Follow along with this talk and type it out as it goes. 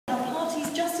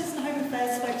Party's Justice and Home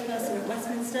Affairs spokesperson at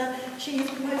Westminster. She has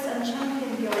proposed and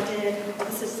championed the idea of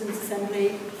a Citizens'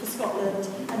 Assembly for Scotland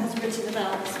and has written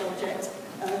about the subject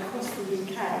across the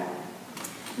UK.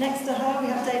 Next to her, we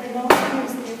have David Martin, who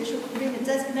is the official convener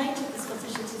designate of the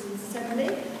Scottish Citizens' Assembly,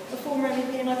 a former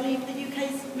MEP and I believe the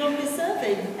UK's longest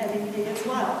serving MEP as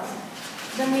well.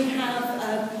 Then we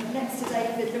have, next to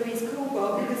David, Louise, who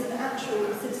is an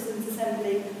actual Citizens'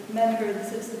 Assembly member of the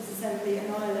Citizens' Assembly in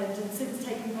Ireland, and since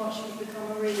taking part she's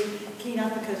become a really keen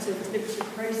advocate of deliberative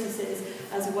processes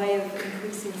as a way of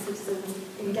increasing citizens'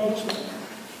 engagement.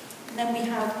 And then we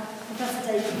have Professor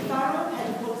David Farrell, Head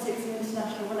of Politics and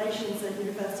International Relations at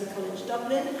University College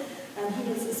Dublin, and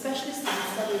he is a specialist in the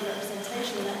study of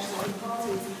representation in national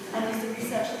parties and is the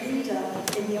research leader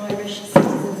in the Irish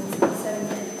Citizens'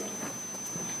 Assembly.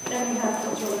 Then we have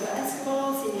Dr.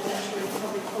 Escobar, Senior Lecturer in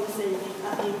Public Policy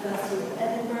at the University of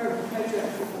Edinburgh and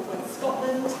Co-Director of Both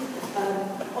Scotland.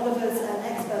 Oliver's an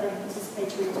expert in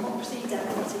participatory democracy,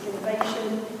 democratic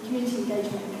innovation, community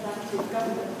engagement and collaborative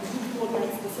government. He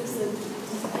coordinates the Citizen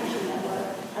Participation Network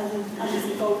and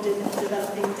is involved in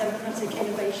developing democratic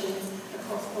innovations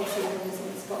across policy areas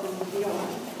in Scotland and beyond.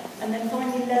 And then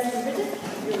finally, Lesley Riddoch,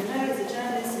 who you know is a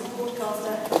journalist and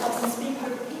broadcaster, has been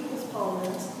Speaker of the People's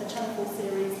Parliament, a Channel 4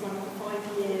 series run for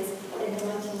 5 years in the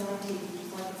 1990s, which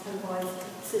was like a televised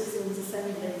Citizens'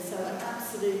 Assembly. So an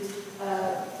absolute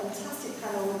fantastic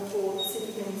panel for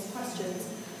citizens' questions.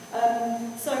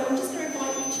 So I'm just going to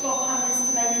invite each of our panellists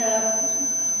to make a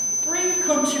brief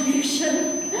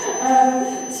contribution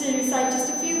to say just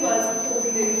a few words before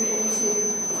we move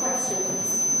into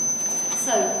questions.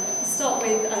 So, start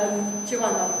with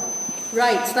Joanna.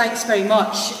 Right, thanks very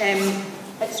much.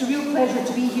 It's a real pleasure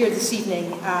to be here this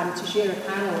evening and to share a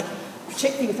panel,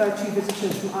 particularly with our two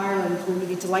visitors from Ireland. We're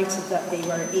really delighted that they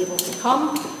were able to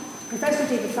come. Professor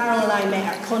David Farrell and I met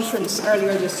at a conference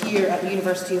earlier this year at the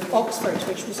University of Oxford,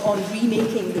 which was on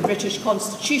remaking the British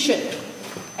Constitution.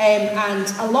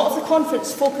 And a lot of the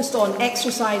conference focused on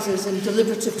exercises in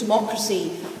deliberative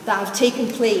democracy that have taken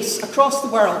place across the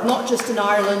world, not just in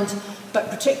Ireland, but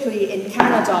particularly in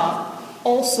Canada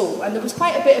also. And there was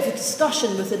quite a bit of a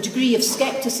discussion with a degree of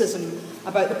scepticism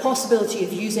about the possibility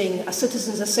of using a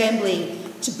Citizens' Assembly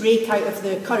to break out of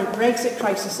the current Brexit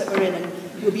crisis that we're in. And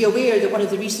you'll be aware that one of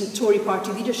the recent Tory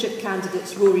party leadership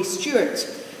candidates, Rory Stewart,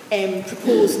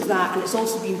 proposed that, and it's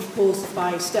also been proposed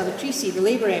by Stella Creasy, the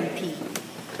Labour MP.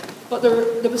 But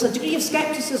there was a degree of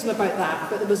scepticism about that,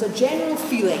 but there was a general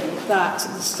feeling that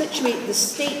the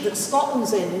state that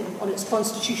Scotland's in on its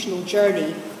constitutional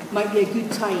journey might be a good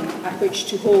time at which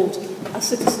to hold a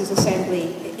Citizens'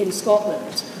 Assembly in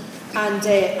Scotland. And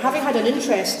having had an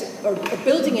interest, or a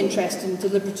building interest in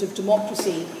deliberative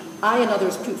democracy, I and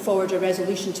others put forward a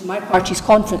resolution to my party's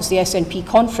conference, the SNP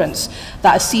conference,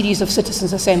 that a series of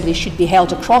Citizens' Assemblies should be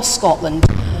held across Scotland.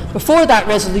 Before that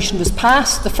resolution was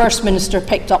passed, the First Minister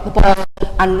picked up the ball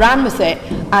and ran with it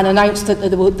and announced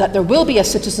that there will be a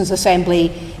Citizens'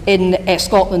 Assembly in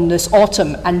Scotland this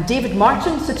autumn. And David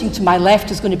Martin, sitting to my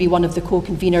left, is going to be one of the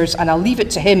co-conveners, and I'll leave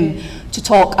it to him to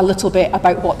talk a little bit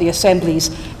about what the Assembly's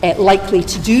likely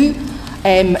to do.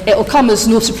 It'll come as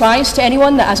no surprise to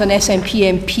anyone that as an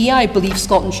SNP MP, I believe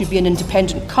Scotland should be an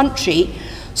independent country.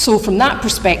 So from that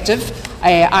perspective,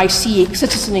 I see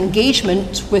citizen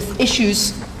engagement with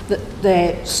issues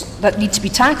that need to be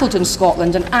tackled in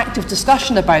Scotland and active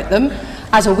discussion about them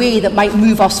as a way that might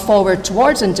move us forward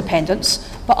towards independence.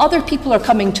 But other people are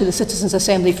coming to the Citizens'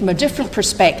 Assembly from a different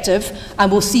perspective and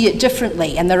will see it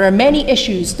differently. And there are many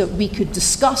issues that we could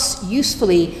discuss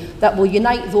usefully that will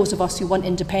unite those of us who want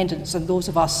independence and those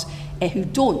of us who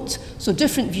don't. So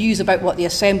different views about what the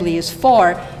Assembly is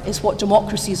for is what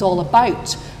democracy is all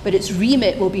about, but its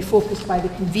remit will be focused by the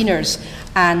conveners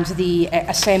and the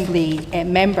Assembly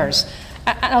members.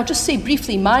 And I'll just say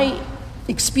briefly, my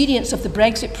experience of the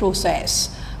Brexit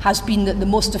process has been that the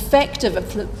most effective,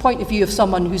 from the point of view of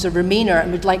someone who's a Remainer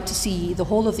and would like to see the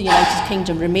whole of the United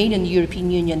Kingdom remain in the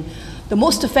European Union, the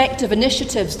most effective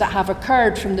initiatives that have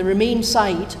occurred from the Remain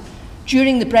side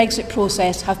during the Brexit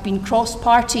process have been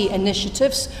cross-party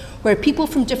initiatives where people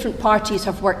from different parties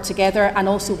have worked together and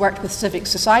also worked with civic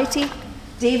society.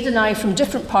 David and I from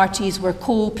different parties were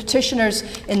co-petitioners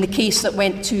in the case that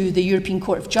went to the European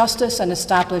Court of Justice and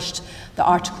established that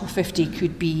Article 50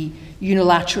 could be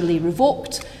unilaterally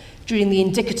revoked. During the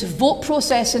indicative vote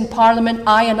process in Parliament,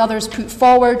 I and others put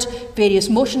forward various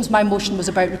motions. My motion was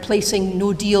about replacing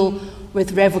no deal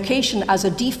with revocation as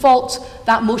a default.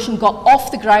 That motion got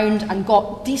off the ground and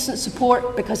got decent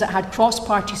support because it had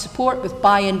cross-party support with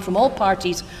buy-in from all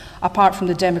parties apart from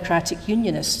the Democratic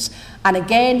Unionists. And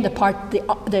again,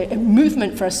 the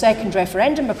movement for a second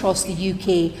referendum across the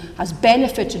UK has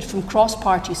benefited from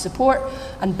cross-party support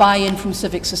and buy-in from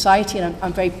civic society, and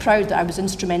I'm very proud that I was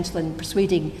instrumental in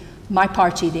persuading my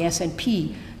party, the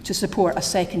SNP, to support a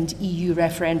second EU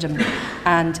referendum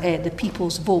and the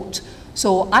people's vote.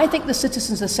 So I think the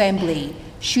Citizens' Assembly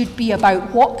should be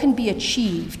about what can be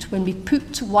achieved when we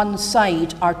put to one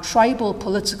side our tribal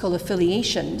political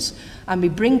affiliations and we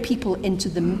bring people into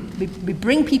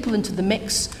the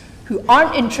mix who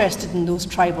aren't interested in those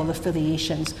tribal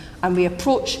affiliations, and we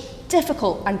approach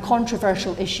difficult and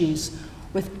controversial issues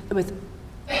with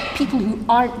people who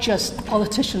aren't just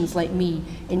politicians like me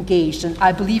engaged. And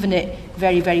I believe in it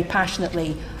very, very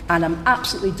passionately, and I'm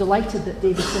absolutely delighted that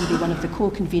David's going to be one of the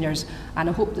co-conveners, and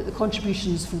I hope that the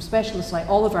contributions from specialists like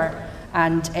Oliver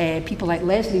and people like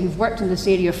Lesley, who've worked in this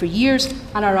area for years,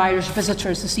 and our Irish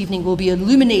visitors this evening will be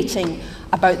illuminating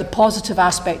about the positive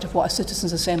aspect of what a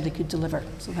Citizens' Assembly could deliver.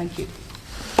 So thank you.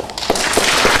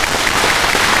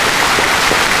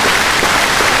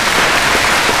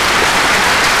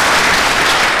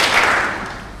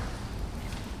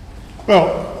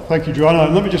 Well, thank you, Joanna.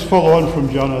 And let me just follow on from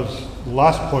Joanna's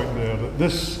last point there, that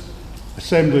this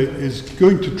Assembly is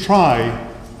going to try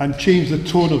and change the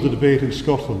tone of the debate in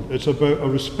Scotland. It's about a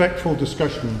respectful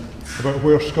discussion about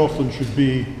where Scotland should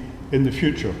be in the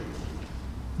future.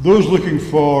 Those looking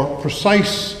for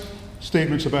precise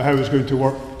statements about how it's going to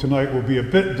work tonight will be a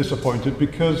bit disappointed,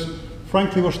 because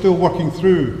frankly we're still working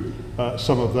through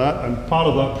some of that, and part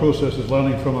of that process is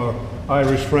learning from our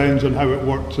Irish friends and how it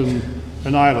worked in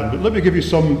Ireland. But let me give you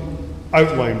some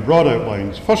broad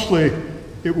outlines. Firstly,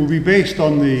 it will be based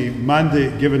on the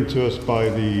mandate given to us by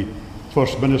the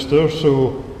First Minister.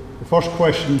 So the first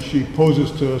question she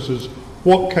poses to us is,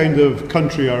 what kind of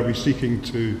country are we seeking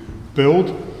to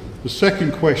build? The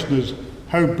second question is,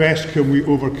 how best can we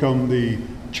overcome the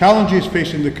challenges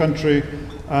facing the country,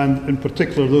 and in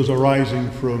particular those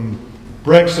arising from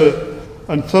Brexit?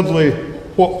 And thirdly,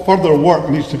 what further work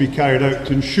needs to be carried out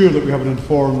to ensure that we have an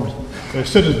informed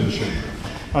citizenship?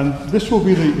 And this will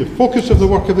be the focus of the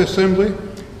work of the Assembly.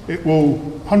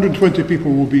 120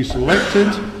 people will be selected.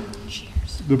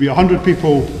 There'll be 100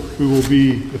 people who will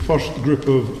be the first group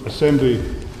of Assembly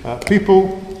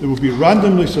people. They will be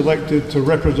randomly selected to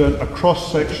represent a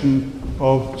cross-section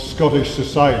of Scottish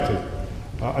society.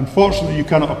 Unfortunately, you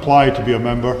cannot apply to be a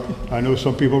member. I know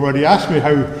some people already asked me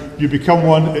how you become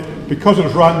one. Because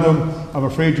it's random, I'm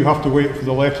afraid you have to wait for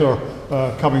the letter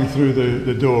coming through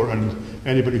the door, and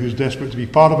anybody who's desperate to be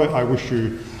part of it, I wish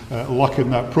you luck in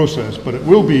that process. But it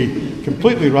will be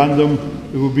completely random.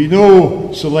 There will be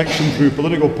no selection through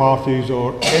political parties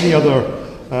or any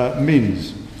other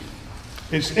means.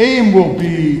 Its aim will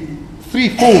be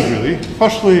threefold, really.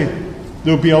 Firstly,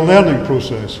 there will be a learning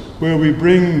process where we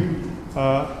bring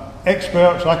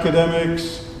experts,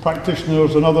 academics,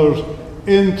 practitioners and others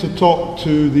in to talk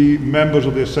to the members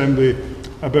of the Assembly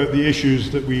about the issues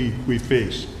that we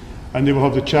face. And they will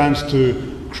have the chance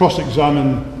to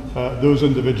cross-examine those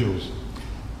individuals.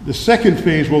 The second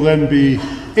phase will then be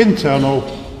internal,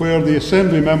 where the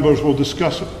Assembly members will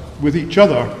discuss with each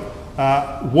other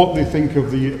what they think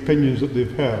of the opinions that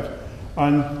they've heard.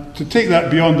 And to take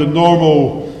that beyond the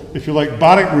normal, if you like,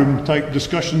 barrack room type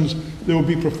discussions, there will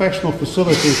be professional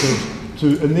facilitators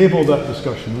to enable that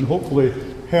discussion and hopefully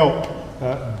help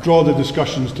draw the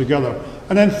discussions together.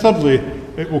 And then thirdly,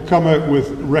 it will come out with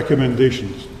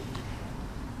recommendations.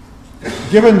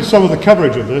 Given some of the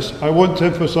coverage of this, I want to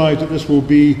emphasise that this will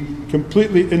be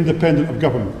completely independent of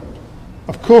government.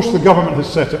 Of course, the government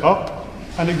has set it up,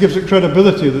 and it gives it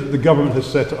credibility that the government has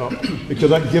set it up, because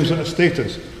that gives it a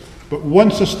status. But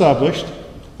once established,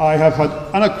 I have had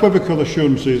unequivocal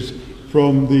assurances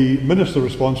from the Minister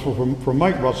responsible, from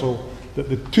Mike Russell, that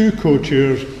the two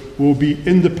co-chairs will be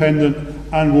independent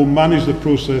and will manage the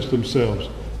process themselves.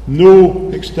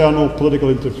 No external political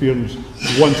interference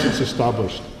once it's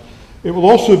established. It will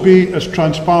also be as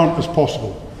transparent as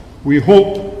possible. We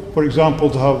hope, for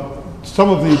example, to have some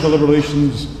of the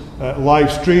deliberations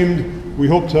live streamed. We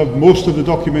hope to have most of the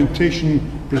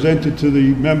documentation presented to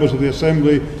the members of the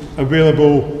Assembly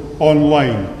available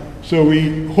online. So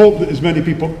we hope that as many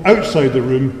people outside the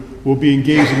room will be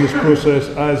engaged in this process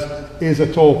as is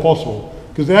at all possible.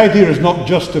 Because the idea is not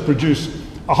just to produce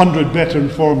 100 better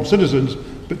informed citizens,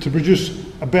 but to produce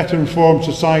a better informed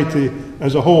society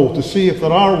as a whole, to see if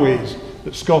there are ways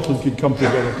that Scotland can come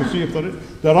together, to see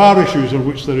if there are issues on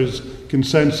which there is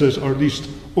consensus, or at least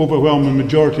overwhelming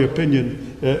majority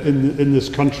opinion in this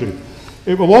country.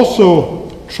 It will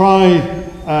also try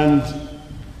and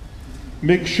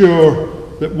make sure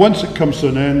that once it comes to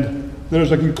an end, there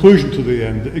is a conclusion to the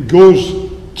end. It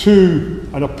goes to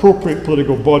an appropriate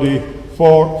political body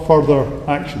for further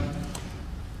action.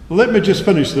 Let me just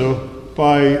finish though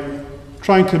by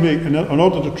trying to make, in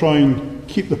order to try and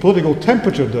keep the political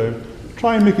temperature down,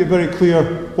 try and make it very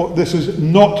clear what this is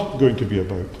not going to be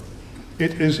about.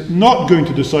 It is not going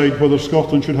to decide whether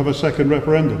Scotland should have a second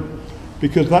referendum,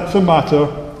 because that's a matter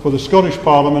for the Scottish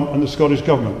Parliament and the Scottish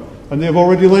Government, and they have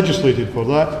already legislated for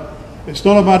that. It's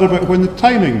not a matter about when the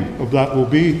timing of that will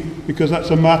be, because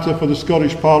that's a matter for the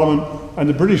Scottish Parliament and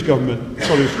the British Government,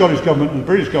 sorry, the Scottish Government and the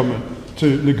British Government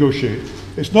to negotiate.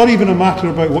 It's not even a matter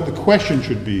about what the question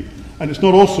should be, and it's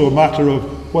not also a matter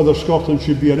of whether Scotland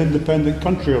should be an independent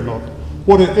country or not.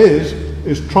 What it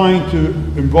is trying to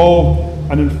involve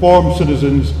and inform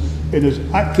citizens in as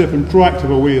active and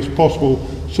proactive a way as possible,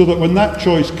 so that when that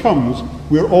choice comes,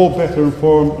 we're all better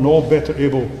informed and all better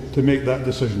able to make that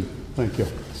decision. Thank you.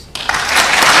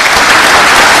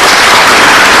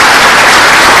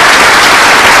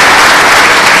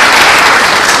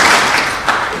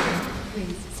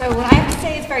 So what I have to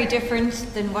say is very different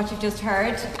than what you've just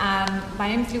heard. My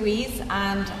name is Louise,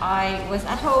 and I was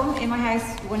at home in my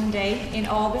house one day in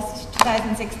August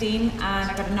 2016, and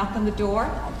I got a knock on the door,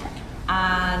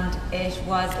 and it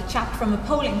was a chap from a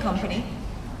polling company,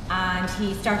 and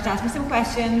he started to ask me some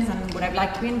questions and would I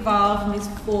like to be involved in this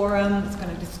forum that's going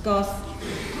to discuss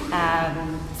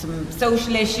some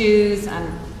social issues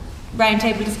and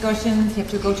roundtable discussions. You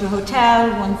have to go to a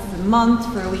hotel once a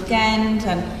month for a weekend,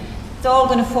 and it's all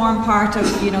going to form part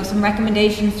of, you know, some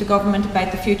recommendations to government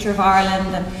about the future of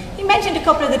Ireland. And he mentioned a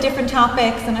couple of the different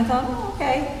topics, and I thought, oh,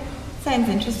 okay, sounds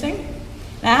interesting.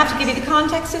 Now I have to give you the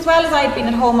context as well, as I had been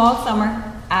at home all summer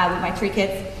with my 3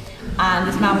 kids, and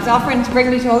this man was offering to bring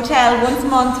me to a hotel once a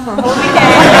month for a whole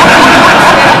weekend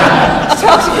to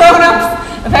talk to grown-ups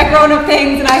about grown-up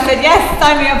things, and I said, yes,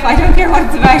 sign me up, I don't care what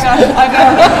it's about, I'll go.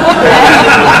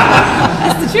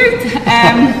 That's the truth.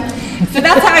 So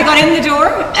that's how I got in the door.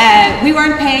 We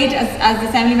weren't paid as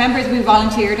Assembly members, we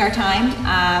volunteered our time.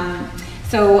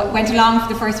 So went along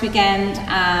for the first weekend.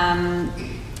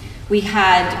 We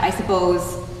had, I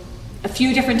suppose, a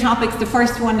few different topics. The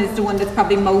first one is the one that's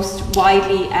probably most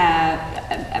widely,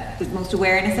 there's most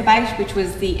awareness about, which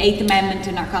was the 8th Amendment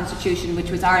in our Constitution,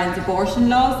 which was Ireland's abortion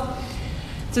laws.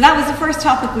 So that was the first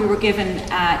topic we were given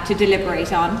to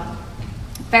deliberate on.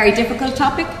 Very difficult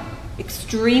topic,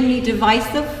 extremely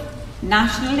divisive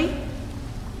nationally,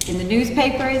 in the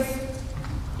newspapers,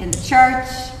 in the church,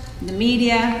 in the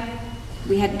media.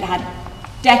 We had had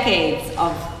decades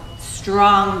of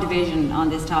strong division on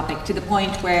this topic, to the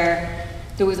point where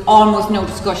there was almost no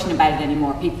discussion about it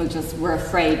anymore. People just were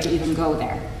afraid to even go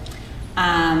there.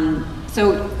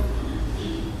 So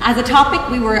as a topic,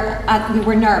 we were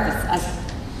nervous as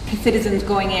citizens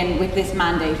going in with this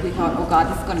mandate. We thought, oh God,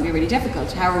 this is going to be really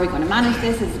difficult. How are we going to manage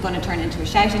this? Is it going to turn into a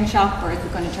shouting shop, or is it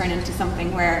going to turn into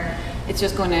something where it's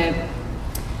just going to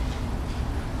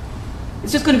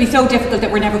be so difficult that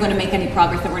we're never going to make any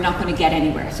progress, that we're not going to get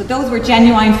anywhere? So those were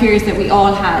genuine fears that we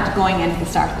all had going in at the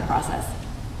start of the process.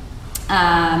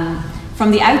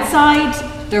 From the outside,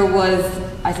 there was,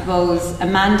 I suppose, a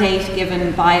mandate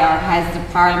given by our Houses of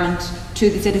Parliament to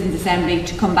the Citizens' Assembly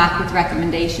to come back with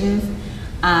recommendations.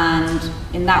 And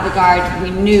in that regard,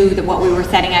 we knew that what we were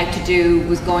setting out to do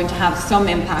was going to have some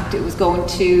impact. It was going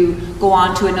to go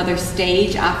on to another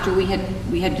stage after we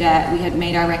had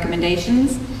made our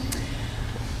recommendations.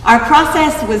 Our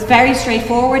process was very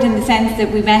straightforward, in the sense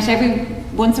that we met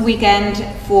once a weekend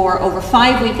for over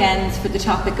 5 weekends for the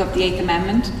topic of the 8th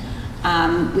Amendment.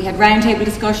 We had roundtable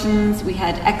discussions. We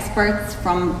had experts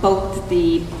from both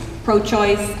the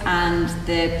pro-choice and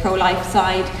the pro-life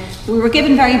side. So we were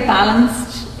given very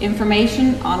balanced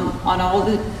information on all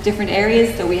the different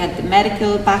areas. So we had the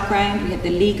medical background, we had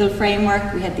the legal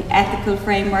framework, we had the ethical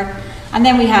framework, and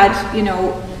then we had, you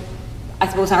know, I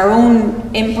suppose, our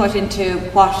own input into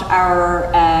what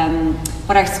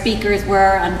our speakers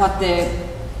were, and what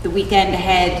the weekend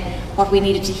ahead, what we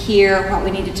needed to hear, what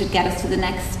we needed to get us to the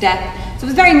next step. So it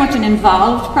was very much an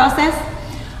involved process.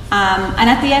 And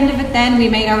at the end of it then, we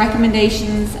made our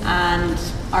recommendations, and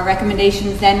our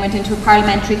recommendations then went into a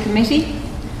parliamentary committee.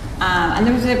 And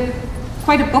there was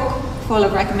quite a book full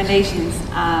of recommendations,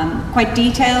 quite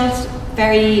detailed,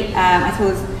 very, I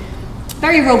suppose,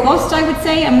 very robust, I would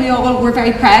say, and we all were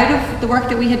very proud of the work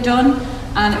that we had done.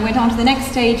 And it went on to the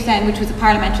next stage then, which was a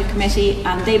parliamentary committee,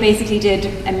 and they basically did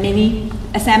a mini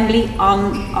assembly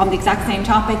on the exact same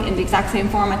topic, in the exact same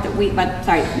format that well,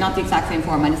 sorry, not the exact same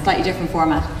format, a slightly different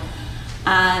format.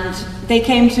 And they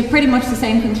came to pretty much the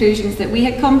same conclusions that we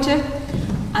had come to,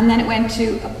 and then it went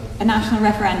to a national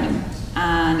referendum.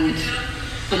 And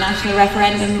the national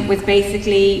referendum was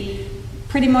basically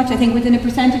pretty much, I think, within a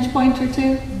percentage point or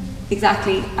two,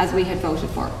 exactly as we had voted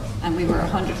for. And we were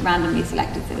 100 randomly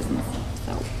selected citizens.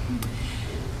 So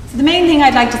the main thing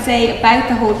I'd like to say about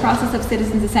the whole process of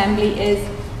Citizens' Assembly is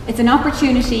it's an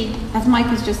opportunity, as Mike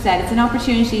has just said, it's an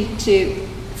opportunity to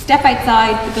step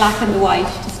outside the black and the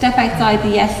white, to step outside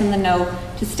the yes and the no,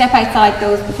 to step outside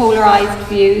those polarised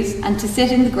views and to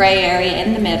sit in the grey area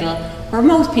in the middle where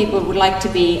most people would like to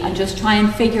be and just try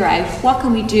and figure out what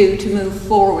can we do to move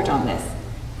forward on this.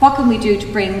 What can we do to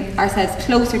bring ourselves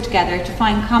closer together, to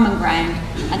find common ground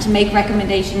and to make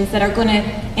recommendations that are going to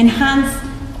enhance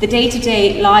the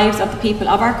day-to-day lives of the people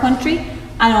of our country,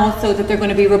 and also that they're going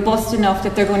to be robust enough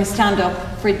that they're going to stand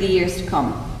up for the years to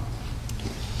come.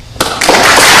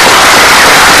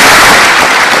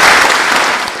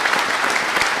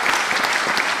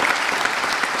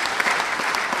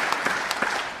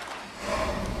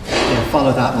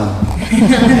 Follow that one.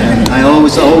 I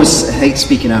always hate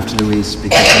speaking after Louise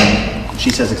because she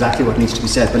says exactly what needs to be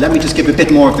said. But let me just give a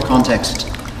bit more of the context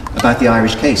about the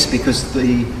Irish case, because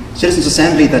the Citizens'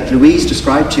 Assembly that Louise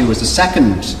described to you was the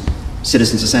second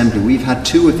Citizens' Assembly. We've had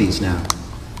 2 of these now.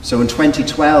 So in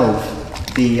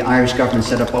 2012, the Irish government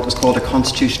set up what was called a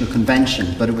constitutional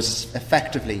convention, but it was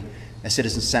effectively a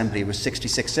Citizens' Assembly with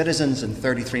 66 citizens and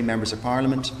 33 members of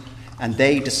Parliament. And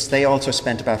they also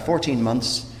spent about 14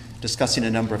 months discussing a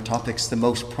number of topics, the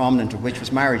most prominent of which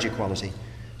was marriage equality.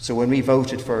 So when we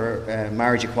voted for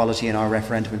marriage equality in our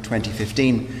referendum in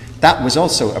 2015, that was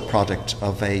also a product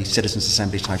of a Citizens'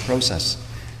 Assembly type process.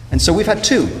 And so we've had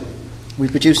 2.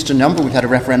 We've produced a number. We've had a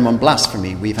referendum on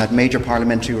blasphemy. We've had major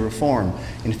parliamentary reform.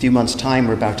 In a few months' time,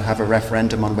 we're about to have a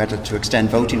referendum on whether to extend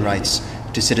voting rights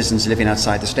to citizens living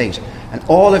outside the state. And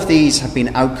all of these have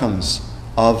been outcomes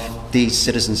of these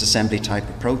Citizens' Assembly type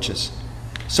approaches.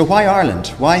 So why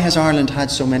Ireland? Why has Ireland had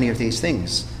so many of these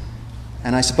things?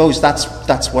 And I suppose that's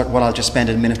what I'll just spend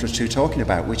a minute or two talking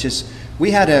about, which is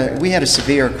we had a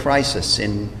severe crisis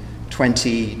in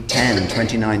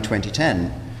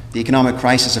 2010. The economic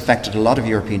crisis affected a lot of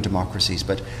European democracies,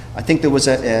 but I think there was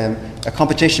a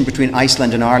competition between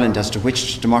Iceland and Ireland as to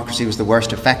which democracy was the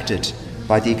worst affected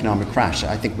by the economic crash.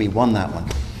 I think we won that one.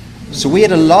 So we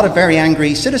had a lot of very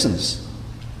angry citizens.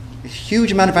 A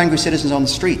huge amount of angry citizens on the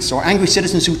streets, or angry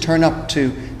citizens who turn up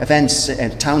to events,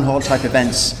 town hall type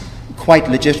events, quite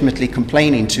legitimately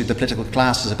complaining to the political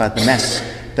classes about the mess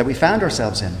that we found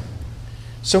ourselves in.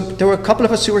 So there were a couple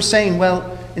of us who were saying,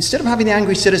 well, instead of having the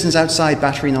angry citizens outside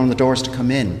battering on the doors to come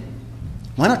in,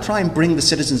 why not try and bring the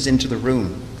citizens into the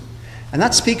room? And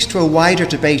that speaks to a wider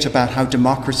debate about how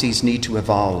democracies need to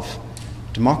evolve.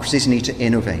 Democracies need to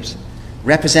innovate.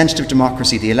 Representative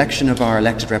democracy, the election of our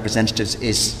elected representatives,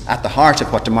 is at the heart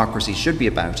of what democracy should be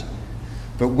about.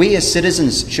 But we as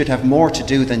citizens should have more to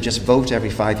do than just vote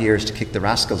every 5 years to kick the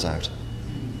rascals out.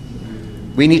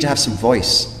 We need to have some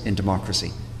voice in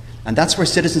democracy. And that's where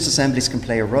citizens' assemblies can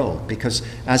play a role, because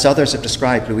as others have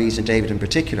described, Louise and David in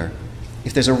particular,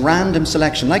 if there's a random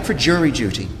selection, like for jury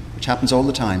duty, which happens all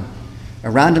the time, a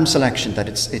random selection, that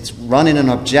it's run in an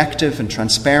objective and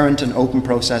transparent and open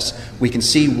process, we can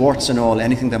see warts and all,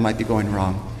 anything that might be going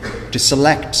wrong. To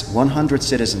select 100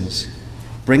 citizens,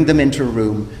 bring them into a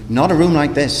room, not a room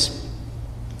like this,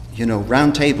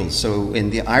 round tables. So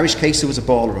in the Irish case, it was a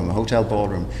ballroom, a hotel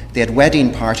ballroom. They had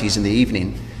wedding parties in the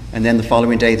evening, and then the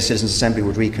following day the Citizens' Assembly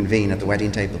would reconvene at the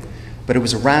wedding table. But it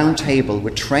was a round table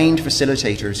with trained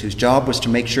facilitators whose job was to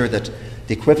make sure that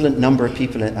the equivalent number of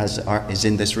people is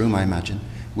in this room, I imagine,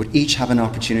 would each have an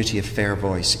opportunity of fair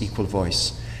voice, equal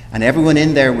voice. And everyone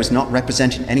in there was not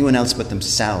representing anyone else but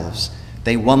themselves.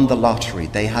 They won the lottery.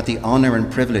 They had the honour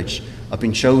and privilege of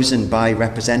being chosen by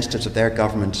representatives of their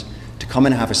government to come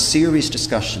and have a serious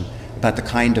discussion about the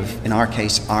kind of, in our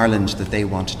case, Ireland that they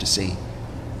wanted to see.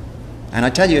 And I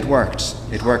tell you, it worked.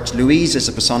 It worked. Louise is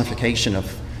a personification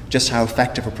of just how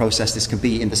effective a process this can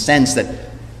be, in the sense that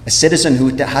a citizen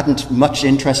who hadn't much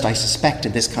interest, I suspect,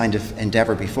 in this kind of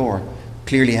endeavour before,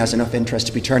 clearly has enough interest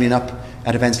to be turning up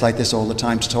at events like this all the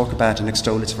time to talk about and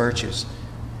extol its virtues.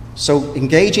 So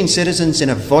engaging citizens in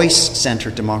a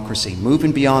voice-centred democracy,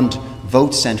 moving beyond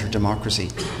vote-centred democracy,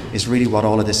 is really what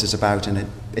all of this is about, and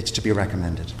it's to be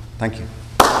recommended. Thank you.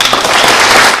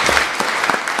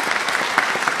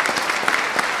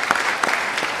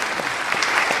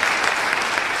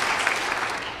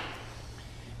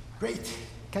 Great.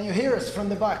 Can you hear us from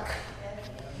the back?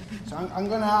 So I'm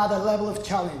going to add a level of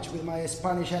challenge with my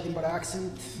Spanish Edinburgh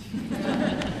accent.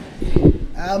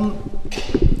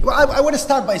 Well, I want to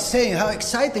start by saying how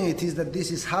exciting it is that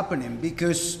this is happening,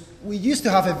 because we used to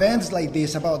have events like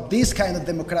this about this kind of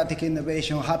democratic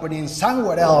innovation happening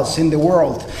somewhere else in the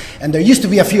world. And there used to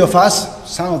be a few of us,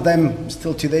 some of them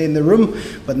still today in the room,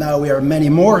 but now we are many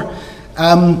more.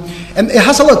 And it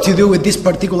has a lot to do with this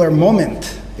particular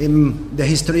moment in the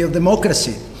history of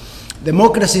democracy.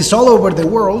 Democracies all over the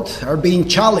world are being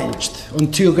challenged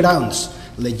on two grounds: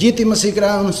 legitimacy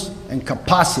grounds and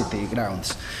capacity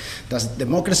grounds. Does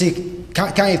democracy,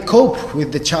 can it cope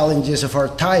with the challenges of our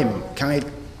time? Can it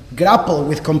grapple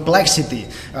with complexity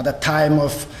at a time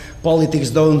of politics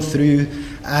done through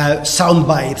sound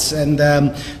bites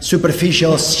and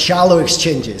superficial, shallow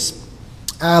exchanges?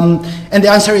 And the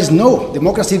answer is no.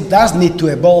 Democracy does need to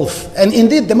evolve. And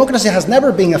indeed, democracy has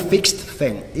never been a fixed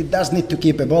thing. It does need to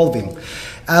keep evolving.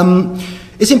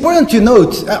 It's important to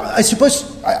note, I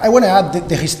suppose I want to add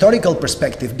the historical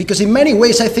perspective, because in many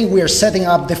ways I think we are setting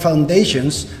up the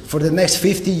foundations for the next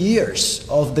 50 years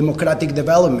of democratic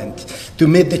development to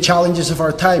meet the challenges of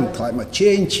our time: climate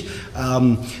change,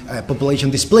 population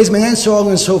displacement, and so on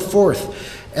and so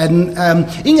forth. And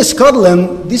in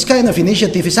Scotland, this kind of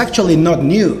initiative is actually not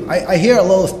new. I hear a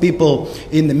lot of people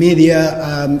in the media,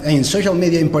 and in social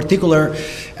media in particular,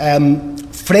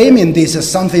 framing this as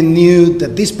something new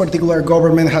that this particular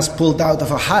government has pulled out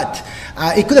of a hat.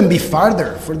 It couldn't be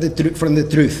farther from the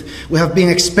truth. We have been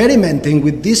experimenting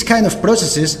with these kind of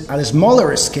processes at a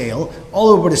smaller scale all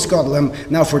over Scotland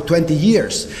now for 20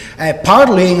 years,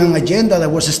 partly in an agenda that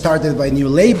was started by New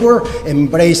Labour,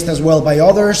 embraced as well by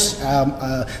others.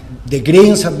 The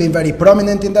Greens have been very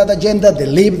prominent in that agenda. The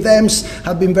Lib Dems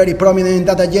have been very prominent in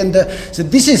that agenda. So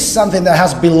this is something that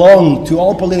has belonged to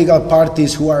all political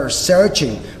parties who are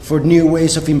searching for new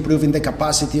ways of improving the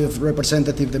capacity of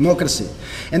representative democracy.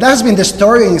 And that has been the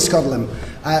story in Scotland.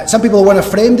 Some people want to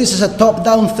frame this as a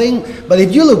top-down thing, but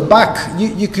if you look back,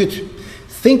 you could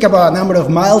think about a number of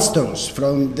milestones,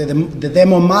 from the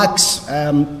Demo Max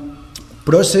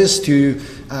process to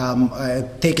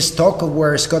take stock of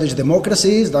where Scottish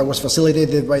democracy is. That was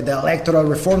facilitated by the Electoral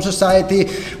Reform Society.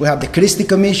 We have the Christie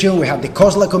Commission, we have the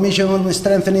COSLA Commission on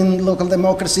strengthening local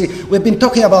democracy. We've been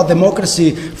talking about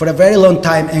democracy for a very long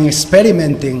time and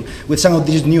experimenting with some of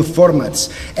these new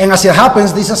formats. And as it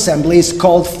happens, this assembly is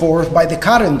called forth by the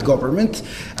current government,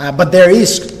 but there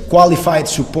is qualified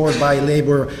support by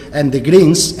Labour and the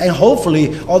Greens, and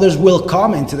hopefully others will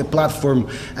come into the platform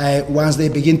once they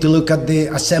begin to look at the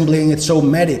assembly in its own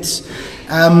merits.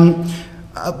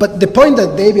 But the point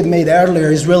that David made earlier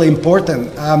is really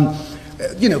important.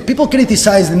 You know, people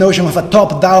criticize the notion of a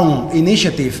top-down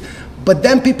initiative, but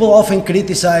then people often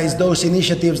criticize those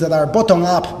initiatives that are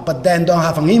bottom-up but then don't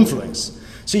have an influence.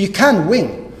 So you can't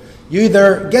win. You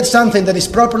either get something that is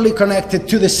properly connected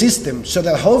to the system so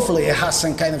that hopefully it has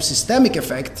some kind of systemic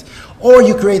effect, or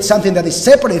you create something that is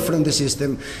separate from the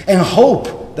system and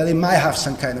hope that it might have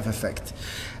some kind of effect.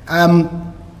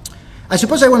 I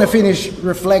suppose I want to finish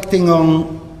reflecting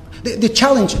on the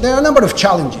challenge. There are a number of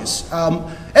challenges.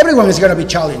 Everyone is going to be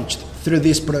challenged through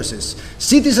this process.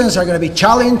 Citizens are going to be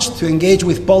challenged to engage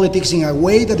with politics in a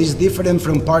way that is different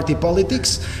from party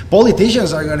politics.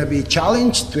 Politicians are going to be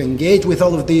challenged to engage with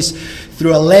all of this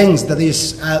through a lens that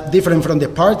is different from the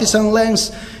partisan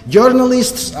lens.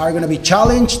 Journalists are going to be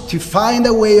challenged to find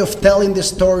a way of telling the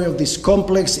story of these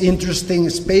complex, interesting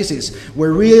spaces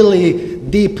where really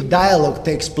deep dialogue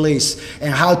takes place,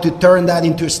 and how to turn that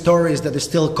into stories that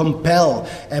still compel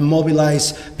and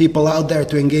mobilize people out there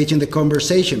to engage in the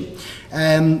conversation.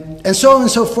 And so on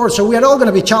and so forth. So we are all going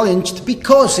to be challenged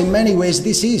because in many ways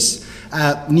this is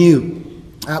new.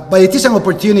 But it is an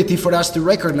opportunity for us to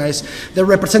recognize that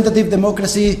representative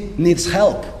democracy needs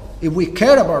help. If we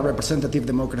care about representative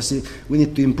democracy, we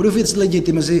need to improve its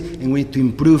legitimacy and we need to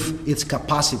improve its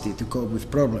capacity to cope with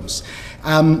problems.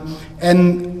 And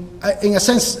in a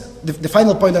sense, the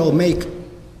final point I will make,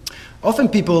 often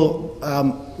people,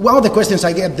 one of the questions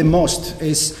I get the most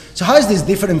is, so how is this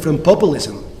different from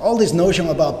populism? All this notion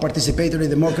about participatory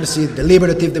democracy,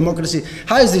 deliberative democracy,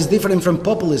 how is this different from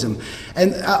populism?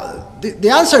 And the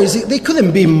answer is they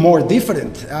couldn't be more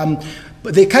different.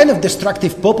 But the kind of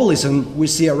destructive populism we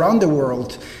see around the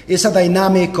world is a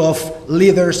dynamic of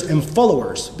leaders and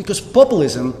followers, because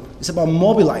populism is about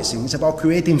mobilizing, it's about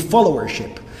creating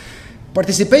followership.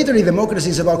 Participatory democracy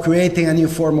is about creating a new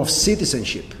form of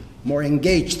citizenship, more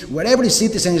engaged, where every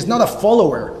citizen is not a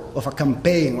follower of a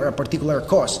campaign or a particular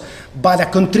cause, but a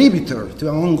contributor to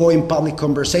an ongoing public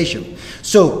conversation.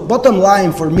 So, bottom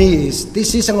line for me is,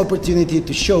 this is an opportunity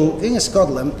to show in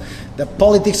Scotland that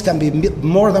politics can be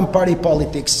more than party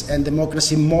politics and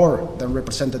democracy more than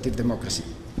representative democracy.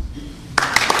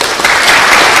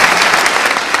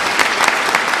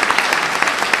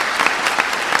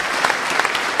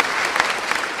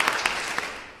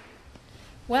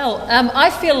 Well, I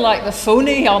feel like the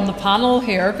phony on the panel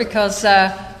here because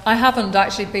I haven't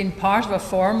actually been part of a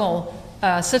formal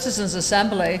citizens'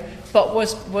 assembly, but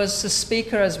was the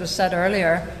speaker, as was said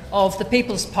earlier, of the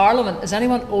People's Parliament. Is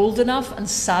anyone old enough and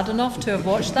sad enough to have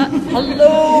watched that?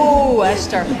 Hello,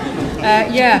 Esther.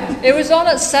 Yeah, it was on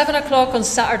at 7 o'clock on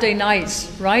Saturday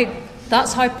nights, right?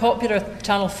 That's how popular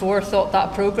Channel 4 thought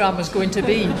that programme was going to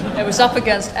be. It was up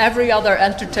against every other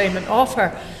entertainment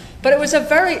offer. But it was a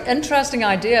very interesting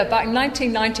idea. Back in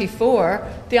 1994,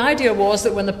 the idea was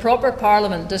that when the proper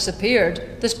Parliament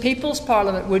disappeared, this People's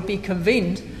Parliament would be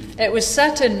convened. It was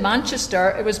set in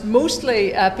Manchester. It was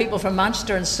mostly people from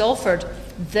Manchester and Salford.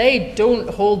 They don't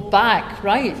hold back,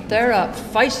 right? They're a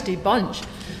feisty bunch.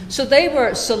 So they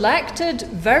were selected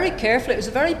very carefully. It was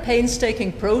a very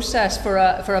painstaking process for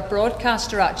a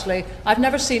broadcaster, actually. I've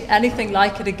never seen anything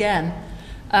like it again.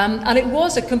 And it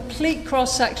was a complete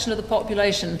cross-section of the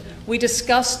population. We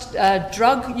discussed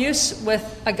drug use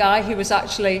with a guy who was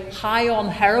actually high on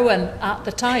heroin at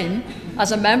the time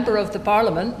as a member of the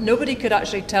Parliament. Nobody could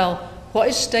actually tell what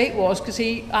his state was because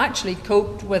he actually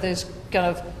coped with his kind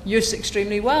of use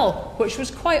extremely well, which was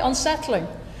quite unsettling.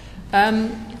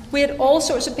 We had all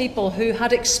sorts of people who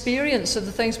had experience of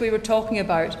the things we were talking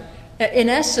about. In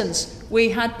essence, we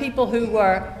had people who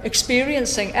were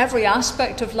experiencing every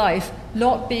aspect of life,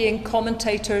 not being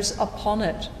commentators upon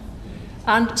it.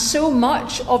 And so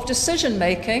much of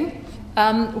decision-making,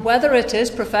 whether it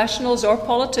is professionals or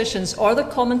politicians or the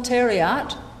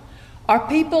commentariat, are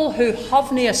people who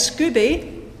have nae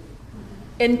Scooby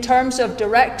in terms of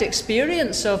direct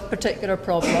experience of particular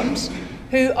problems,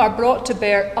 who are brought to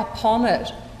bear upon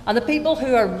it. And the people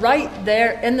who are right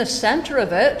there in the centre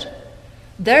of it,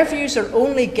 their views are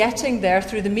only getting there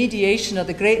through the mediation of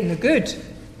the great and the good.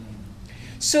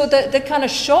 So the kind of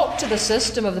shock to the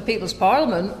system of the People's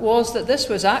Parliament was that this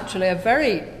was actually a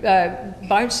very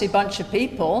bouncy bunch of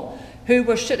people who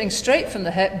were shooting straight from the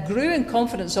hip, grew in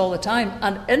confidence all the time,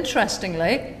 and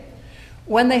interestingly,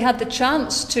 when they had the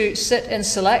chance to sit in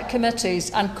select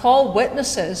committees and call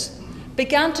witnesses,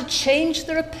 began to change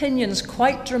their opinions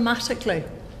quite dramatically.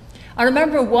 I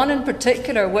remember one in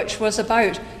particular which was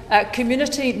about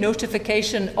community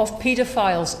notification of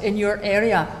paedophiles in your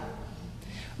area.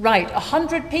 Right,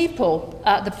 100 people,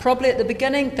 probably at the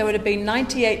beginning, there would have been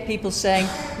 98 people saying,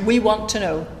 we want to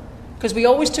know, because we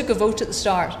always took a vote at the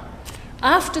start.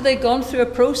 After they'd gone through a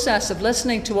process of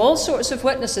listening to all sorts of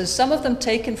witnesses, some of them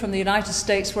taken from the United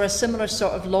States where a similar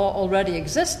sort of law already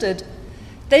existed,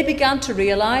 they began to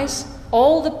realise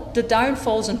all the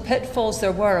downfalls and pitfalls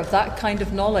there were of that kind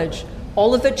of knowledge,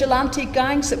 all the vigilante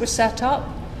gangs that were set up,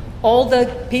 all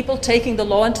the people taking the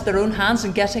law into their own hands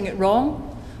and getting it wrong,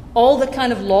 all the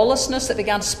kind of lawlessness that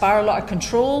began to spiral out of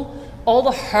control, all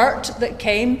the hurt that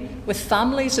came with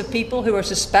families of people who were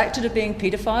suspected of being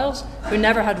paedophiles, who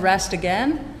never had rest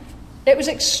again. It was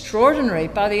extraordinary.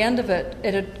 By the end of it,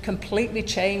 it had completely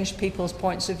changed people's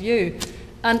points of view.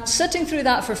 And sitting through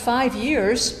that for 5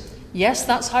 years, yes,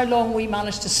 that's how long we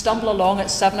managed to stumble along at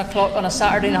 7 o'clock on a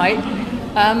Saturday night.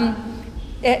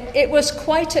 It was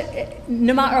quite,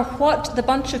 no matter what the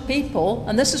bunch of people,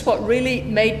 and this is what really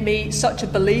made me such a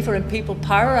believer in people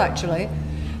power actually,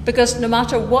 because no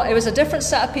matter what, it was a different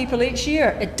set of people each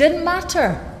year. It didn't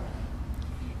matter.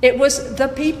 It was the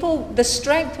people, the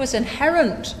strength was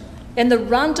inherent in the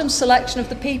random selection of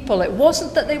the people. It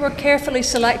wasn't that they were carefully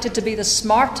selected to be the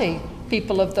smarty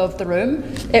people of the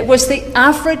room. It was the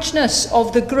averageness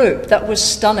of the group that was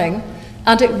stunning.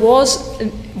 And it was,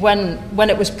 when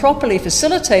it was properly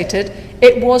facilitated,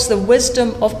 it was the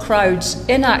wisdom of crowds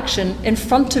in action in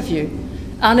front of you.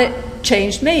 And it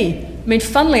changed me. I mean,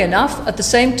 funnily enough, at the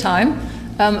same time,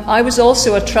 I was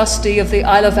also a trustee of the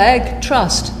Isle of Egg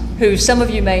Trust, who some of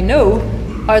you may know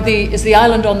is the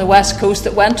island on the west coast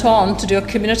that went on to do a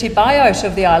community buyout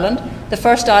of the island, the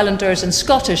first islanders in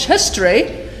Scottish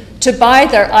history to buy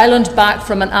their island back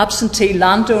from an absentee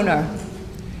landowner.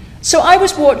 So I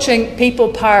was watching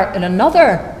people power in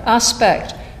another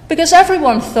aspect, because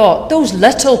everyone thought those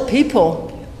little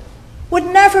people would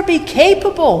never be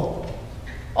capable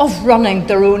of running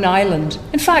their own island.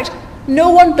 In fact, no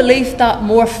one believed that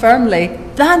more firmly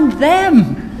than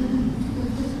them.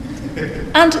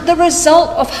 And the result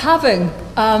of having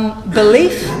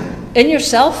belief in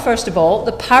yourself, first of all,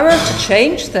 the power to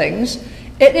change things,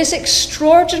 it is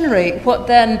extraordinary what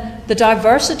then the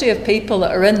diversity of people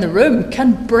that are in the room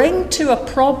can bring to a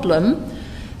problem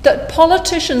that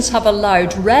politicians have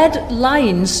allowed red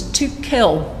lines to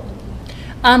kill.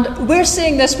 And we're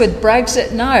seeing this with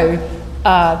Brexit now,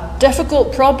 a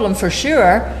difficult problem for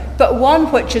sure, but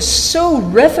one which is so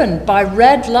riven by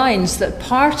red lines that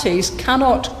parties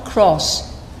cannot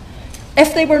cross.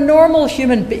 If they were normal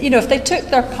if they took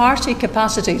their party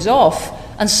capacities off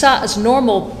and sat as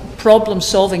normal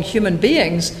problem-solving human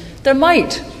beings, there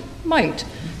might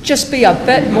just be a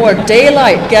bit more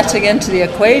daylight getting into the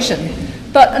equation.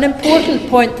 But an important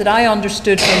point that I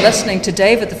understood from listening to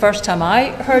David the first time I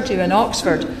heard you in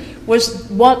Oxford was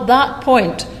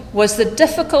the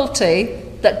difficulty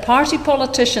that party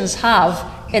politicians have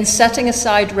in setting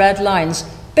aside red lines.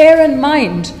 Bear in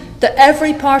mind that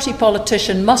every party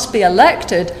politician must be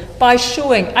elected by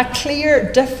showing a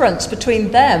clear difference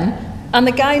between them and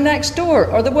the guy next door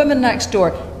or the woman next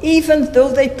door, even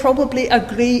though they probably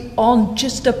agree on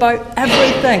just about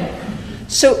everything.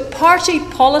 So party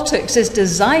politics is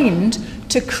designed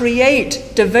to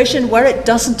create division where it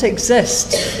doesn't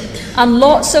exist. And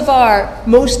lots of our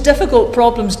most difficult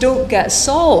problems don't get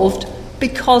solved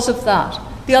because of that.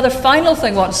 The other final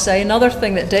thing I want to say, another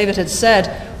thing that David had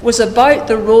said, was about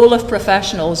the role of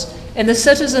professionals. In the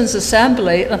Citizens'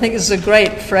 Assembly, and I think this is a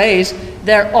great phrase,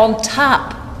 they're on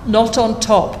tap, not on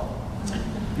top.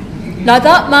 Now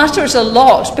that matters a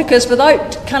lot, because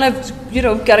without kind of,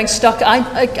 getting stuck,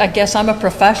 I guess I'm a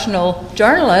professional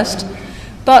journalist,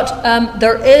 but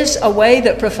there is a way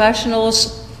that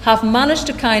professionals have managed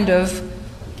to kind of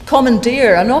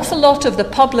commandeer an awful lot of the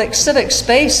public civic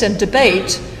space and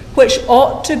debate, which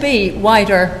ought to be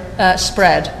wider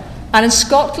spread. And in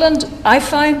Scotland, I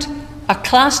find a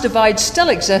class divide still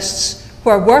exists,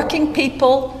 where working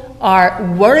people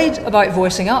are worried about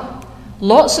voicing up.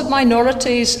 Lots of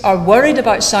minorities are worried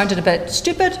about sounding a bit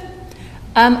stupid,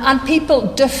 and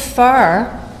people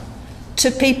defer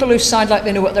to people who sound like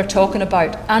they know what they're talking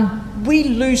about. And we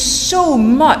lose so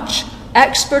much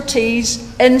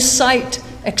expertise, insight,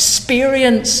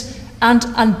 experience,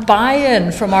 and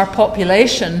buy-in from our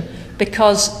population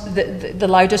because the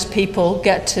loudest people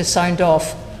get to sound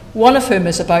off, one of whom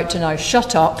is about to now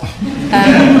shut up.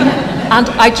 And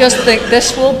I just think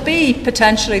this will be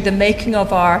potentially the making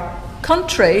of our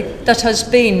country that has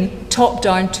been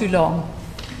top-down too long.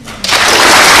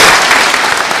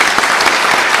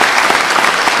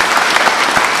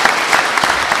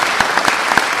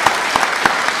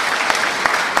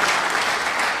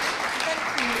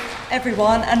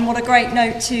 Everyone, and what a great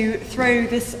note to throw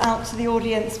this out to the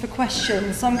audience for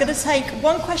questions. So I'm going to take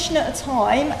one question at a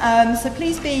time, so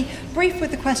please be brief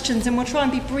with the questions, and we'll try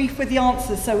and be brief with the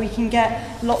answers so we can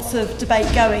get lots of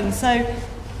debate going. So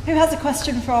who has a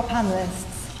question for our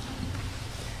panellists?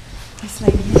 This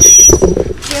lady. Do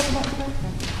you have a microphone?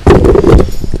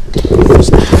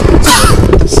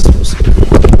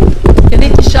 You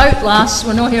need to shout, lass,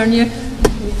 we're not hearing you.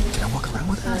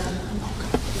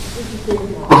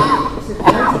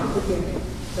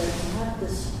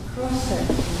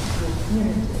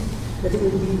 That it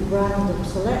would be random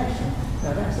selection.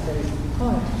 Now that's a very good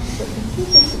point. But could you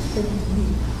just explain to me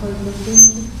how you're going to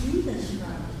do this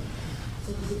random?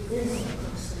 So that it is a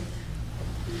cross-section.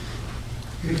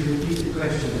 Could you repeat the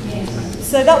question? Yes.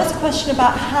 So that was a question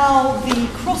about how the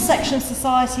cross-section of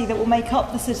society that will make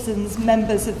up the citizens'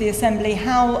 members of the Assembly,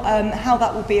 how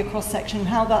that will be a cross-section,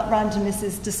 how that randomness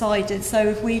is decided. So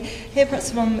if we hear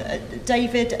perhaps from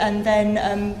David, and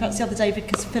then perhaps the other David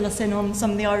could fill us in on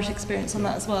some of the Irish experience on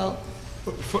that as well.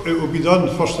 It will be done,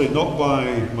 firstly, not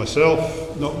by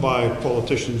myself, not by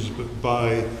politicians, but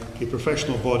by a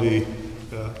professional body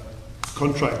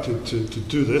contracted to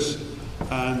do this.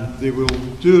 And they will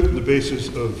do it on the basis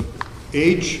of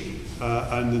age,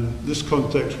 and in this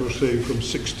context we're saying from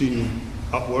 16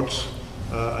 upwards,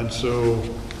 and so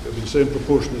it'll be the same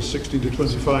proportion as 16 to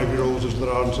 25-year-olds as there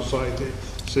are in society,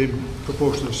 same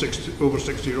proportion of over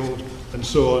 60-year-olds, and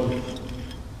so on.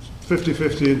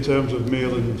 50-50 in terms of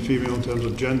male and female, in terms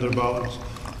of gender balance.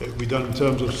 It will be done in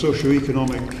terms of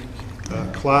socio-economic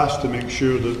class, to make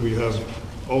sure that we have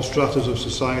all stratas of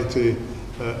society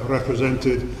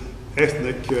represented,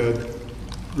 ethnic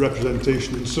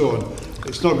representation, and so on.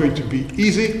 It's not going to be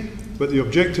easy, but the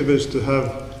objective is to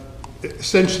have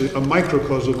essentially a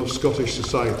microcosm of Scottish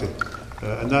society,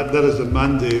 and that is the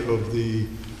mandate of the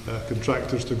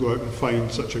contractors, to go out and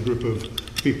find such a group of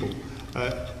people.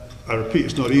 I repeat,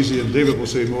 it's not easy, and David will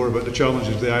say more about the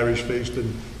challenges the Irish faced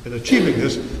in achieving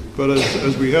this, but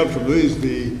as we heard from Louise,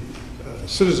 the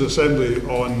Citizens' Assembly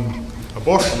on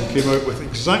abortion came out with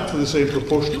exactly the same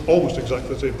proportion, almost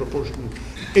exactly the same proportion,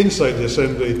 inside the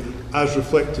Assembly as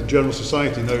reflected general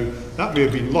society. Now, that may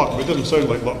have been luck, but it doesn't sound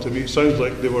like luck to me. It sounds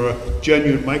like they were a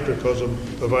genuine microcosm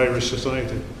of Irish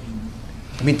society.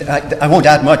 I mean, I won't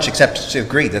add much except to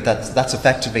agree that that's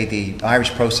effectively the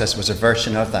Irish process was a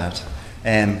version of that.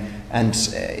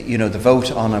 You know, the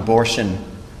vote on abortion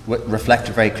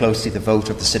reflected very closely the vote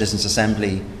of the Citizens'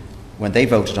 Assembly when they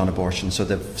voted on abortion. So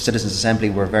the Citizens'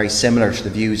 Assembly were very similar to the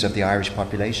views of the Irish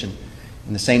population.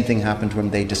 And the same thing happened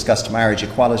when they discussed marriage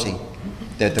equality,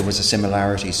 that there was a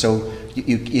similarity. So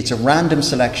it's a random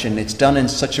selection. It's done in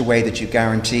such a way that you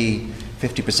guarantee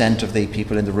 50% of the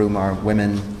people in the room are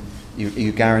women.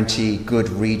 You guarantee good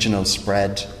regional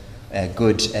spread,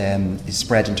 good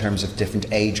spread in terms of different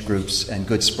age groups, and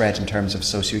good spread in terms of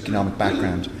socioeconomic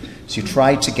background. So you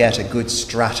try to get a good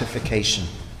stratification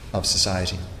of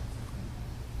society.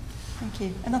 Thank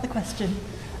you. Another question.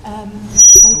 I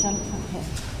was wanting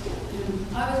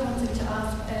to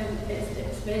ask,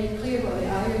 it's very clear what the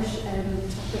Irish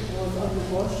topic was on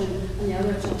abortion and the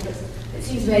other topics. It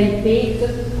seems very vague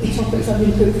that the topics have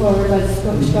been put forward by the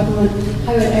Scottish Government.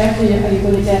 How on earth are you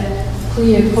going to get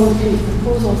clear, concrete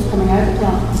proposals coming out of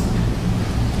that?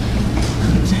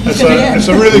 It's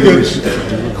a really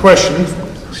good question,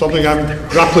 something I'm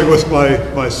grappling with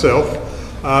myself.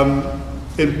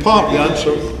 In part,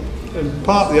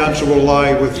 the answer will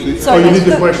lie with the... Sorry, you need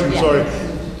the question, yeah. sorry.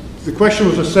 The question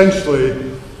was essentially,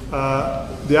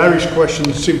 the Irish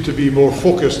question seemed to be more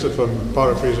focused, if I'm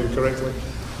paraphrasing correctly,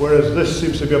 whereas this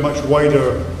seems to be a much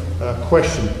wider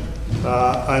question.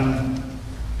 And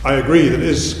I agree that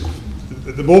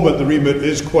at the moment the remit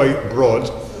is quite broad,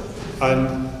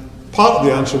 and part of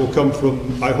the answer will come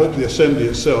from, I hope, the Assembly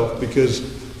itself, because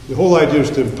the whole idea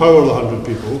is to empower the 100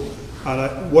 people.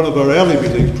 And one of our early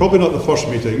meetings, probably not the first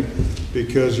meeting,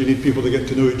 because you need people to get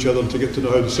to know each other and to get to know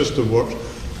how the system works,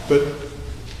 but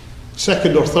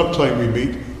second or third time we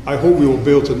meet, I hope we will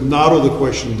be able to narrow the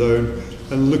question down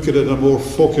and look at it in a more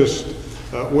focused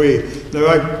way. Now,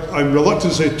 I'm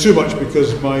reluctant to say too much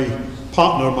because my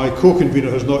partner, my co-convener,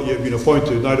 has not yet been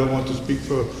appointed, and I don't want to speak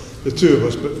for the two of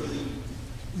us, but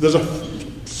there's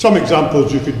some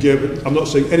examples you could give. I'm not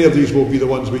saying any of these will be the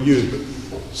ones we use, but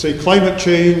say climate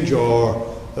change or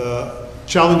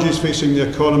challenges facing the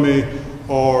economy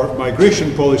or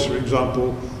migration policy, for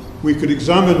example. We could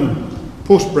examine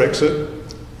post-Brexit,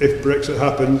 if Brexit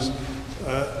happens,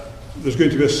 there's going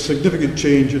to be a significant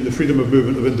change in the freedom of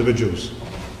movement of individuals.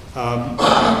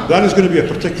 That is going to be a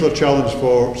particular challenge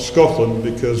for Scotland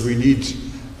because we need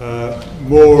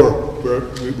more.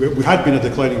 We had been a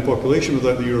declining population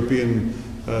without the European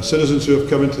citizens who have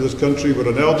come into this country. We're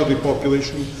an elderly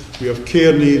population. We have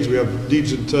care needs. We have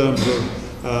needs in terms of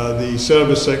the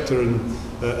service sector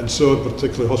and so on,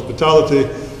 particularly hospitality.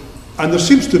 And there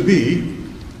seems to be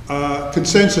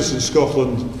consensus in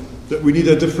Scotland that we need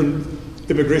a different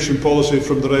immigration policy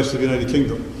from the rest of the United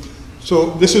Kingdom.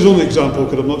 So this is only an example,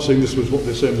 because I'm not saying this was what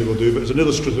the Assembly will do, but it's an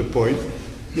illustrative point.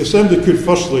 The Assembly could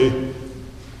firstly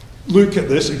look at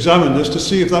this, examine this, to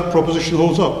see if that proposition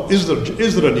holds up. Is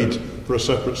there a need for a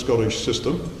separate Scottish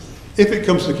system? If it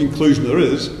comes to the conclusion there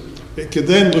is, it could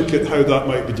then look at how that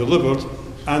might be delivered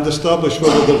and establish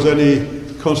whether there's any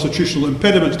constitutional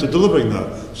impediments to delivering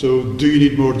that. So do you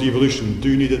need more devolution? Do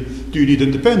you need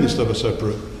independence to have a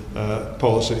separate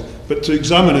policy? But to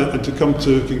examine it and to come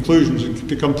to conclusions and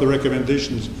to come to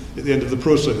recommendations at the end of the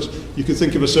process. You could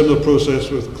think of a similar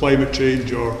process with climate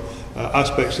change or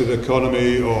aspects of the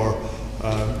economy or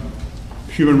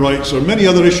human rights or many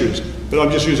other issues. But I'm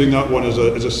just using that one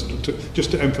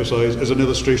just to emphasise as an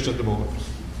illustration at the moment.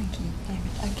 Thank you,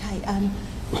 David.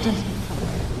 Okay.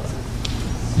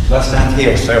 Let's stand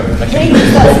here, so make it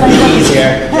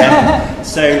easier. Yeah.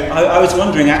 So I was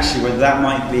wondering actually whether that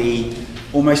might be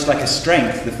almost like a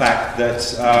strength, the fact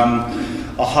that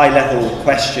a high-level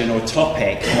question or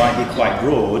topic might be quite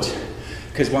broad,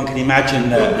 because one can imagine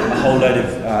that a whole load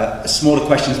of smaller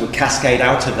questions would cascade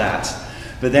out of that.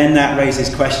 But then that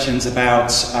raises questions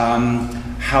about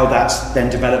how that's then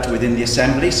developed within the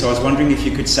Assembly. So I was wondering if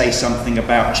you could say something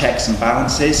about checks and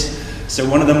balances. So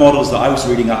one of the models that I was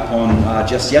reading up on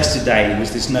just yesterday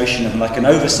was this notion of like an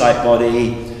oversight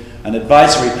body, an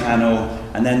advisory panel,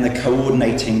 and then the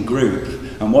coordinating group,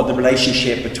 and what the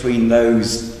relationship between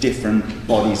those different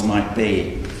bodies might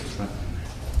be.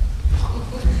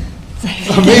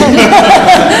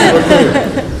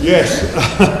 Yes.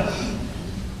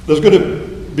 There's going to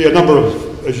be a number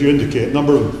of, as you indicate, a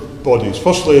number of bodies.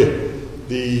 Firstly,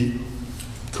 the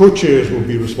co-chairs will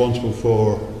be responsible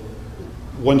for,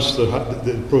 once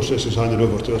the process is handed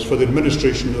over to us, for the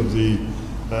administration of the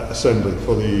Assembly,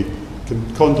 for the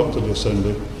conduct of the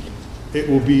Assembly. It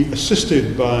will be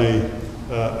assisted by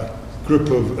a group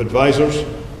of advisors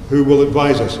who will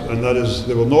advise us, and that is,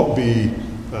 they will not be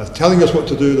telling us what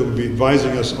to do, they will be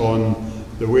advising us on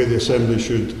the way the Assembly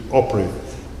should operate.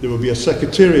 There will be a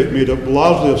secretariat made up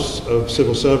largely of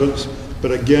civil servants,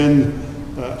 but again,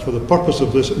 for the purpose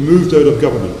of this, moved out of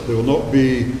government. They will not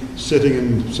be sitting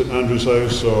in St Andrew's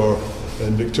House or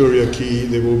in Victoria Quay.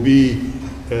 They will be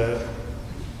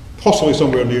possibly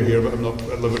somewhere near here, but I'm not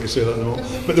at liberty to say that anymore.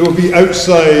 But they will be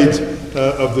outside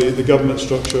of the government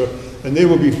structure, and they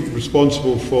will be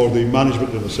responsible for the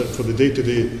management of for the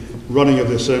day-to-day running of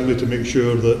the Assembly, to make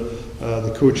sure that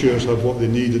the co-chairs have what they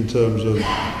need in terms of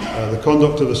the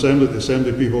conduct of the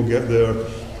Assembly people get their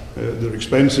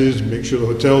expenses, make sure the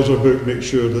hotels are booked, make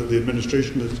sure that the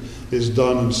administration is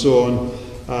done, and so on.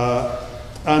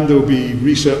 And there will be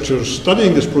researchers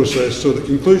studying this process so that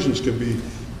conclusions can be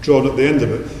drawn at the end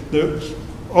of it. Now,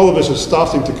 all of this is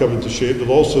starting to come into shape.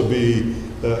 There'll also be,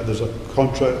 there's a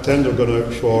contract tender going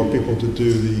out for people to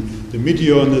do the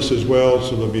media on this as well,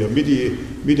 so there'll be a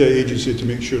media agency to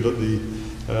make sure that the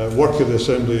work of the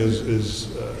Assembly is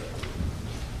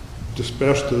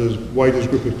dispersed to as wide as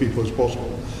group of people as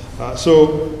possible.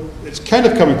 So it's kind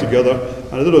of coming together,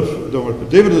 and I don't want to put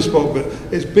David on the spot, but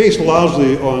it's based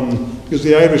largely on, because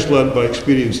the Irish learned by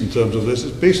experience in terms of this,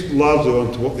 it's based largely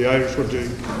on what the Irish were doing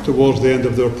towards the end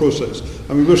of their process.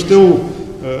 I mean, we're still,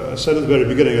 I said at the very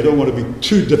beginning, I don't want to be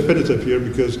too definitive here,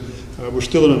 because we're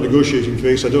still in a negotiating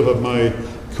phase. I don't have my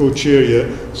co-chair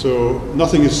yet, so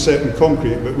nothing is set in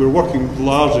concrete, but we're working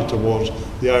largely towards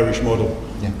the Irish model.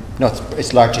 Yeah, no,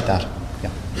 it's largely that.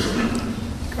 Yeah.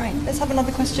 Great. Let's have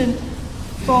another question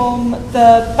from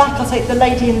the back. I'll take the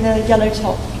lady in the yellow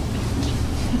top.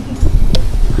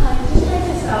 Hi, just like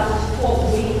to start with what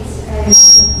weight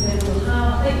will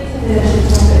have. I think the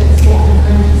Scotland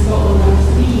and Scotland and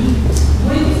League.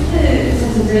 Would the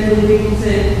citizens really be able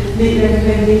to make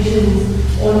recommendations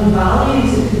on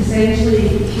values that could essentially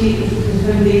create the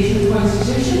foundation of the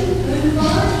Constitution moving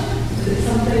forward? Is it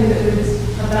something that would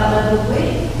have that level of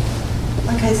weight?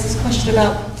 Okay, so this is a question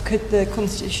about, could the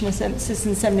Constitutional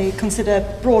Citizen Assembly consider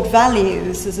broad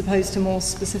values as opposed to more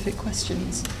specific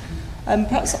questions?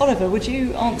 Perhaps Oliver, would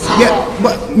you answer that?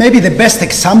 Well, maybe the best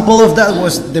example of that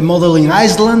was the model in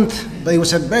Iceland, but it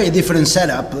was a very different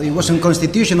setup. It was on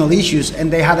constitutional issues,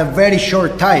 and they had a very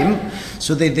short time,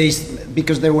 so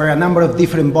because there were a number of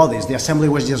different bodies. The Assembly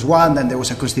was just one, then there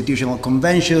was a constitutional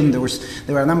convention, there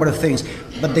were a number of things.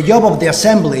 But the job of the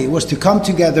Assembly was to come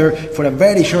together for a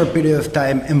very short period of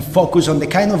time and focus on the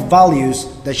kind of values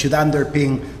that should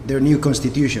underpin their new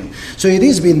constitution. So it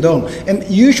is being done. And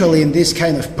usually in this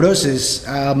kind of process,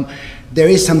 there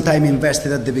is some time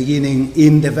invested at the beginning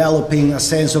in developing a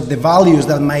sense of the values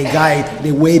that might guide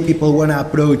the way people want to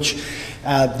approach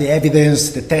the evidence,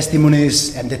 the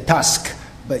testimonies, and the task.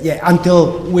 But yeah,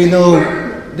 until we know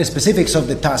the specifics of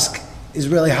the task, it's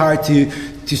really hard to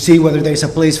see whether there's a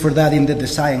place for that in the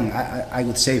design, I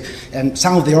would say. And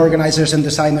some of the organizers and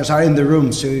designers are in the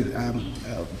room, so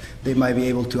they might be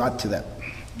able to add to that.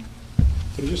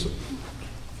 Just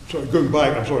sorry, going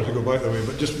back, I'm sorry to go back that way,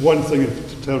 but just one thing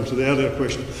in terms of the earlier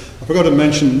question. I forgot to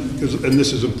mention, and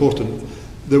this is important,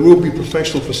 there will be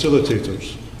professional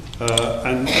facilitators.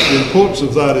 And the importance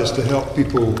of that is to help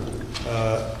people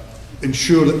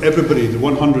ensure that everybody, the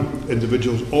 100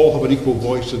 individuals, all have an equal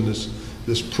voice in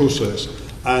this process,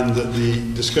 and that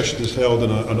the discussion is held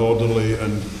in an orderly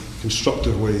and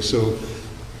constructive way. So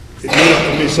it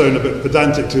may sound a bit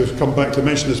pedantic to come back to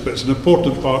mention this, but it's an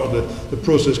important part of the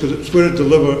process, because it's where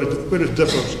it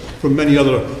differs from many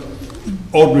other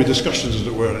ordinary discussions, as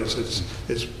it were.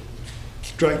 It's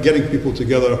getting people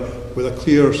together with a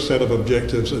clear set of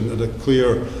objectives and a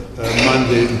clear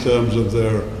mandate in terms of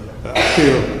their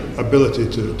clear ability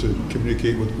to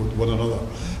communicate with one another.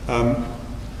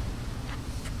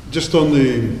 Just on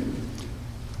the,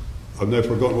 I've now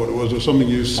forgotten what it was. There was something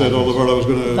you said, Oliver. I was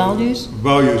going to values.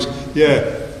 Values.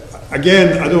 Yeah.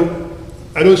 Again, I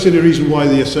don't see any reason why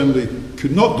the Assembly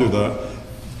could not do that.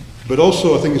 But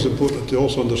also, I think it's important to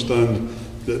also understand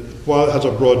that while it has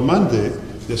a broad mandate,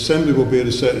 the Assembly will be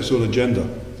able to set its own agenda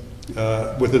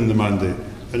within the mandate.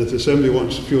 And if the Assembly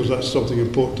feels that's something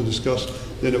important to discuss,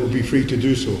 then it will be free to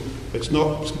do so. It's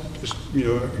not,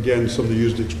 again, somebody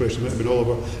used the expression, it might have been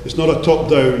Oliver, it's not a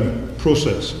top-down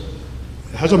process.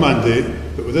 It has a mandate,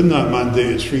 but within that mandate,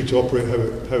 it's free to operate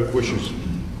how it wishes.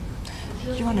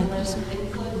 Joanna,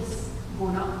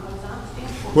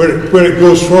 where it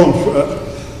goes from.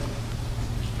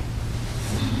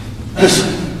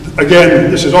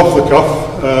 This is off the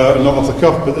cuff, not off the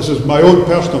cuff, but this is my own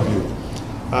personal view.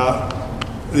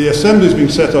 The Assembly has been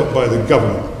set up by the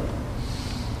government.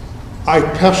 I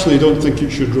personally don't think it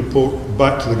should report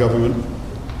back to the government,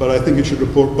 but I think it should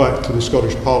report back to the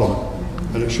Scottish Parliament,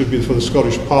 and it should be for the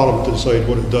Scottish Parliament to decide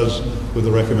what it does with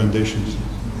the recommendations.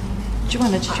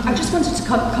 Joanna, I just wanted to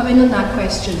come in on that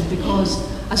question, because,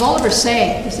 as Oliver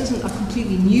said, this isn't a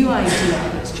completely new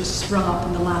idea. It's just sprung up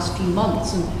in the last few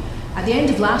months. And at the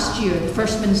end of last year, the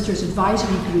First Minister's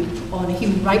Advisory Group on a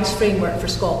Human Rights Framework for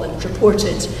Scotland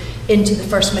reported into the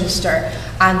First Minister,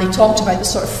 and they talked about the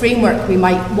sort of framework we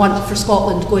might want for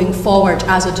Scotland going forward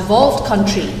as a devolved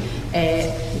country,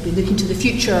 maybe looking to the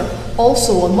future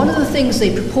also. And one of the things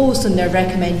they proposed in their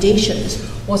recommendations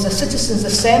was a citizens'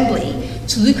 assembly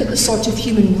to look at the sort of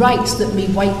human rights that we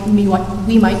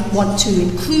might want to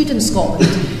include in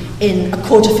Scotland in a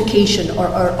codification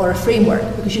or a framework,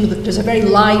 because you know there's a very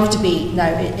live debate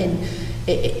now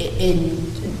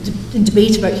in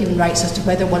debate about human rights as to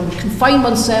whether one would confine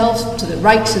oneself to the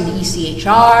rights in the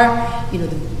ECHR, you know,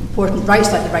 the important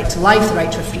rights like the right to life, the right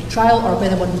to a free trial, or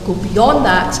whether one would go beyond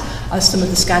that, as some of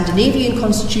the Scandinavian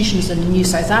constitutions and the new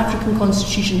South African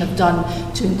constitution have done,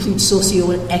 to include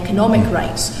socio-economic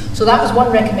rights. So that was one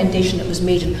recommendation that was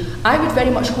made, and I would very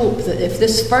much hope that if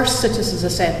this first Citizens'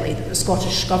 Assembly that the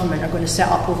Scottish Government are going to set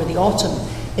up over the autumn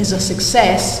is a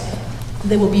success,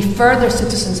 there will be further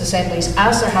citizens' assemblies,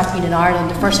 as there have been in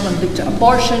Ireland. The first one looked at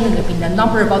abortion, and there have been a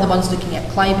number of other ones looking at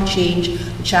climate change,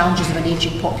 the challenges of an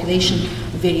ageing population,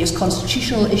 the various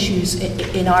constitutional issues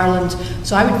in Ireland.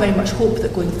 So I would very much hope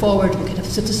that going forward we could have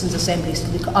citizens' assemblies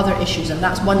to look at other issues, and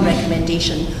that's one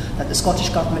recommendation that the Scottish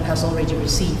Government has already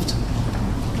received.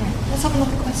 Okay, let's have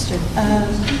another question.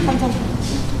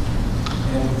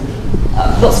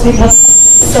 Lots of people,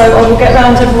 so I will get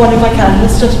round to everyone if I can.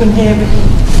 This gentleman here.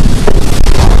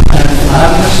 I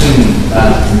have a question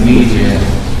about the media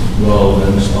role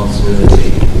and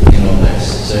responsibility in all this.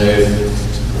 So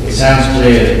it sounds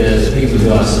clear that the people who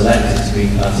are selected to be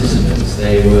participants,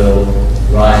 they will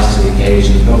rise to the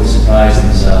occasion, probably surprise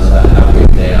themselves about how good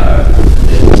they are.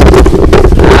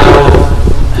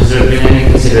 Has there been any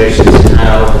considerations in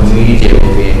how the media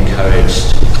will be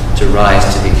encouraged to rise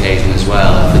to the occasion as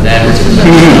well, and for them it's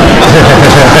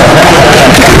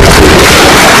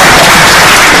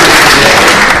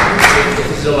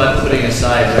all about putting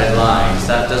aside red lines.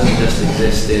 That doesn't just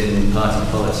exist in party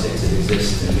politics, it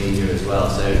exists in the media as well.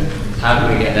 So how do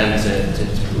we get them to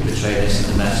portray this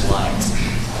in the best light?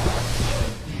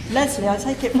 Lesley, I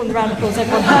take it from the round of applause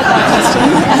everyone heard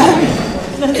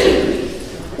that question.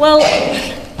 Well,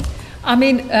 I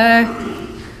mean,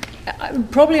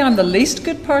 probably I'm the least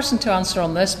good person to answer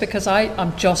on this, because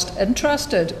I'm just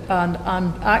interested, and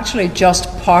I'm actually just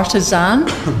partisan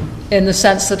in the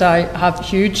sense that I have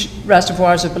huge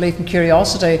reservoirs of belief and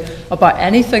curiosity about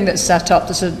anything that's set up.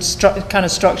 There's a kind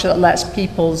of structure that lets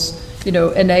people's, you know,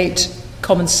 innate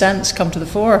common sense come to the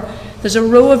fore. There's a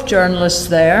row of journalists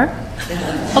there.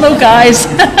 Hello, guys.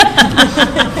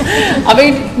 I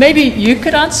mean, maybe you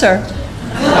could answer.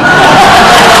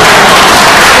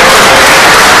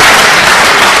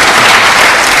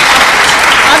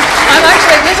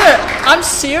 I'm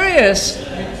serious,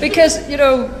 because you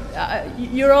know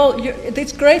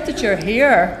it's great that you're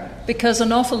here, because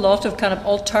an awful lot of kind of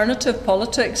alternative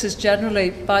politics is generally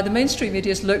by the mainstream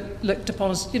media is looked upon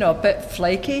as, you know, a bit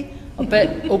flaky, a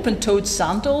bit open-toed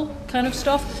sandal kind of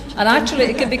stuff, and actually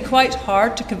it can be quite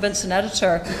hard to convince an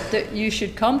editor that you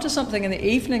should come to something in the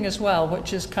evening as well,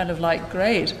 which is kind of like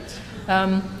great.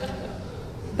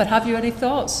 But have you any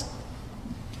thoughts?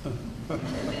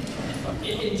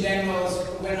 In general,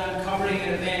 when I'm covering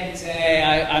an event,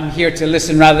 I'm here to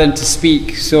listen rather than to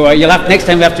speak. So next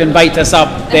time you have to invite us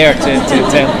up there to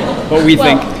tell what we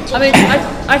think. I mean,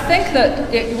 I think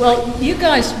that you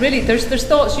guys really there's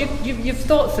thoughts you've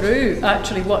thought through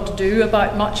actually what to do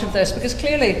about much of this, because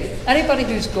clearly anybody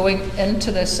who's going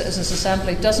into this Citizens'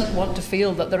 Assembly doesn't want to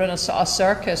feel that they're in a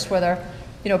circus where their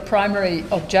primary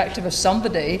objective of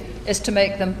somebody is to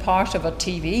make them part of a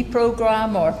TV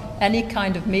programme or any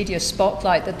kind of media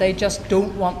spotlight that they just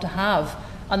don't want to have.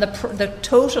 And the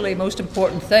totally most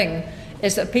important thing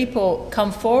is that people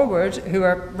come forward who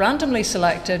are randomly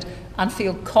selected and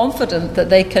feel confident that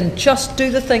they can just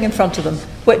do the thing in front of them,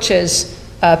 which is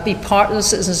be part of the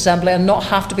Citizens' Assembly and not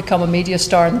have to become a media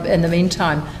star in the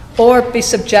meantime, or be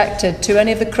subjected to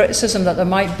any of the criticism that there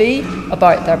might be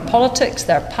about their politics,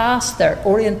 their past, their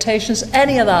orientations,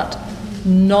 any of that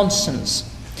nonsense.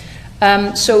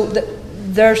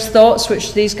 There's thoughts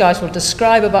which these guys will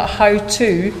describe about how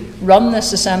to run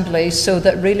this assembly so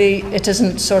that really it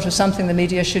isn't sort of something the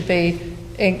media should be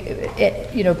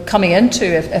coming into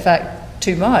if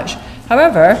too much.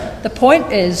 However, the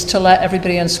point is to let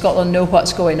everybody in Scotland know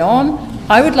what's going on.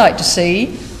 I would like to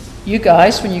see you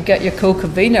guys, when you get your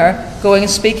co-convener, going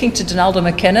and speaking to Donalda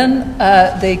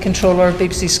McKinnon, the controller of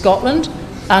BBC Scotland,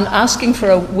 and asking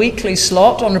for a weekly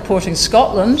slot on Reporting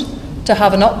Scotland to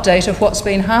have an update of what's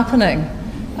been happening.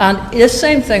 And the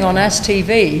same thing on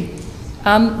STV.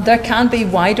 There can be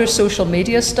wider social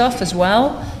media stuff as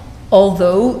well,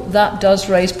 although that does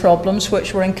raise problems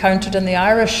which were encountered in the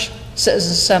Irish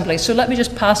Citizens' Assembly. So let me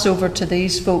just pass over to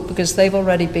these folk, because they've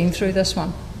already been through this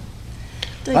one.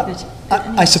 David?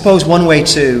 I suppose one way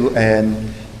to,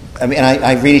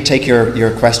 I really take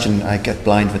your question, I get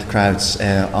blind with the crowds,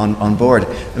 on board.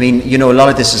 I mean, you know, a lot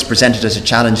of this is presented as a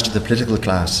challenge to the political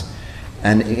class.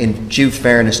 And in due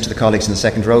fairness to the colleagues in the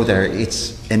second row there,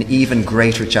 it's an even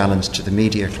greater challenge to the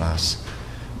media class.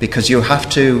 Because you have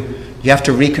to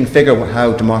reconfigure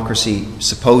how democracy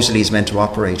supposedly is meant to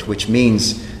operate, which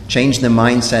means changing the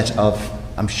mindset of,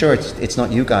 I'm sure it's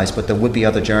not you guys, but there would be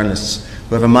other journalists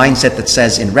who have a mindset that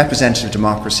says in representative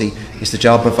democracy, it's the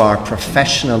job of our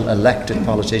professional elected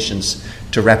politicians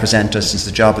to represent us. It's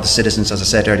the job of the citizens, as I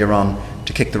said earlier on,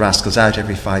 to kick the rascals out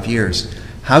every 5 years.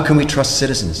 How can we trust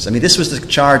citizens? I mean, this was the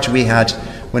charge we had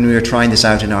when we were trying this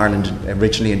out in Ireland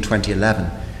originally in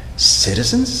 2011.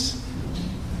 Citizens?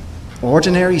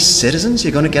 Ordinary citizens?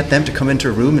 You're going to get them to come into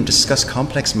a room and discuss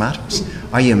complex matters?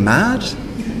 Are you mad?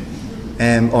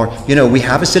 Or, you know, we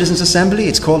have a citizens' assembly.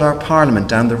 It's called our parliament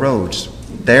down the road.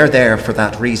 They're there for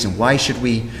that reason. Why should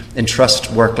we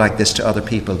entrust work like this to other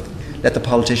people? Let the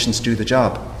politicians do the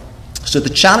job. So the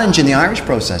challenge in the Irish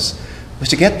process was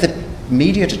to get the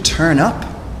media to turn up,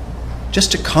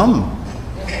 just to come.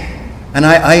 And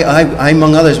I,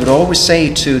 among others, would always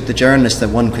say to the journalists that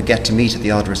one could get to meet at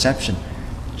the odd reception,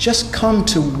 just come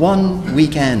to one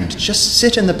weekend, just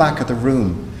sit in the back of the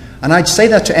room. And I'd say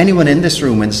that to anyone in this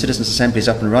room when the Citizens' Assembly is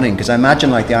up and running, because I imagine,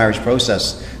 like the Irish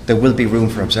process, there will be room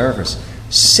for observers.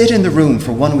 Sit in the room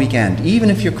for one weekend, even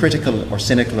if you're critical or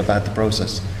cynical about the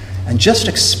process, and just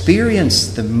experience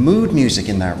the mood music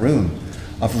in that room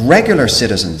of regular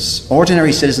citizens.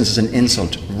 Ordinary citizens is an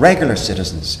insult. Regular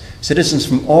citizens. Citizens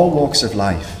from all walks of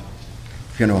life.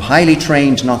 You know, highly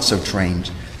trained, not so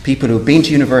trained. People who have been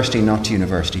to university, not to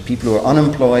university. People who are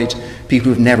unemployed, people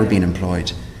who have never been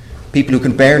employed. People who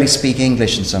can barely speak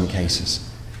English in some cases.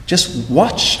 Just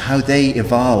watch how they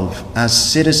evolve as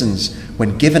citizens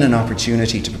when given an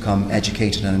opportunity to become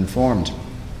educated and informed.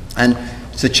 And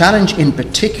the challenge in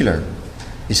particular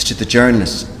is to the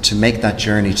journalists to make that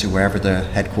journey to wherever the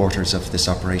headquarters of this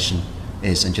operation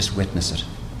is and just witness it.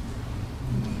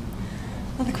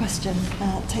 Another question.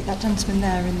 Take that gentleman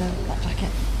there in the black jacket.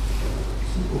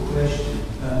 Simple question.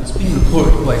 It's been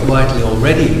reported quite widely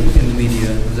already in the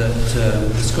media that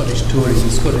the Scottish Tories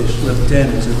and Scottish Lib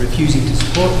Dems are refusing to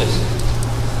support this.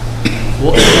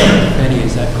 What effect, if any,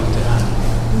 is that going to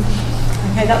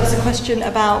have? Okay, that was a question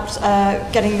about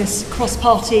getting this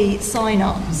cross-party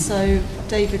sign-up. So,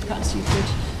 David, perhaps you could.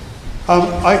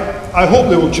 I hope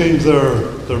they will change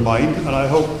their mind, and I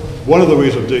hope one of the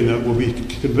ways of doing that will be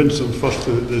to convince them first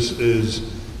that this is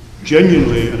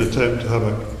genuinely an attempt to have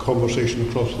a conversation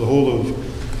across the whole of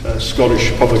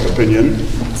Scottish public opinion,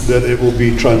 that it will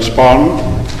be transparent,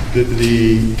 that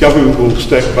the government will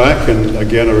step back, and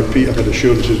again I repeat, I've had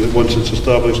assurances that once it's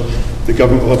established, the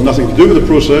government will have nothing to do with the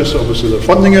process. Obviously they're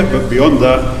funding it, but beyond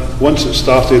that, once it's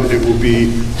started, it will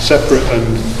be separate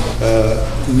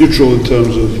and neutral in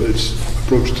terms of its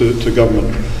approach to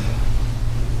government.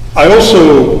 I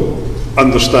also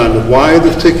understand why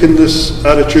they've taken this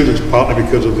attitude. It's partly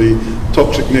because of the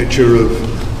toxic nature of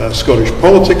Scottish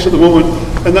politics at the moment,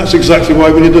 and that's exactly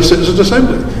why we need a Citizens'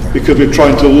 Assembly, because we're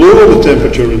trying to lower the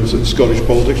temperature in Scottish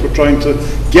politics. We're trying to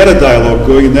get a dialogue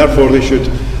going, and therefore they should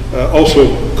also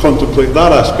contemplate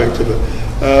that aspect of it.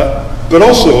 But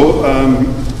also,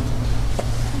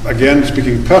 again,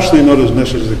 speaking personally, not as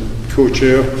necessarily the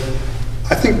co-chair,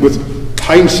 I think with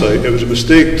hindsight, it was a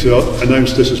mistake to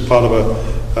announce this as part of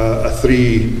a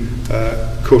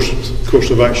three-course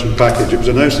of action package. It was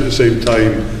announced at the same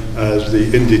time as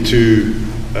the Indy 2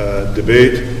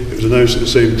 debate. It was announced at the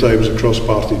same time as the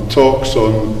cross-party talks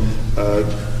on the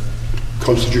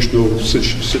constitutional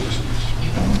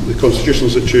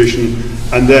situation,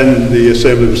 and then the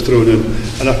Assembly was thrown in.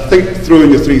 And I think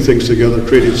throwing the three things together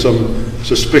created some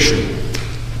suspicion.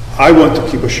 I want to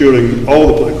keep assuring all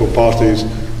the political parties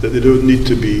that they don't need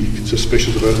to be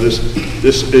suspicious about this.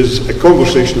 This is a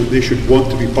conversation that they should want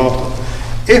to be part of.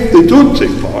 If they don't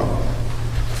take part,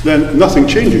 then nothing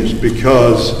changes,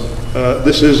 because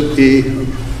this is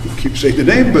I keep saying the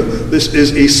name, but this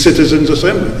is a Citizens'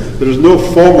 Assembly. There is no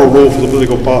formal role for the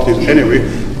political parties anyway,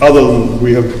 other than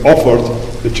we have offered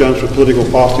the chance for political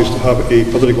parties to have a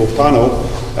political panel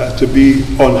to be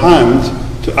on hand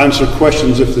to answer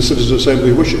questions if the Citizens'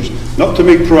 Assembly wishes. Not to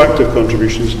make proactive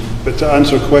contributions, but to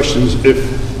answer questions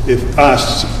if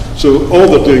asked. So all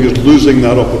they're doing is losing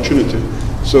that opportunity.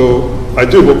 So I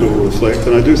do hope it will reflect,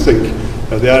 and I do think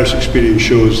the Irish experience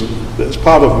shows that as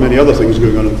part of many other things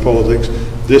going on in politics,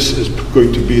 this is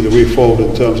going to be the way forward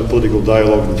in terms of political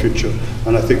dialogue in the future,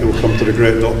 and I think they will come to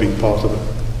regret not being part of it.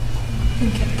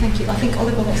 Thank you. I think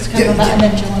Oliver wants to come on that, and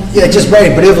then Joanna. Yeah, just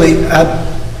very briefly,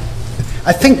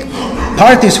 I think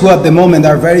parties who at the moment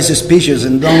are very suspicious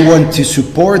and don't want to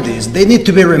support this, they need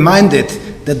to be reminded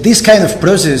that this kind of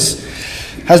process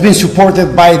has been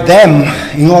supported by them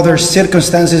in other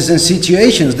circumstances and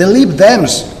situations. The Lib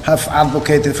Dems have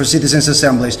advocated for citizens'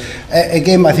 assemblies.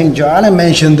 Again, I think Joanna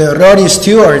mentioned Rory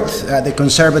Stewart, the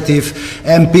Conservative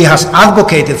MP, has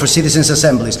advocated for citizens'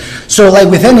 assemblies. So like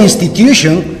with any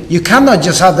institution, you cannot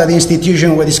just have that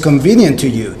institution when it's convenient to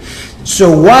you.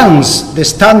 So once the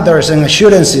standards and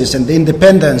assurances and the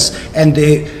independence and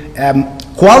the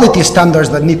quality standards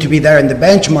that need to be there and the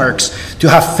benchmarks to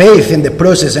have faith in the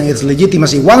process and its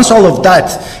legitimacy, once all of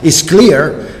that is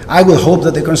clear, I will hope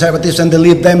that the Conservatives and the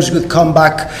Lib Dems would come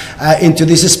back into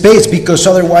this space, because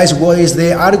otherwise what is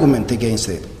the argument against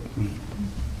it?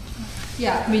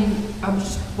 Yeah, I mean,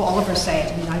 what Oliver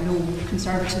said, I mean, I know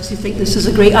Conservatives who think this is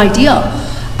a great idea,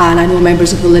 and I know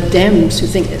members of the Lib Dems who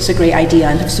think it's a great idea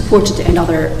and have supported it in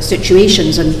other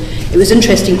situations. And it was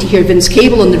interesting to hear Vince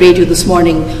Cable on the radio this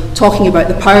morning talking about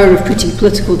the power of putting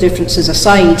political differences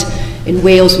aside. In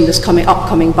Wales, in this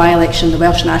upcoming by-election, the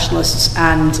Welsh Nationalists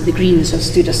and the Greens have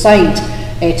stood aside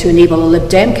to enable a Lib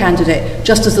Dem candidate,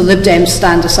 just as the Lib Dems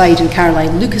stand aside in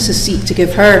Caroline Lucas's seat to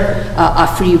give her a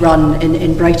free run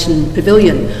in Brighton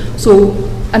Pavilion. So,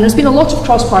 and there's been a lot of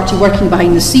cross-party working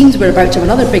behind the scenes. We're about to have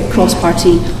another big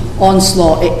cross-party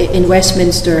onslaught in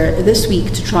Westminster this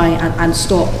week to try and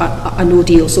stop a no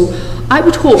deal. So I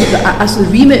would hope that as the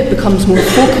remit becomes more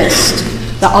focused,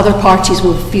 that other parties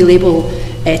will feel able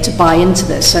to buy into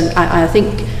this. And I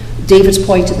think David's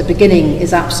point at the beginning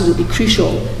is absolutely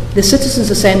crucial. The Citizens'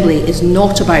 Assembly is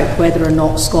not about whether or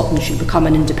not Scotland should become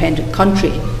an independent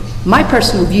country. My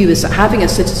personal view is that having a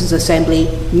Citizens' Assembly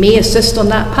may assist on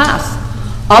that path.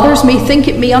 Others may think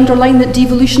it may underline that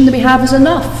devolution that we have is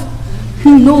enough.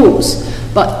 Who knows?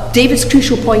 But David's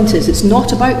crucial point is it's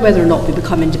not about whether or not we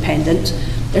become independent.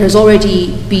 There has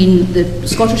already been, the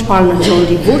Scottish Parliament has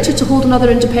already voted to hold another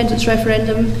independence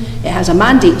referendum. It has a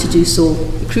mandate to do so.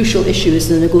 The crucial issue is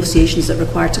the negotiations that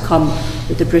require to come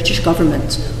with the British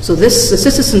government. So the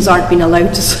citizens aren't being asked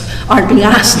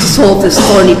to solve this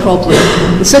thorny problem.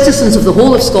 The citizens of the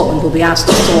whole of Scotland will be asked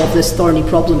to solve this thorny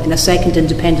problem in a second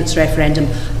independence referendum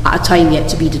at a time yet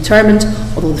to be determined,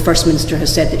 although the First Minister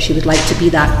has said that she would like to be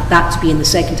that to be in the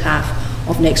second half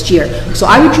of next year. So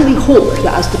I would really hope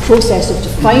that as the process of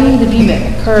defining the remit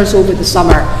occurs over the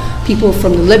summer, people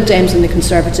from the Lib Dems and the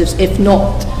Conservatives, if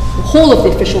not the whole of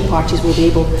the official parties, will be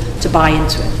able to buy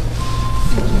into it.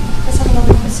 Let's have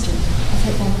another question. I'll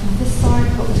take one from this side.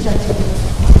 What was gentleman?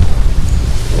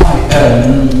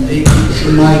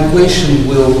 Hi, my question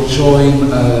will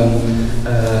join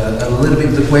a little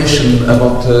bit the question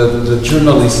about the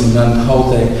journalism and how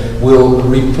they will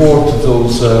report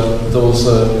those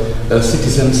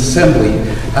citizens' assembly.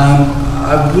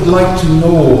 I would like to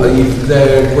know if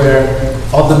there were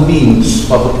other means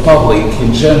for the public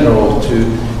in general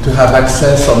to have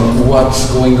access on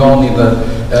what's going on in the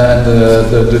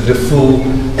full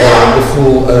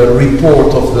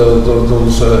report of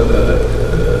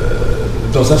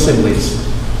those assemblies.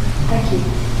 Thank you.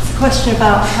 It's a question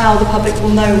about how the public will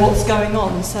know what's going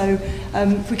on. So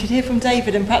if we could hear from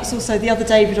David, and perhaps also the other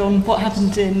David, on what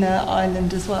happened in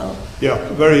Ireland as well. Yeah,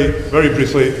 very, very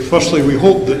briefly. Firstly, we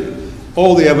hope that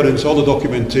all the evidence, all the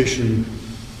documentation,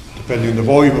 depending on the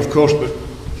volume of course, but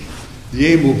the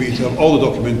aim will be to have all the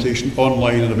documentation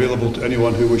online and available to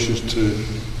anyone who wishes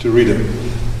to read it.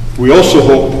 We also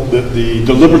hope that the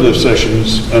deliberative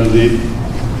sessions and the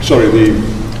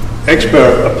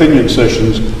expert opinion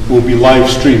sessions will be live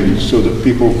streamed so that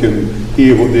people can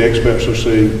hear what the experts are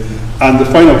saying. And the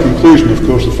final conclusion, of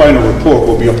course, the final report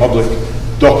will be a public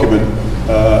document.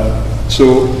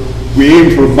 So we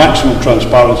aim for maximum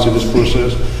transparency in this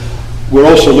process. We're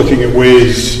also looking at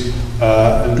ways,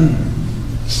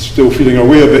 still feeling our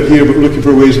way a bit here, but looking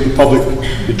for ways that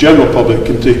the general public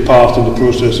can take part in the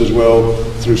process as well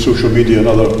through social media and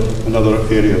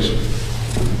other areas.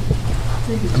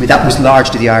 I mean, that was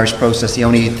largely the Irish process. The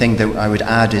only thing that I would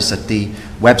add is that the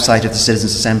website of the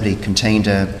Citizens' Assembly contained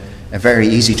a very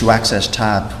easy to access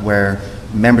tab where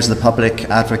members of the public,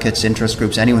 advocates, interest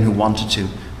groups, anyone who wanted to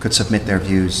could submit their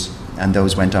views, and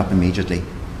those went up immediately.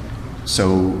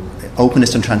 So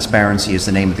openness and transparency is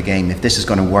the name of the game. If this is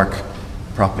going to work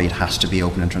properly, it has to be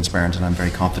open and transparent, and I'm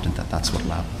very confident that that's what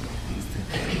will happen.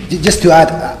 Just to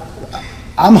add,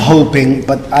 I'm hoping,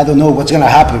 but I don't know what's going to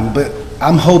happen, but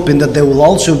I'm hoping that there will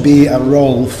also be a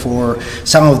role for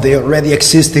some of the already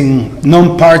existing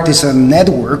non-partisan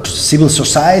networks, civil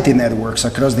society networks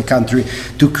across the country,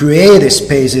 to create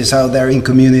spaces out there in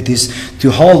communities to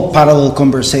hold parallel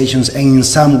conversations and in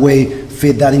some way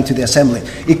fit that into the assembly.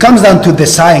 It comes down to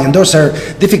design, and those are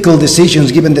difficult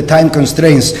decisions given the time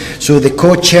constraints. So the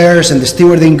co-chairs and the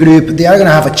stewarding group, they are going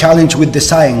to have a challenge with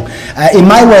design. It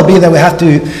might well be that we have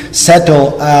to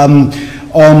settle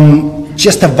on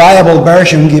just a viable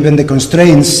version given the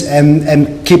constraints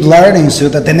and keep learning so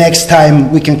that the next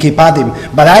time we can keep adding.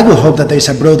 But I would hope that there's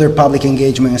a broader public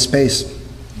engagement space.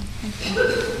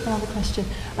 Another question.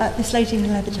 This lady in the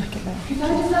leather jacket there. Could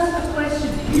I just ask a question?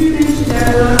 You mentioned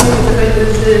earlier on about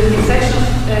the sectional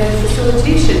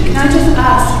facilitation. Can I just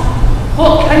ask,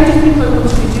 what kind of people are going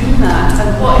to be doing that and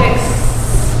what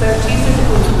expertise is it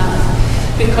going to have?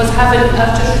 Because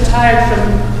I've just retired from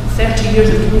 30 years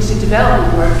of community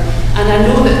development work, and I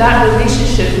know that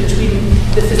relationship between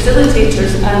the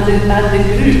facilitators and the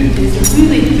group is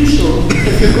really crucial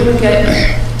if you're going to get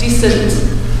decent,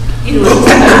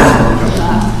 outcome from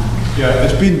that. Yeah,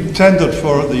 it's been tendered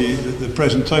for at the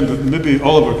present time, but maybe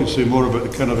Oliver could say more about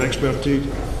the kind of expertise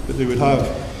that they would have.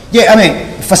 Yeah, I mean,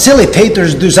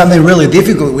 facilitators do something really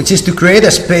difficult, which is to create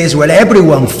a space where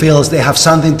everyone feels they have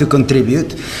something to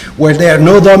contribute, where there are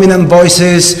no dominant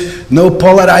voices, no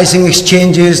polarizing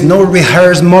exchanges, no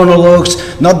rehearsed monologues,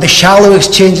 not the shallow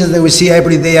exchanges that we see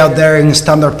every day out there in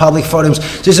standard public forums.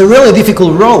 So it's a really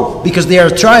difficult role because they are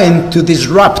trying to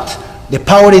disrupt the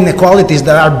power inequalities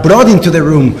that are brought into the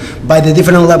room by the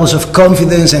different levels of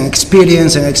confidence and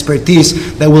experience and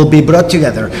expertise that will be brought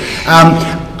together.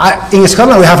 In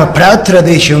Scotland, we have a proud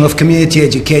tradition of community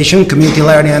education, community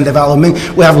learning and development.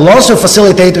 We have lots of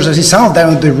facilitators. I see some of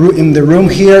them in the room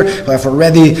here who have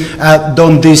already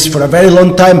done this for a very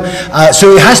long time.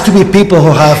 So it has to be people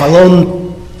who have a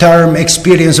long-term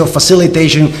experience of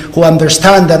facilitation, who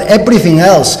understand that everything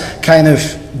else kind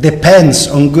of depends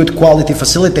on good quality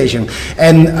facilitation.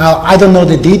 And I don't know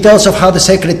the details of how the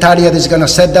Secretariat is going to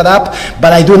set that up,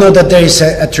 but I do know that there is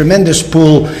a tremendous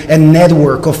pool and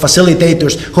network of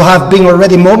facilitators who have been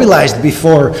already mobilized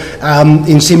before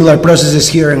in similar processes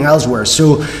here and elsewhere.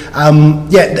 So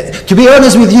yeah, to be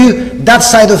honest with you, that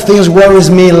side of things worries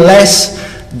me less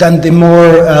than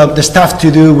the stuff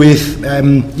to do with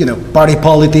party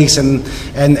politics and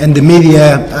the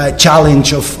media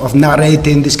challenge of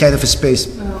narrating this kind of a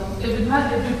space. It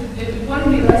would worry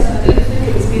me less. I didn't think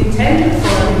it was being tendered for. I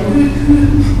mean,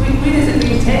 when is it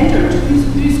being tendered?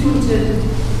 Who's going to,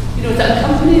 is that a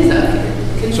company? Is that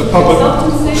it's a public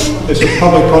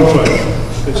contract.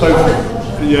 It's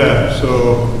out. Yeah,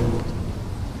 so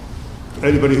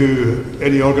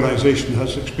any organisation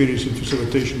has experience in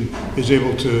facilitation is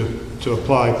able to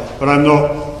apply. But I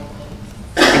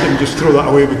didn't just throw that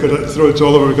away because I throw it to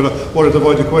Oliver because I wanted to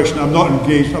avoid the question. I'm not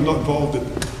engaged, I'm not involved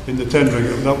in the tendering.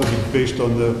 That will be based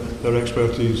on their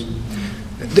expertise.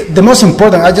 The most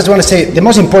important, I just want to say, the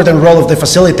most important role of the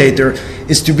facilitator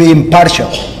is to be impartial,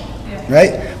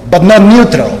 right? But not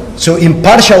neutral. So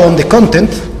impartial on the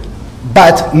content,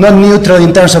 but not neutral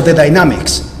in terms of the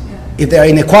dynamics. If there are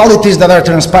inequalities that are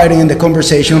transpiring in the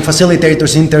conversation,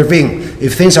 facilitators intervene.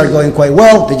 If things are going quite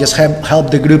well, they just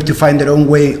help the group to find their own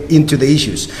way into the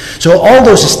issues. So all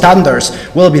those standards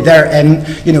will be there, and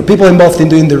people involved in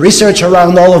doing the research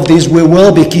around all of this, we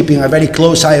will be keeping a very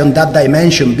close eye on that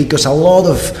dimension because a lot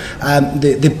of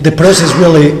the process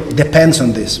really depends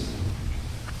on this.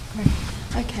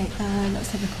 Okay, let's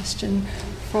have a question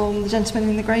from the gentleman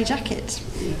in the grey jacket.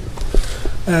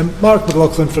 Mark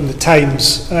McLaughlin from The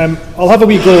Times. I'll have a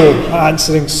wee go at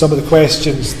answering some of the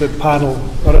questions that the panel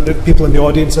or the people in the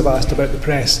audience have asked about the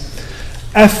press.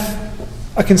 If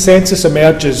a consensus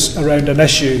emerges around an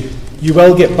issue, you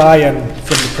will get buy-in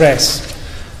from the press.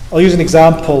 I'll use an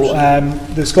example.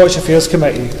 The Scottish Affairs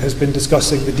Committee has been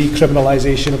discussing the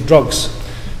decriminalisation of drugs.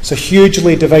 It's a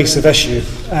hugely divisive issue,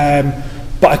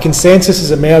 but a consensus is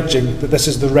emerging that this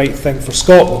is the right thing for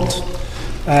Scotland.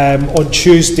 On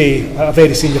Tuesday, a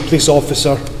very senior police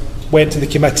officer went to the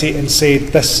committee and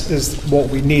said this is what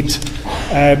we need.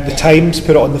 The Times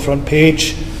put it on the front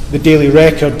page. The Daily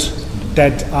Record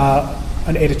did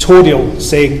an editorial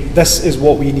saying this is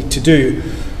what we need to do.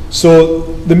 So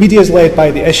the media is led by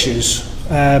the issues.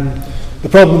 The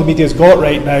problem the media's got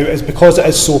right now is because it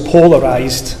is so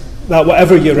polarised that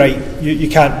whatever you write, you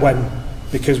can't win.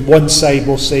 Because one side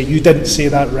will say, you didn't say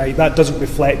that right, that doesn't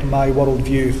reflect my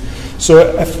worldview. So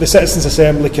if the Citizens'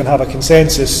 Assembly can have a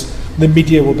consensus, the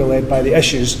media will be led by the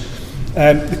issues.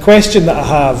 The question that I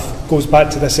have goes back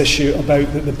to this issue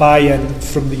about the buy-in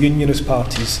from the unionist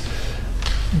parties.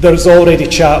 There's already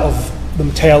chat of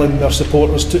them telling their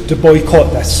supporters to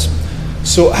boycott this.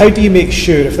 So how do you make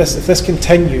sure, if this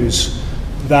continues,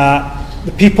 that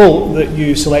the people that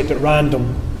you select at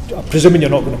random I'm presuming you're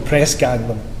not going to press gang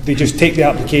them. They just take the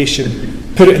application,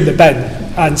 put it in the bin,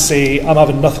 and say, I'm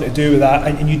having nothing to do with that,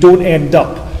 and you don't end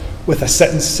up with a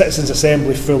citizens'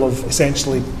 assembly full of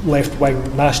essentially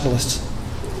left-wing nationalists.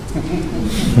 Thanks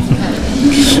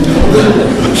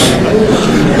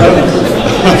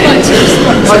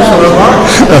for that, Mark.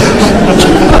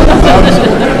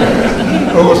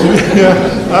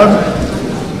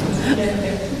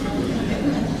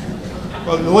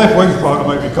 Well, the left-wing part I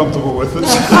might be comfortable with.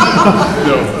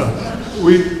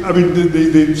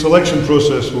 The selection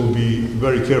process will be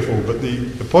very careful, but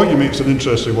the point you make is an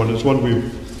interesting one. It's one we've,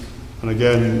 and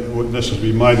again, it won't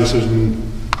necessarily be my decision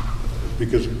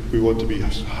because we want to be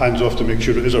hands-off to make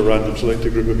sure it is a random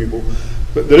selected group of people.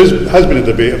 But there has been a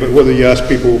debate about whether you ask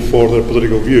people for their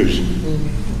political views.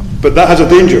 But that has a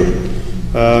danger,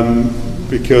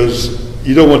 because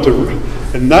you don't want to,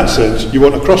 in that sense, you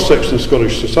want a cross-section of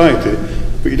Scottish society,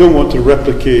 but you don't want to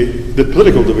replicate the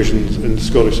political divisions in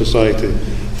Scottish society.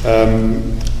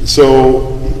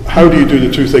 So how do you do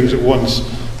the two things at once?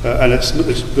 And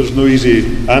there's no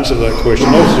easy answer to that question.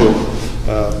 Also,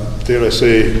 dare I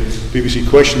say, BBC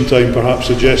Question Time perhaps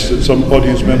suggests that some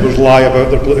audience members lie about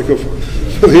their political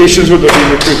affiliations when they're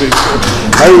being recruited. So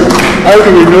how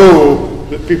do we know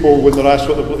that people, when they're asked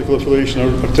what their political affiliation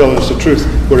are telling us the truth,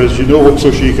 whereas you know what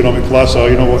socioeconomic class are,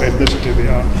 you know what ethnicity they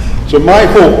are. So my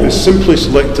hope is simply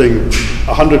selecting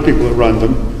 100 people at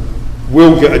random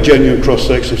will get a genuine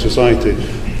cross-section of society.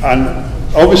 And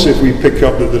obviously if we pick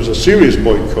up that there's a serious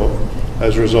boycott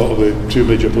as a result of the two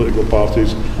major political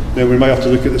parties, then we might have to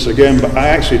look at this again, but I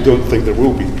actually don't think there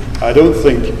will be. I don't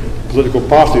think political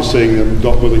parties saying they're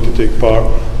not willing to take part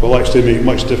will actually make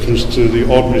much difference to the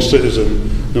ordinary citizen,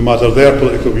 no matter their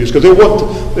political views, because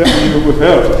we've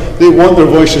heard, they want their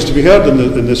voices to be heard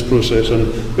in this process.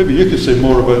 And maybe you could say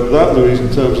more about that, Louise, in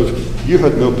terms of you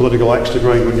had no political axe to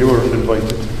grind when you were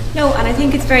invited. No, and I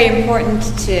think it's very important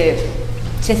to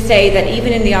say that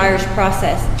even in the Irish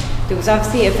process, there was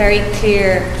obviously a very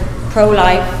clear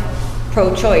pro-life,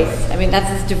 pro-choice. I mean, that's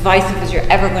as divisive as you're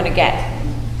ever going to get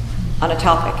on a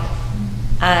topic.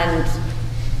 And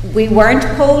we weren't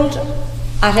polled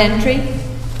at entry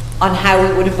on how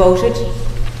we would have voted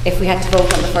if we had to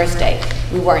vote on the first day.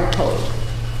 We weren't told.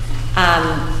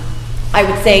 I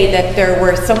would say that there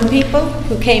were some people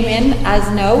who came in as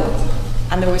no,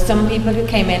 and there were some people who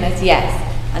came in as yes.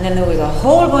 And then there was a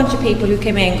whole bunch of people who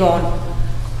came in going,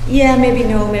 yeah, maybe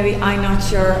no, maybe I'm not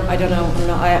sure, I don't know,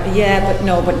 yeah, but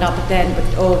no, but not, but then,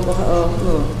 but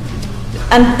oh.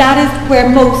 And that is where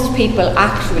most people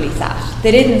actually sat.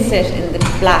 They didn't sit in the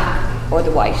black or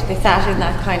the white. They sat in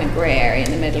that kind of grey area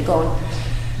in the middle going,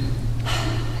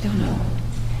 I don't know.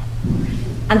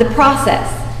 And the process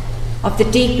of the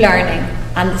deep learning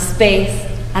and the space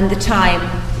and the time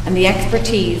and the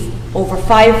expertise over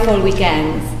 5 full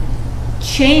weekends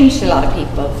changed a lot of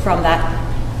people from that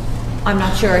I'm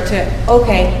not sure to,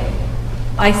 okay,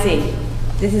 I see,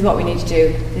 this is what we need to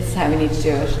do, this is how we need to do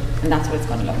it, and that's what it's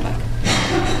going to look like.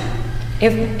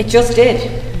 It just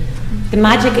did. The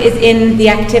magic is in the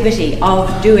activity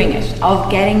of doing it, of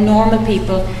getting normal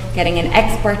people, getting an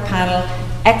expert panel,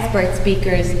 expert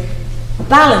speakers,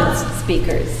 balanced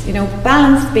speakers. You know,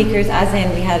 balanced speakers as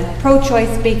in we had a pro-choice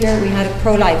speaker, we had a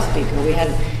pro-life speaker, we had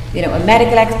a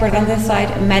medical expert on this side,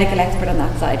 a medical expert on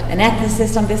that side, an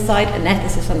ethicist on this side, an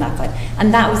ethicist on that side.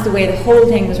 And that was the way the whole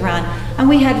thing was ran. And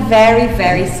we had very,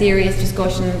 very serious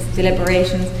discussions,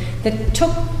 deliberations that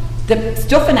took the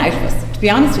stuffing out of us, to be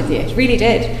honest with you. It really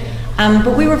did.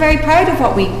 But we were very proud of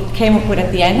what we came up with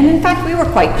at the end. And in fact, we were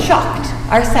quite shocked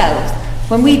ourselves.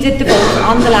 When we did the vote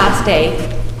on the last day,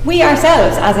 we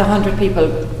ourselves, as 100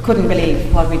 people, couldn't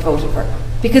believe what we'd voted for.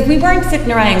 Because we weren't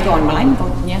sitting around going, well, I'm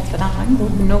voting yes for that, I'm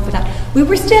voting no for that. We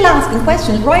were still asking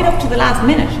questions right up to the last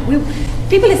minute.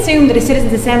 People assume that a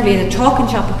citizens' assembly is a talking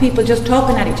shop of people just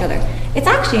talking at each other. It's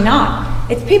actually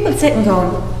not. It's people sitting going,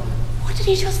 what did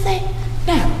he just say?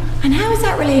 Now, and how is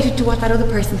that related to what that other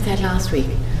person said last week?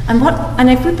 And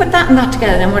if we put that and that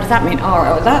together, then what does that mean?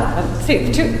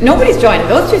 Nobody's joining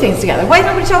those two things together. Why is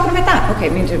nobody talking about that? Okay,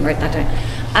 me didn't write that down.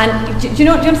 And do you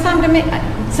understand what I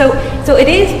mean? So it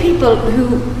is people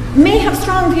who may have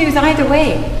strong views either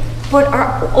way, but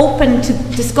are open to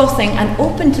discussing and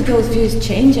open to those views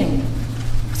changing.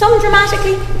 Some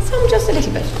dramatically, some just a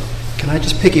little bit. Can I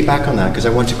just piggyback on that, because I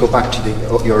want to go back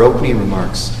to your opening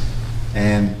remarks,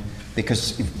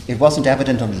 because it wasn't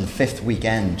evident until the 5th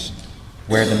weekend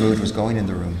where the mood was going in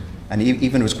the room, and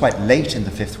even it was quite late in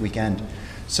the 5th weekend.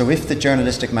 So if the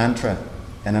journalistic mantra,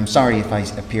 and I'm sorry if I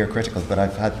appear critical, but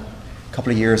I've had a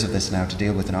couple of years of this now to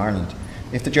deal with in Ireland,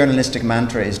 if the journalistic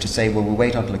mantra is to say, well, we'll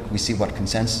wait until we see what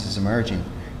consensus is emerging,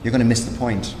 you're going to miss the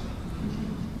point.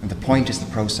 And the point is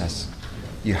the process.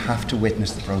 You have to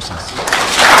witness the process.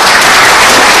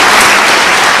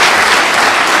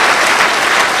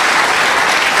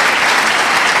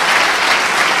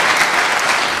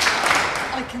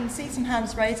 I can see some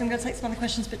hands raised. I'm going to take some other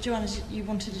questions, but Joanna, you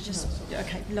wanted to just...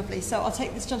 Okay, lovely. So I'll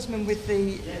take this gentleman with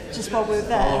the... Just while we're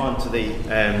there. Follow on to the,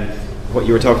 what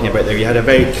you were talking about there. You had a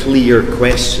very clear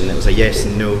question. It was a yes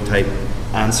and no type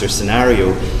answer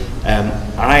scenario.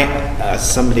 As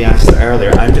somebody asked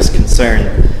earlier, I'm just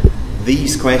concerned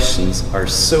these questions are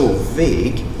so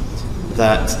vague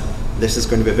that this is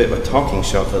going to be a bit of a talking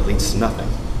shop that leads to nothing.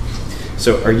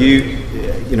 So are you,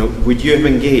 would you have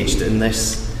engaged in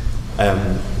this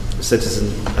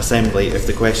citizen assembly if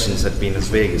the questions had been as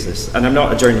vague as this? And I'm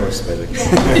not a journalist, by the way.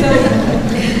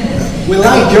 We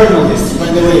like journalists, by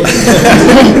the way.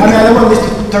 I don't want this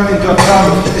to turn into a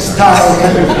Trump style.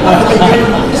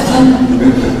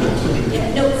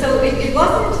 It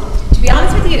wasn't, to be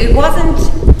honest with you, it wasn't,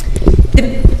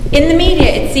 in the media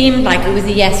it seemed like it was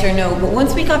a yes or no, but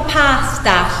once we got past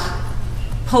that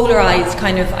polarised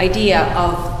kind of idea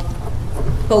of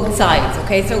both sides,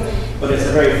 okay, so... But it's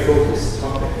a very focused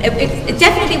topic. It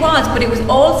definitely was, but it was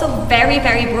also very,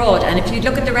 very broad, and if you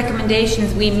look at the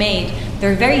recommendations we made,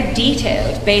 they're very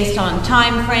detailed, based on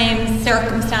time frames,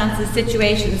 circumstances,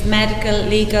 situations, medical,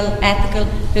 legal, ethical.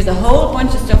 There's a whole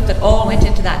bunch of stuff that all went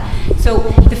into that. So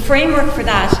the framework for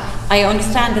that, I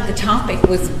understand that the topic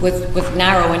was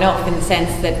narrow enough in the sense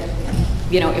that,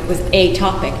 it was a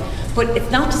topic. But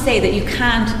it's not to say that you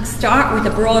can't start with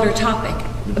a broader topic.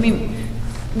 I mean,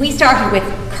 we started with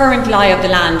current lie of the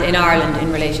land in Ireland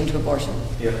in relation to abortion.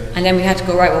 Yeah. And then we had to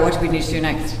go, right, well, what do we need to do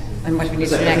next? And what do we need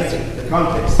to do next? The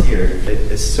context here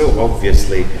is so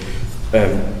obviously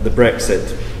the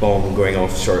Brexit bomb going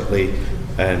off shortly,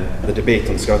 the debate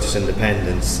on Scottish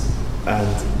independence,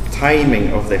 and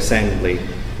timing of the Assembly.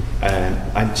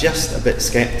 I'm just a bit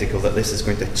sceptical that this is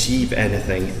going to achieve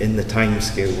anything in the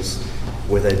timescales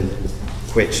within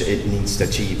which it needs to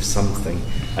achieve something.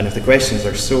 And if the questions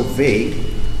are so vague,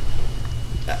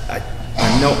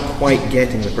 I'm not quite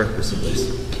getting the purpose of this.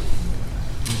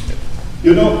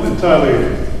 You're not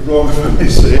entirely wrong, I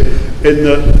say, in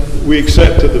that we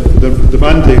accept that the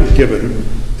mandate given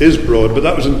is broad, but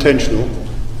that was intentional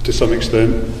to some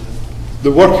extent.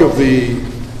 The work of the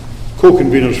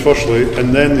co-conveners firstly,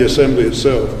 and then the Assembly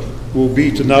itself, will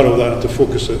be to narrow that and to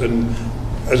focus it. And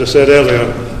as I said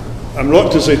earlier, I'm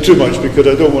reluctant to say too much because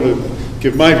I don't want to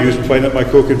give my views and find out my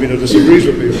co-convener disagrees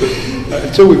with me. But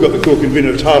until we've got the co-convener,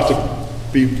 it's hard to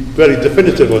be very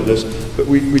definitive on this. But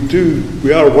we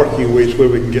are working in ways where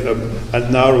we can get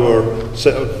a narrower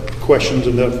set of questions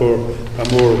and therefore a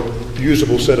more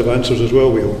usable set of answers as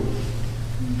well, we hope.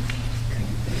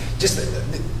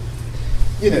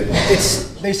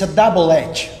 There's a double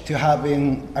edge to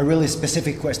having a really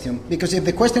specific question, because if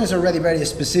the question is already very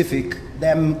specific,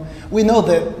 then we know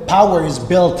the power is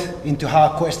built into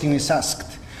how a question is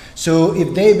asked. So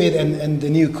if David and the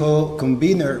new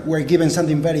co-convener were given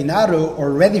something very narrow,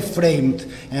 already framed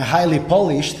and highly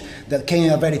polished, that came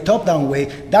in a very top-down way,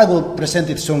 that will present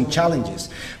its own challenges.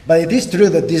 But it is true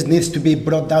that this needs to be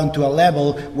brought down to a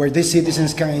level where these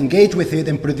citizens can engage with it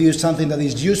and produce something that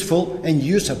is useful and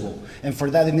usable. And for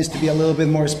that, it needs to be a little bit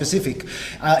more specific.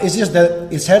 It's just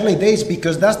that it's early days,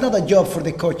 because that's not a job for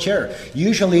the co-chair.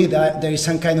 Usually there is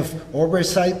some kind of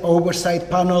oversight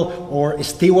panel or a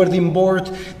stewarding board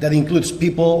that includes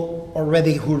people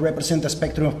already who represent a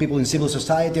spectrum of people in civil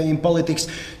society and in politics,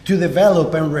 to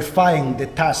develop and refine the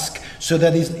task so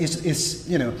that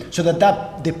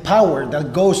the power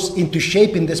that goes into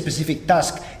shaping the specific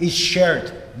task is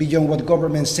shared beyond what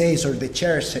government says or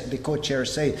the co-chair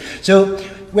say. So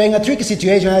we're in a tricky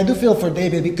situation. I do feel for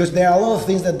David, because there are a lot of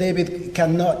things that David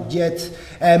cannot yet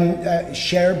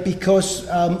share, because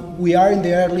we are in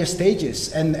the early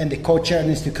stages, and the co-chair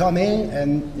needs to come in,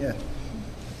 and yeah.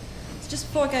 Just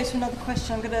before I go to another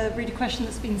question, I'm going to read a question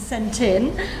that's been sent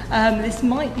in. This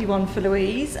might be one for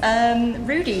Louise.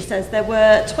 Rudy says there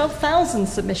were 12,000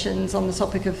 submissions on the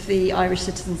topic of the Irish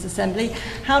Citizens' Assembly.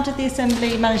 How did the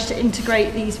Assembly manage to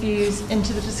integrate these views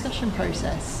into the discussion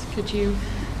process? Could you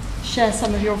share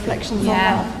some of your reflections on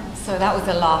that? So that was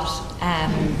a lot.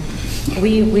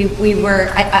 We were,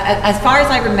 as far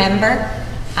as I remember,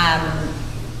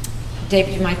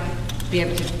 David, you might be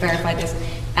able to verify this.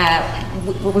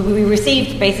 We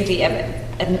received basically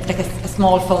a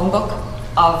small phone book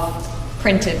of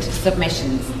printed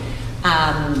submissions.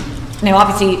 Now,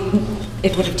 obviously,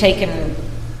 it would have taken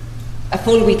a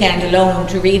full weekend alone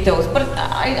to read those, but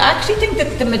I actually think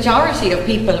that the majority of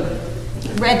people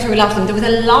read through a lot of them. There was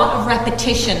a lot of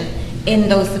repetition in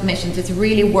those submissions. It's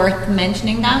really worth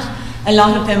mentioning that. A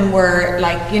lot of them were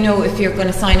like, you know, if you're going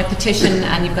to sign a petition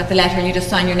and you've got the letter and you just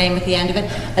sign your name at the end of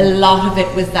it, a lot of it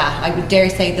was that. I would dare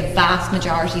say the vast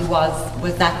majority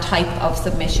was that type of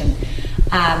submission.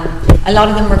 A lot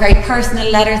of them were very personal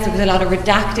letters. There was a lot of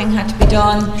redacting had to be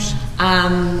done.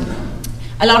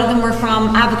 A lot of them were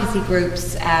from advocacy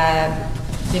groups,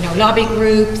 you know, lobby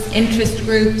groups, interest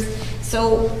groups.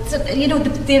 So you know,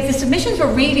 the submissions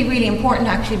were really, really important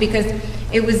actually, because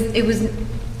it was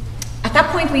at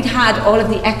that point we'd had all of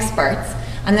the experts,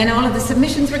 and then all of the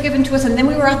submissions were given to us, and then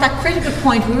we were at that critical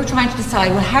point. We were trying to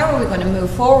decide, well, how are we going to move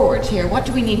forward here? What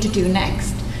do we need to do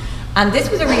next? And this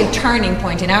was a real turning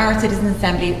point in our Citizens'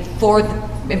 Assembly,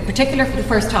 in particular for the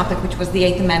first topic, which was the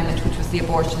 8th Amendment, which was the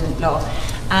abortion law.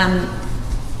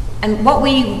 And what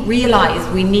we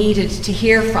realised we needed to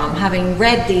hear from, having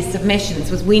read these submissions,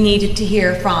 was we needed to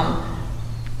hear from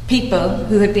people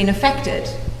who had been affected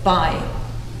by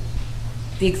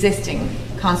the existing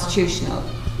constitutional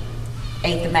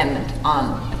 8th Amendment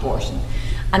on abortion.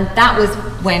 And that was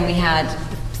when we had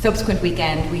the subsequent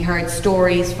weekend, we heard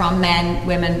stories from men,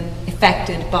 women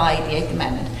affected by the 8th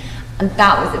Amendment. And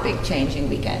that was a big changing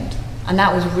weekend. And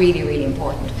that was really, really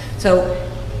important. So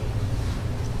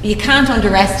you can't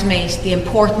underestimate the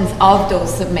importance of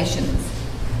those submissions,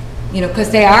 you know, because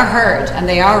they are heard and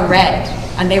they are read,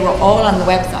 and they were all on the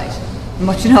website.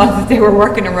 Much know that they were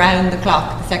working around the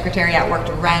clock. The Secretariat worked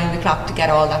around the clock to get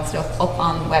all that stuff up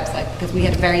on the website, because we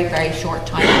had a very, very short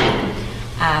time,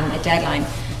 a deadline.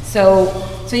 So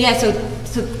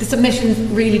the submissions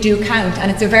really do count,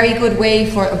 and it's a very good way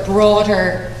for a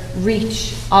broader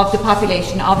reach of the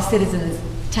population, of citizens,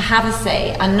 to have a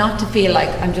say and not to feel like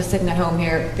I'm just sitting at home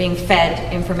here being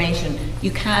fed information.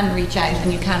 You can reach out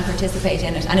and you can participate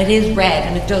in it, and it is read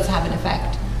and it does have an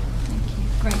effect. Thank you.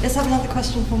 Great. Let's have another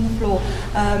question from the floor.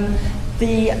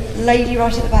 The lady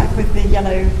right at the back with the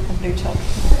yellow and blue top.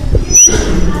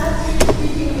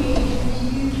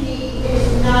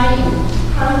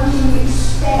 How do you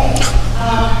expect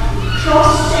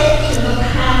cross-section of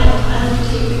panel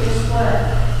undertaking this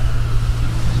work?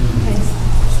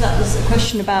 That was a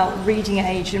question about reading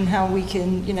age and how we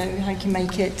can, you know, how you can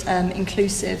make it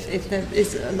inclusive if there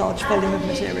is a large volume of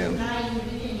material.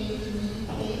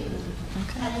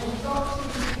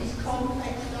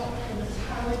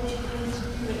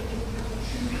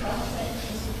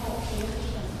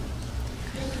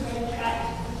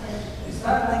 Is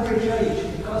that average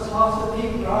age? Because half the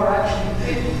people are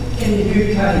actually in the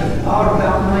UK are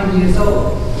about 9 years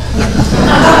old.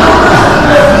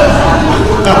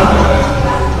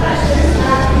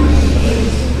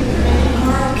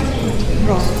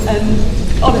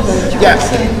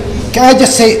 Can I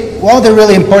just say, one of the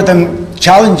really important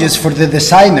challenges for the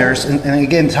designers, and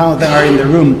again, some of them are in the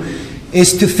room,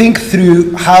 is to think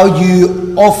through how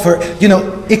you offer, you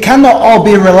know, it cannot all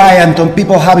be reliant on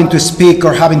people having to speak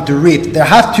or having to read. There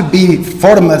have to be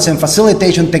formats and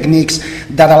facilitation techniques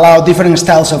that allow different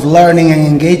styles of learning and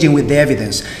engaging with the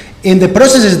evidence. In the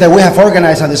processes that we have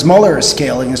organized at a smaller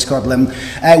scale in Scotland,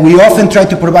 we often try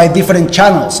to provide different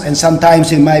channels, and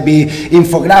sometimes it might be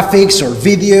infographics or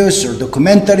videos or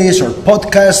documentaries or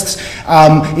podcasts.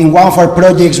 In one of our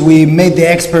projects, we made the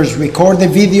experts record the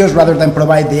videos rather than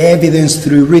provide the evidence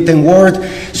through written word.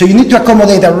 So you need to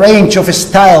accommodate a range of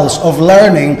styles of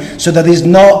learning so that it's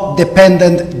not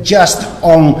dependent just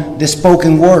on the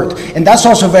spoken word. And that's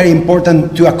also very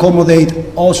important to accommodate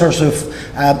all sorts of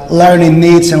learning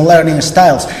needs and learning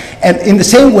styles. And in the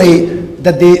same way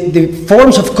that the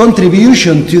forms of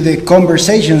contribution to the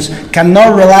conversations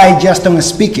cannot rely just on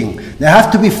speaking. There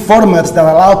have to be formats that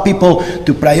allow people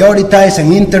to prioritize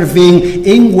and intervene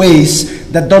in ways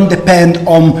that don't depend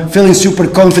on feeling super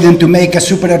confident to make a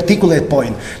super articulate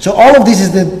point. So all of this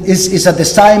is a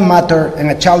design matter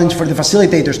and a challenge for the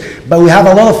facilitators, but we have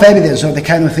a lot of evidence of the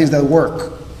kind of things that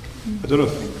work. I don't know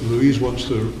if Louise wants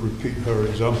to repeat her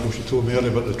example she told me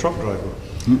earlier about the truck driver,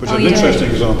 which is an interesting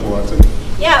example, I think.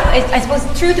 Yeah, I suppose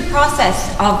through the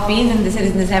process of being in the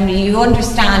Citizens' Assembly, you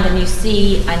understand and you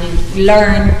see and you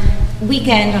learn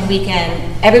weekend on weekend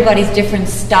everybody's different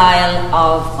style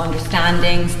of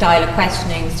understanding, style of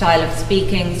questioning, style of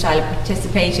speaking, style of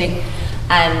participating.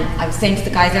 And I was saying to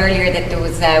the guys earlier that there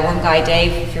was one guy,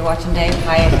 Dave, if you're watching Dave,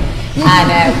 hi.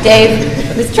 And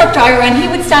Dave was a truck driver and he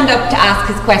would stand up to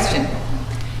ask his question.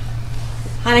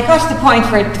 And I got to the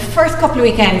point where the first couple of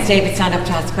weekends Dave would stand up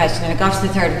to ask a question, and I got to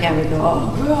the third weekend we'd go,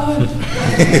 oh God,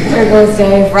 here goes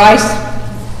Dave, right?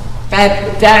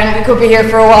 Bed down, we could be here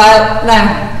for a while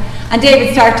now. And Dave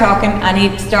would start talking, and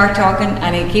he'd start talking,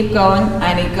 and he'd keep going,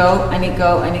 and he'd go, and he'd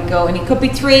go, and he'd go, and he could be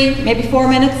 3, maybe 4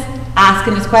 minutes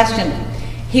asking his question.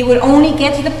 He would only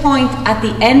get to the point at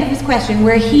the end of his question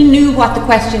where he knew what the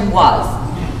question was.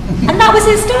 And that was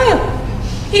his style.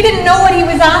 He didn't know what he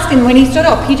was asking when he stood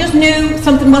up. He just knew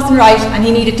something wasn't right and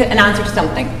he needed an answer to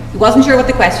something. He wasn't sure what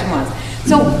the question was.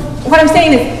 So what I'm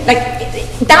saying is, like,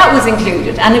 that was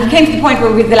included. And it came to the point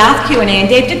where we had the last Q&A and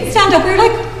Dave didn't stand up. We were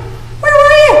like, where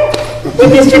were you? We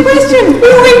missed your question. We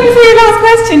were waiting for your last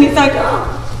question. He's like, oh,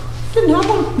 didn't have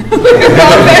one. We were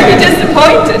all very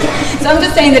disappointed. So I'm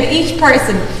just saying that each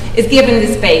person is given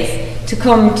the space to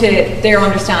come to their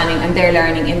understanding and their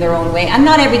learning in their own way. And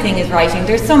not everything is writing.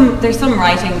 There's some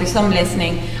writing, there's some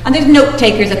listening, and there's note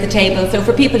takers at the table. So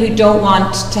for people who don't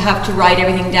want to have to write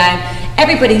everything down,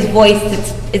 everybody's voice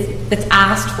that's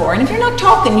asked for. And if you're not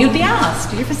talking, you'll be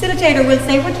asked. Your facilitator will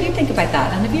say, what do you think about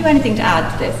that? And have you anything to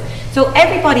add to this? So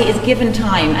everybody is given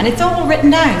time, and it's all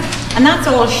written down. And that's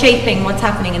all shaping what's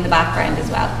happening in the background as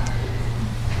well.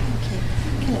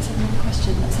 Okay, let's have another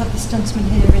question. Let's have the stuntsman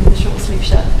here in the short sleeve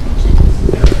shirt.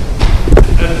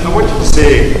 I wanted to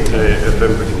say, if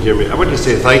everybody can hear me, I wanted to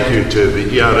say thank you to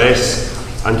the ERS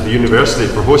and to the university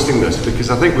for hosting this, because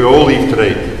I think we all leave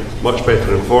tonight much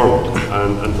better informed,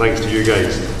 and thanks to you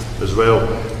guys as well.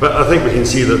 But I think we can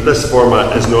see that this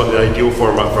format is not the ideal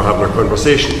format for having a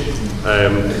conversation.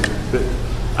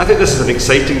 I think this is an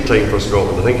exciting time for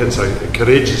Scotland. I think it's a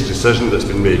courageous decision that's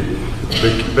been made.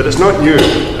 But it's not new,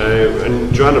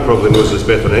 and Joanna probably knows this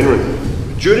better than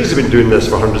anyone. Juries have been doing this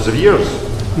for hundreds of years.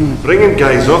 Bringing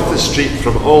guys off the street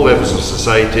from all levels of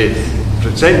society,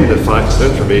 presenting the facts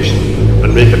and information,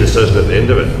 and make a decision at the end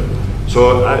of it.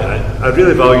 So I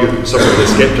really value some of the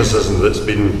scepticism that's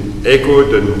been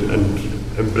echoed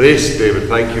and embraced, David.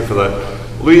 Thank you for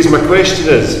that. Louise, my question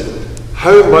is,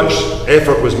 how much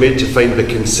effort was made to find the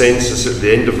consensus at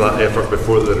the end of that effort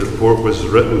before the report was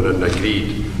written and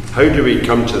agreed? How do we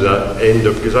come to that end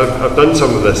of, because I've done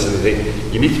some of this, and I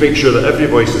think you need to make sure that every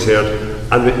voice is heard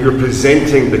and that you're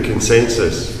presenting the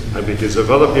consensus. And because if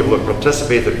other people have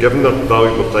participated, given their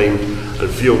valuable time and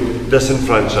feel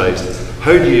disenfranchised,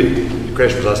 how do you, the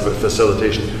question was asked about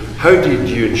facilitation, how did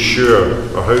you ensure,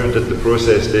 or how did the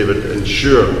process, David,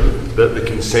 ensure that the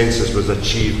consensus was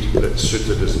achieved that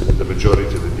suited the majority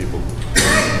of the people?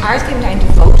 Ours came down to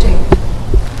voting,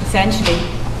 essentially.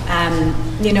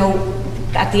 You know,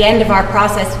 at the end of our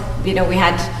process, you know, we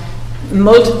had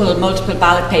multiple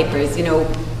ballot papers. You know,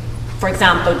 for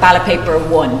example, ballot paper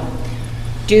 1.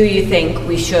 Do you think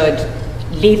we should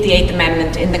leave the 8th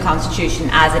Amendment in the Constitution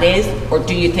as it is, or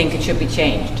do you think it should be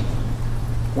changed?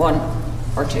 1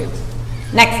 or 2.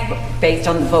 Next, based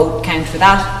on the vote count for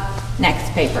that,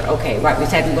 next paper. Okay, right, we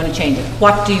said we're going to change it.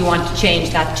 What do you want to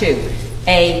change that to?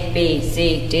 A, B,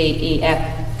 C, D, E,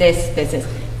 F, this is.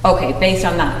 Okay, based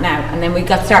on that now. And then we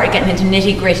started getting into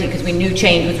nitty gritty because we knew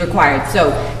change was required.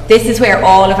 So this is where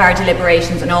all of our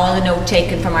deliberations and all the note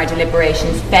taken from our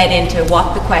deliberations fed into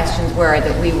what the questions were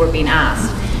that we were being asked.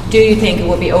 Do you think it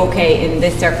would be okay in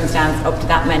this circumstance up to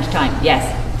that amount of time?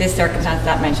 Yes. This circumstance,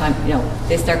 that amount of time? No.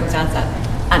 This circumstance, that.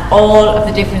 And all of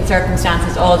the different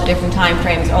circumstances, all the different time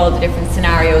frames, all the different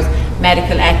scenarios,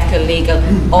 medical, ethical, legal,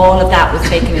 all of that was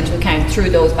taken into account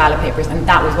through those ballot papers, and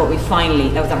that was what we finally,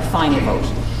 that was our final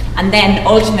vote. And then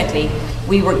ultimately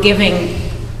we were giving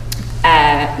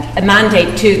a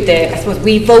mandate to the, I suppose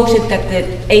we voted that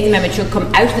the 8th Amendment should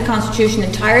come out of the Constitution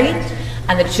entirely,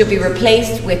 and that it should be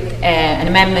replaced with an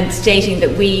amendment stating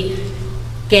that we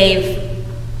gave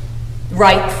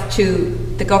rights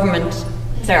to the government,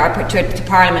 to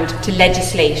Parliament to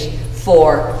legislate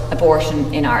for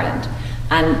abortion in Ireland.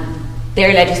 And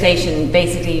their legislation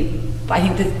basically, I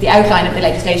think the outline of the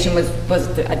legislation was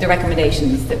the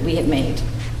recommendations that we had made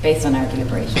based on our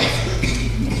deliberations.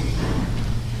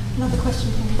 Another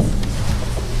question, please.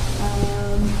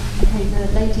 Okay,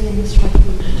 the lady in the striking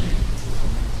room.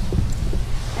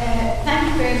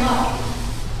 Thank you very much.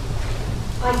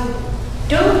 I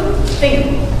don't think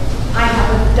I have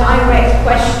a direct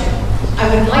question.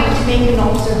 I would like to make an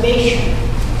observation.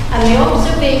 And the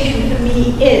observation for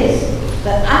me is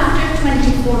that after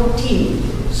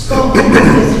 2014, Scotland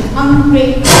is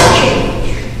hungry for change.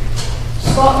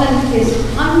 Scotland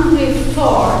is hungry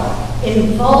for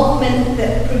involvement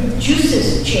that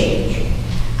produces change,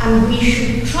 and we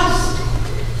should trust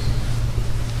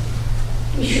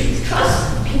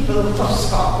the people of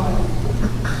Scotland.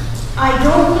 I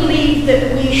don't believe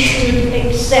that we should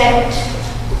accept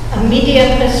a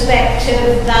media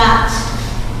perspective that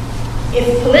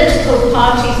if political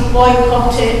parties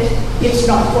boycott it, it's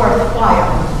not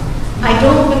worthwhile. I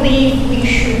don't believe we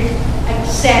should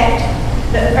accept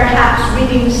that perhaps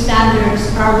reading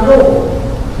standards are low.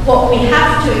 What we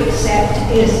have to accept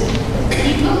is that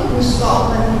people in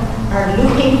Scotland are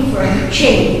looking for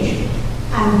change.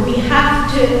 And we have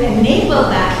to enable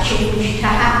that change to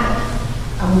happen.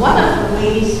 And one of the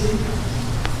ways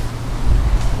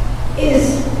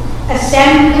is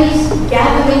assemblies,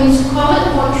 gatherings, call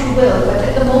it what you will, but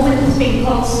at the moment it's being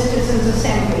called citizens'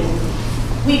 assemblies.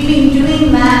 We've been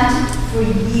doing that for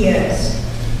years.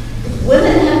 The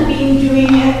women have been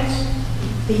doing it,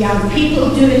 the young people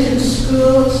do it in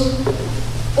schools,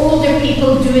 older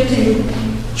people do it in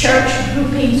church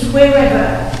groupings,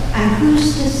 wherever. And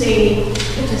who's to say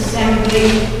that assembly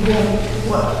won't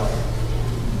work?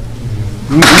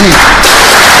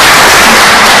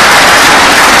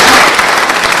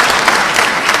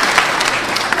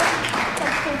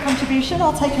 Contribution.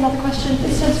 I'll take another question.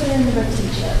 This gentleman in the red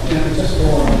t-shirt. Yeah, just go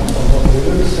on what the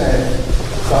woman said,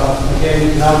 but again,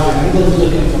 now England's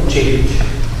looking for change.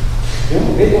 You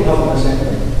know, they don't have an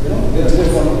assembly. You know,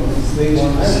 they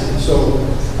want out. So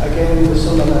again, with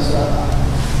some of this,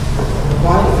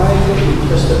 why would you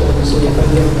twist it and say if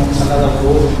England wants another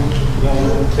vote, you know,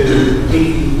 to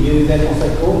beat you, then off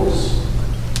it goes?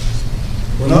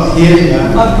 We're not here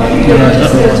yet. I'm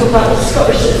just going to talk about the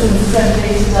Scottish Citizens'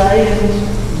 Assembly today, and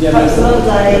perhaps another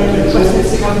day the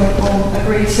Westminster Government will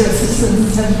agree to a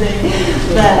Citizens' Assembly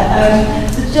there.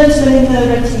 The gentleman in the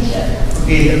red t-shirt.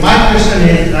 Okay, my question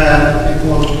is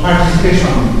for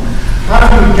participation. How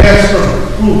do you test or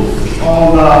prove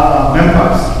all the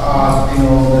members are,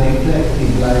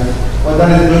 reflective, like whether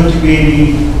there is going to be any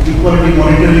equality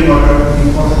monitoring or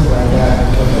any process like that?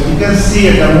 Because you can see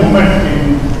at the moment,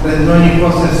 there is no any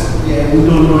process. We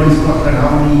don't know in Scotland how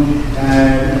many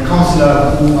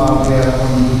councillors who are there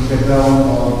on the ground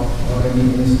or any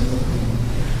minister.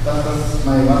 That's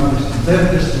my one question. Third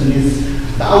question is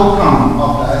the outcome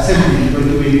of the assembly is going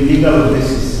to be legal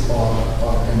basis or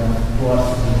kind of towards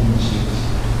initiatives.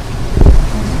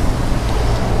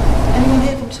 Anyone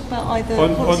here want to talk about either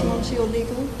policy monitoring or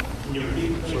legal?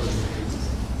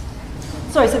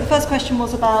 Sorry, so the first question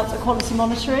was about equality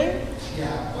monitoring.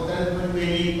 Yeah, so there is going to be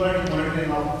any equality monitoring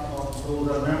of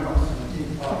those members.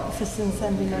 Citizen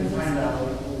Assembly members.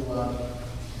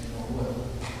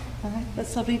 Okay,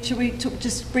 that's lovely. Should we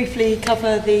just briefly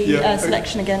cover the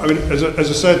selection again? I mean, as I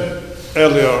said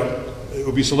earlier, it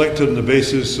will be selected on the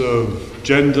basis of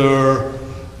gender,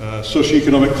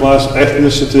 socioeconomic class,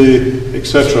 ethnicity,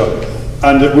 etc.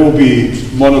 And it will be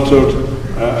monitored.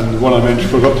 And the one I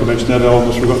forgot to mention earlier,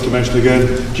 almost forgot to mention again,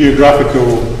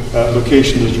 geographical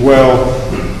location as well.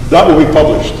 That will be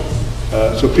published.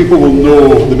 So people will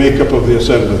know the makeup of the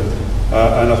Assembly.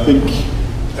 And I think,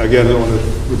 again, I don't want to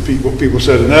repeat what people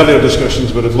said in earlier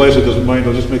discussions, but if Lesley doesn't mind,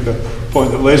 I'll just make a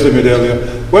point that Lesley made earlier.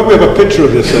 When we have a picture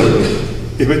of the Assembly,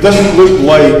 if it doesn't look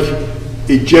like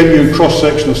a genuine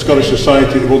cross-section of Scottish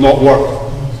society, it will not work.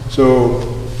 So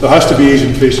there has to be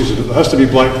Asian faces in it, there has to be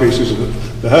black faces in it,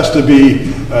 there has to be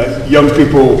young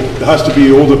people, there has to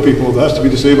be older people, there has to be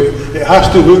disabled. It has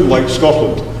to look like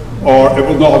Scotland, or it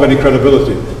will not have any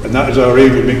credibility. And that is our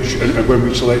aim when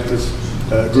we select this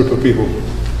group of people.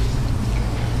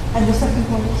 And the second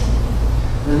point?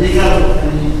 The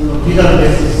legal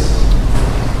basis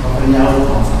of any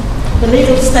outcome. The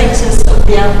legal status of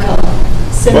the outcome.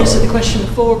 Similar to the question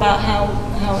before about how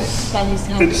it values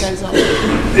how it goes on.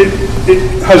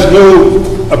 It has no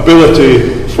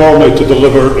ability formally to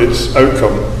deliver its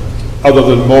outcome other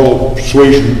than moral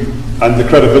persuasion and the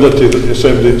credibility that the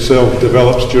Assembly itself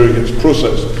develops during its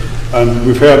process. And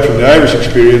we've heard from the Irish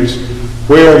experience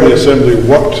where the Assembly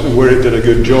worked and where it did a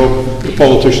good job, the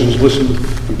politicians listened,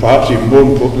 and perhaps even more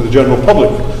importantly, the general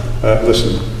public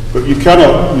listened. But you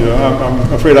cannot,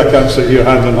 I'm afraid I can't sit here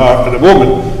hand on heart at the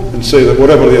moment and say that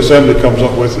whatever the Assembly comes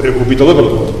up with, it will be delivered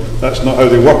upon. That's not how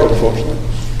they work, unfortunately.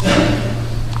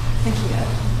 Thank you.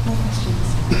 More questions?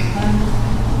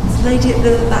 This lady at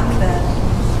the back there.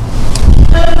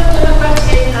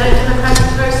 Democratic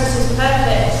process is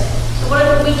perfect. So what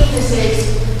are the weaknesses,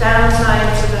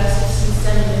 downsides of a citizen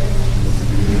assembly?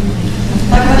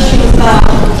 My question was about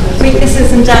weaknesses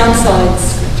and downsides.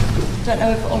 I don't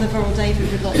know if Oliver or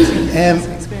David would like to have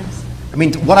some experience. I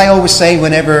mean, what I always say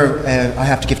whenever I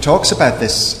have to give talks about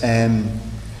this,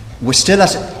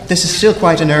 this is still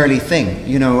quite an early thing.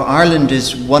 Ireland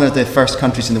is one of the first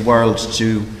countries in the world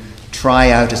to try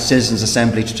out a citizens'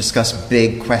 assembly to discuss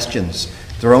big questions.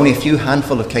 There are only a few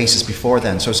handful of cases before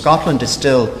then, so Scotland is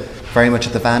still very much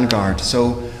at the vanguard.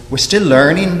 So we're still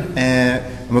learning, and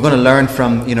we're going to learn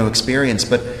from experience.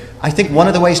 But I think one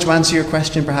of the ways to answer your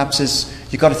question, perhaps, is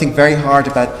you've got to think very hard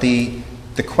about the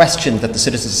question that the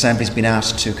Citizens' Assembly has been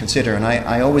asked to consider. And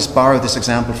I always borrow this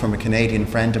example from a Canadian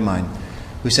friend of mine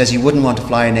who says he wouldn't want to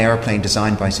fly an aeroplane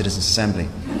designed by Citizens' Assembly.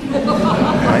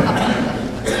 Right?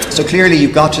 So clearly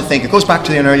you've got to think, it goes back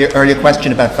to the earlier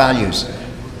question about values.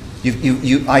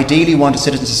 You ideally want a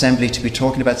citizens' assembly to be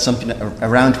talking about something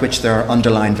around which there are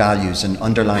underlying values and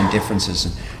underlying differences.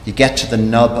 And you get to the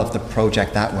nub of the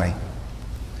project that way.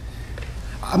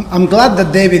 I'm glad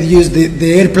that David used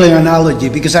the airplane analogy,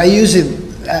 because I use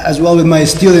it as well with my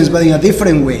students, but in a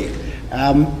different way.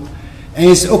 And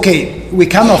it's, okay, we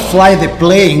cannot fly the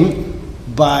plane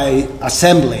by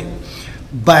assembly,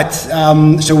 but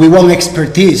so we want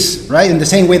expertise, right? In the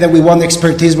same way that we want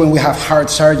expertise when we have heart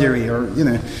surgery, or, you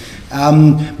know.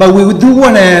 But we do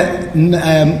want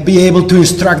to be able to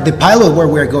instruct the pilot where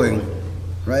we're going,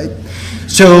 right?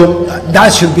 So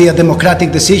that should be a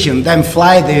democratic decision. Then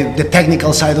fly the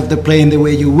technical side of the plane the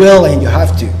way you will, and you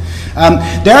have to.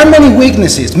 There are many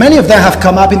weaknesses. Many of them have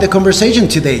come up in the conversation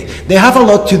today. They have a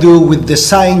lot to do with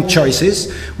design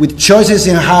choices, with choices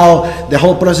in how the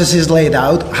whole process is laid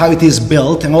out, how it is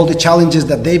built, and all the challenges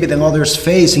that David and others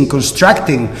face in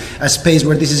constructing a space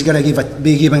where this is going to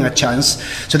be given a chance.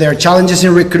 So there are challenges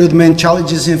in recruitment,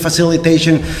 challenges in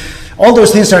facilitation. All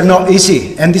those things are not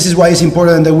easy, and this is why it's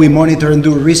important that we monitor and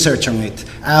do research on it.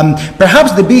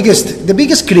 Perhaps the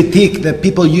biggest critique that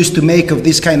people used to make of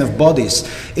these kind of bodies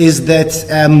is that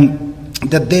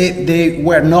they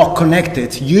were not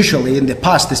connected, usually in the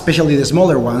past, especially the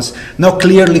smaller ones, not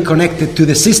clearly connected to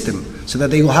the system, so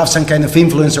that they will have some kind of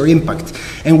influence or impact.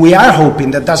 And we are hoping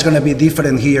that that's going to be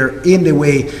different here in the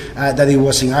way that it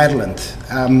was in Ireland.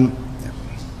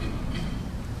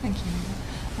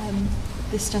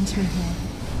 This gentleman here.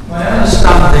 My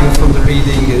understanding from the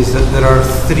reading is that there are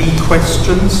 3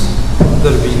 questions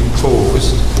that are being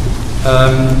posed.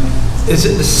 Is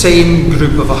it the same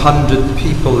group of 100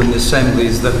 people in the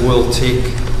assemblies that will take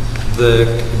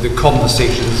the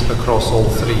conversations across all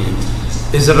 3?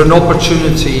 Is there an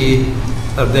opportunity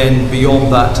then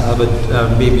beyond that to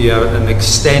have maybe an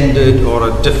extended or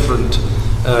a different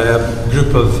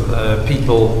group of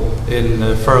people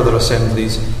in further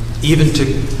assemblies, even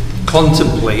to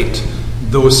contemplate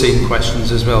those same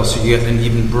questions as well, so you get an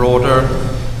even broader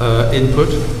input?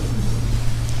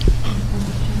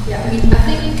 Yeah, I mean, I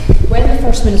think when the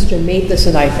First Minister made this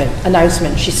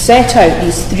announcement, she set out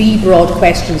these 3 broad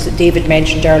questions that David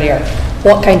mentioned earlier.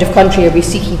 What kind of country are we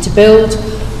seeking to build?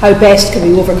 How best can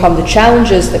we overcome the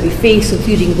challenges that we face,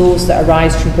 including those that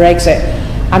arise from Brexit?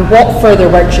 And what further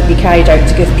work should be carried out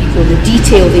to give people the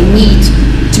detail they need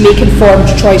to make informed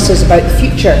choices about the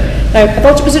future? Now, I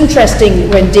thought it was interesting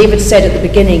when David said at the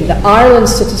beginning that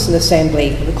Ireland's Citizen Assembly,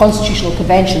 the Constitutional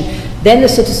Convention, then the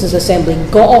Citizens' Assembly,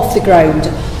 got off the ground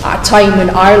at a time when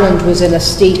Ireland was in a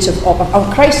state of a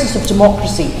crisis of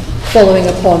democracy following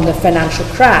upon the financial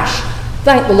crash.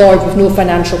 Thank the Lord, we've no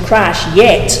financial crash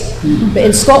yet. But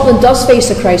in Scotland does face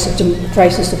a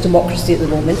crisis of democracy at the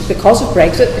moment because of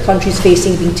Brexit. The country is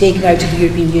facing being taken out of the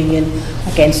European Union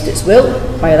against its will.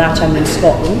 By that I mean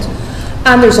Scotland.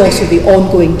 And there's also the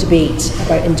ongoing debate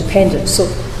about independence. So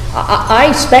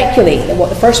I speculate that what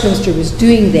the First Minister was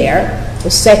doing there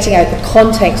was setting out the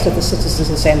context of the Citizens'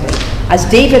 Assembly. As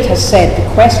David has said,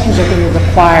 the questions are going to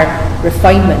require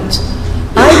refinement.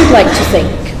 I would like to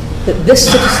think that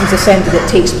this Citizens' Assembly that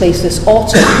takes place this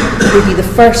autumn will be the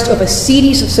first of a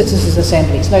series of Citizens'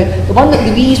 Assemblies. Now, the one that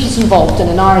Louise was involved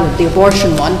in Ireland, the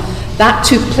abortion one, that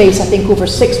took place, I think, over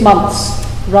 6 months,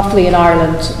 roughly, in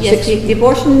Ireland. Yes, the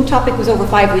abortion topic was over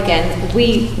 5 weekends, but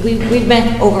we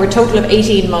met over a total of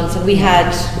 18 months, and we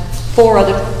had four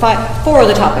other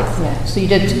topics. Yeah. So you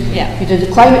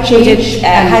did climate change,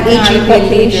 and ageing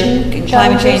population,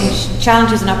 climate change,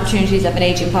 challenges and opportunities of an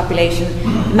ageing population,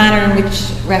 manner in which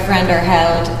referenda are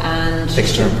held, and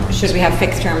should we have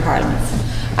fixed term parliaments.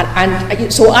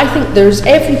 And so I think there's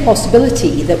every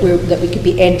possibility that we could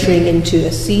be entering into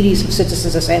a series of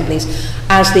citizens' assemblies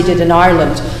as they did in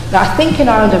Ireland. Now, I think in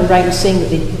Ireland, I'm right in saying that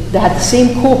they had the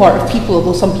same cohort of people,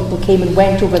 although some people came and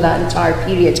went over that entire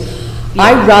period. Yeah.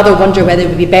 I rather wonder whether it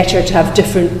would be better to have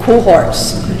different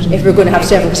cohorts if we're going to have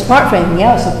several. Because apart from anything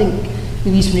else, I think,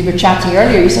 Louise, when we were chatting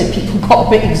earlier, you said people got a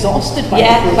bit exhausted by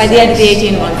the end of the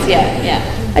 18 months,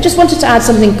 yeah. I just wanted to add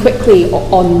something quickly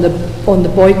on the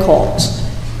boycott.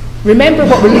 Remember,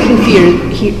 what we're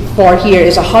looking for here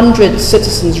is 100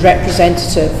 citizens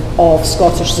representative of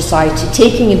Scottish society,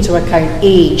 taking into account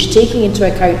age, taking into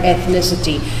account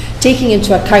ethnicity, taking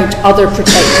into account other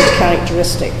protected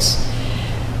characteristics.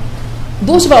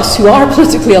 Those of us who are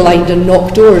politically aligned and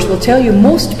knock doors will tell you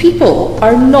most people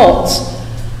are not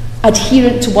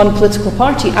adherent to one political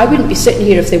party. I wouldn't be sitting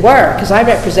here if they were, because I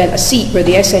represent a seat where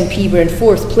the SNP were in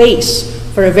 4th place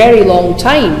for a very long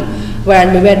time,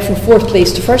 when we went from 4th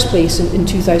place to 1st place in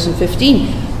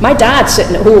 2015. My dad,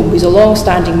 sitting at home, who's a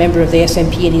long-standing member of the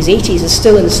SNP in his 80s, is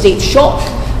still in a state shock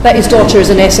that his daughter is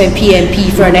an SNP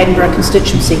MP for an Edinburgh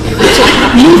constituency. So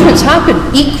movements happen.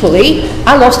 Equally,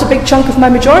 I lost a big chunk of my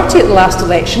majority at the last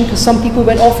election because some people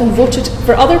went off and voted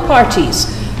for other parties.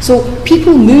 So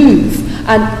people move,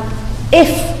 and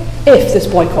if this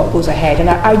boycott goes ahead, and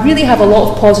I really have a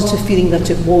lot of positive feeling that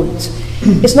it won't,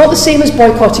 it's not the same as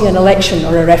boycotting an election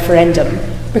or a referendum,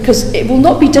 because it will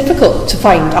not be difficult to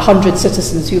find 100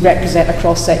 citizens who represent a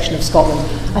cross-section of Scotland.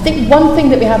 I think one thing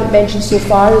that we haven't mentioned so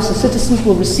far is the citizens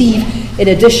will receive, in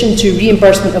addition to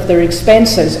reimbursement of their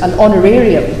expenses, an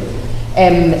honorarium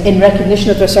in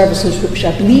recognition of their services, which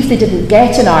I believe they didn't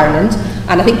get in Ireland,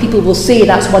 and I think people will say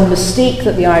that's one mistake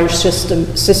that the Irish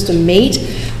system made.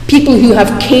 People who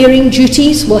have caring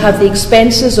duties will have the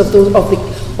expenses of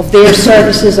their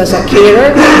services as a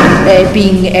carer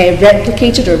being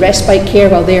replicated, or respite care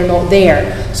while they're not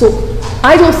there. So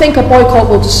I don't think a boycott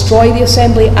will destroy the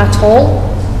Assembly at all,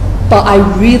 but I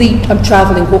really am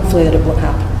travelling hopefully that it won't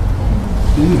happen.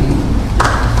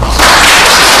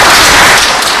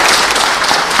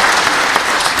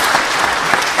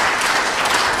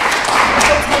 I've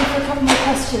got time for a couple more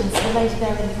questions. The lady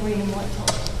there in the green and white top.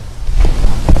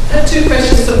 I have two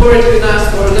questions that have already been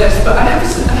asked, more or less, but I have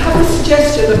a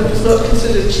suggestion that was not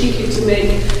considered cheeky to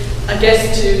make, I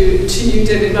guess, to you,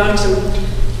 David Martin,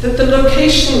 that the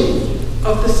location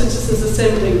of the Citizens'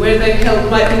 Assembly, where they held,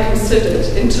 might be considered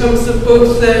in terms of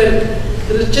both the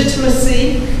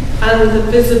legitimacy and the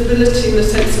visibility and the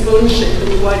sense of ownership in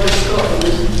the wider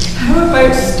Scotland. How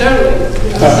about Stirling?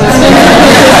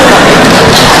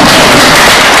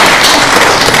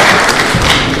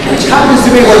 Which happens to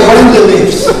be where Wendy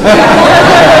lives.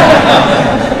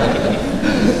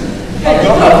 It's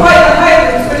not quite the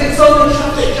Highlands, but it's on the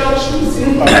traffic junctions.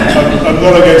 I'm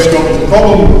not against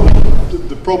Scotland.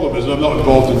 The problem is, and I'm not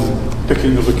involved in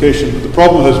picking the location, but the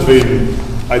problem has been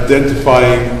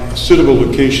identifying a suitable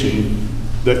location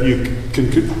that you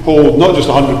can hold not just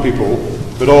 100 people,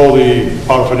 but all the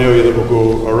paraphernalia that will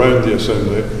go around the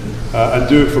Assembly, and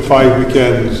do it for 5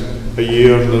 weekends a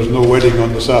year, and there's no wedding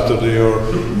on the Saturday or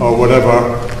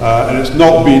whatever, and it's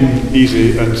not been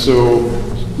easy, and so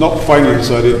not finally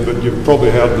decided, but you've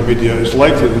probably heard in the media, it's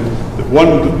likely that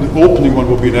the opening one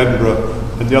will be in Edinburgh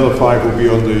and the other 5 will be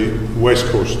on the west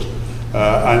coast,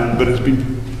 but it's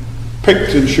been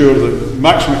picked to ensure that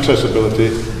maximum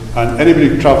accessibility and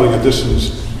anybody travelling a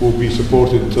distance will be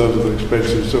supported in terms of their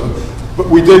expenses. So, but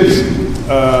we did,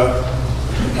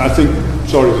 I think,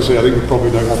 sorry to say, I think we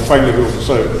probably now have finally ruled this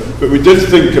out, but we did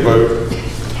think about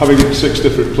having it 6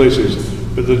 different places,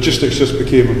 but the logistics just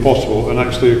became impossible, and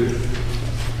actually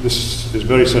this is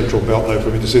very central belt now for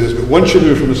me to say this, but once you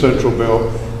move from the central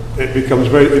belt, it becomes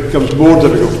more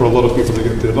difficult for a lot of people to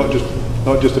get there, not just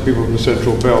the people from the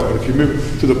central belt, but if you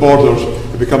move to the borders,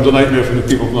 it becomes a nightmare for the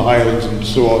people from the Highlands and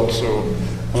so on. So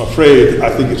I'm afraid I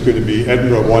think it's going to be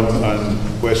Edinburgh 1 and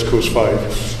West Coast 5.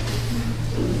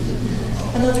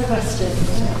 Another question.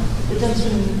 The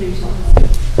gentleman in the blue top.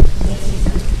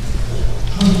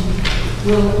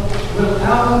 Will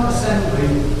our Assembly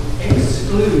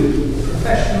exclude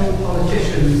professional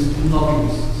politicians and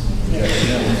lobbyists?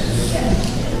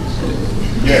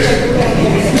 Yes.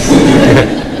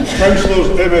 Councillors,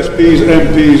 MSPs,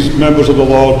 MPs, members of the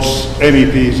Lords,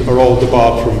 MEPs are all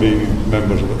debarred from being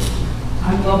members of it.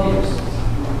 And lobbyists?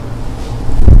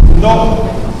 Not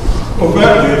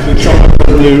overtly if they come up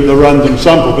with the random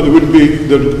sample, but there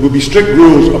would be strict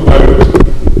rules about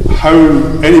how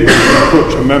anybody can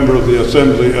approach a member of the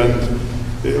Assembly, and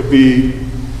it would be,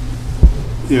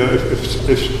 you know,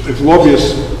 if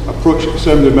lobbyists approach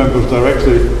Assembly members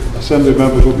directly, Assembly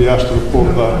members will be asked to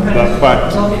report that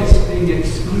fact. Lobbyists being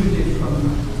excluded from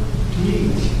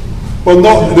meetings? Well,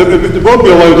 they won't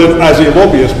be allowed in as a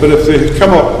lobbyist, but if they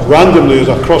come up randomly as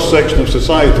a cross-section of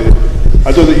society,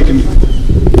 I don't think you can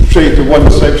trade to one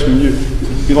section.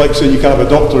 It'd be like saying you can't have a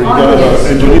doctor, you can't have an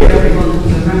engineer. Everyone is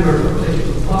a member of a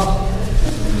political party.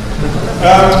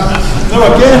 No,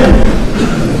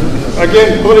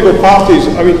 again, political parties,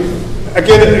 I mean,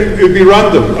 again, it would be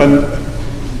random, and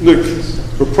look,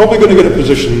 we're probably going to get a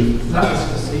position.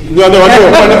 No, I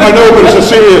know, but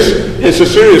it's a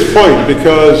serious point,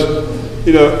 because,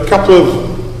 you know, a couple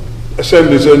of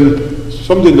assemblies in,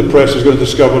 somebody in the press is going to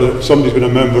discover that somebody's been a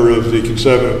member of the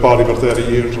Conservative Party for 30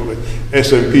 years, or the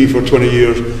SNP for 20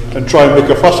 years, and try and make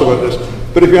a fuss about this.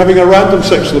 But if you're having a random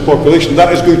section of the population,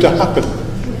 that is going to happen.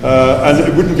 And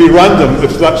it wouldn't be random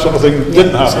if that sort of thing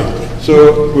didn't happen.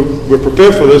 So we're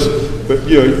prepared for this, but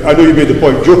you know, I know you made the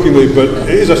point jokingly, but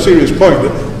it is a serious point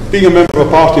that being a member of a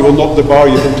party will not debar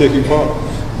you from taking part.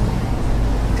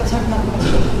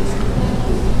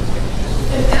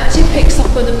 It actually picks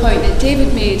up on the point that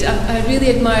David made, I really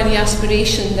admire the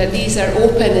aspiration that these are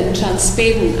open and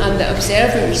transparent and that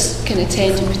observers can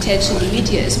attend and potentially the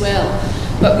media as well.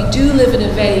 But we do live in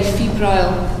a very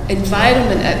febrile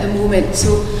environment at the moment,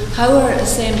 so how are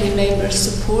Assembly members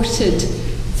supported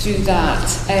through that?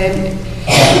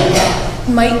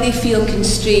 Might they feel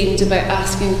constrained about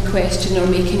asking a question or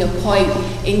making a point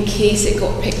in case it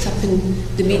got picked up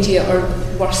in the media or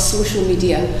worse, social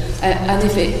media? And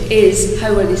if it is,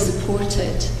 how are they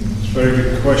supported? It's a very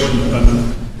good question.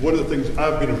 And one of the things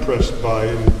I've been impressed by,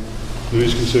 and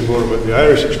Louise can say more about the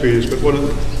Irish experience, but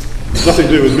it's nothing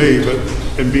to do with me,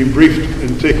 but in being briefed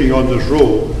in taking on this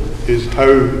role, is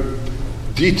how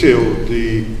detailed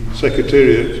the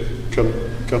Secretariat,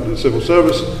 the Civil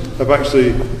Service, have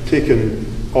actually taken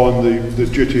on the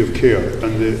duty of care,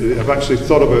 and they have actually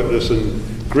thought about this in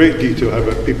great detail,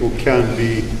 how people can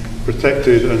be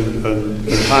protected and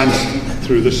enhanced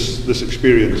through this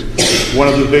experience. One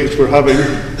of the debates we're having,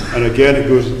 and again it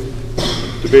goes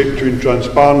debate between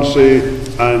transparency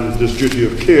and this duty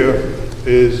of care,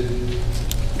 is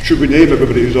should we name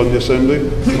everybody who's on the Assembly,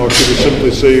 or should we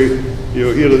simply say, you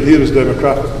know, here is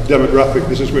demographic,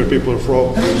 this is where people are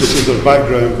from, this is their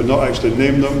background, but not actually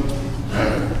name them.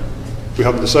 We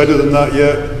haven't decided on that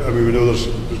yet. I mean, we know there's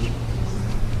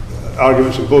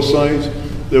arguments on both sides.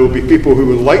 There will be people who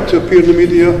would like to appear in the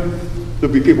media. There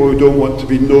will be people who don't want to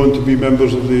be known to be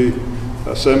members of the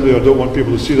Assembly, or don't want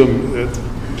people to see them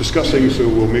discussing, so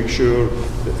we'll make sure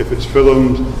that if it's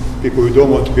filmed, people who don't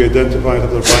want to be identified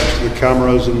have their backs to the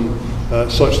cameras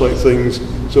and such like things.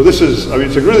 So this is, I mean,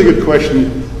 it's a really good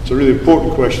question, it's a really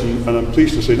important question, and I'm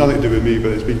pleased to say nothing to do with me,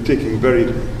 but it's been taken very,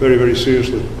 very, very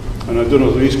seriously. And I don't know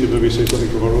if Louise could maybe say something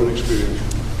from our own experience.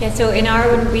 Yeah, so in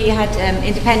Ireland we had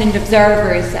independent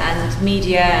observers and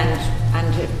media and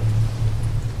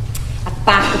at the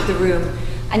back of the room.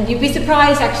 And you'd be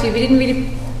surprised actually, we didn't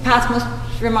really pass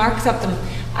much remarks of them.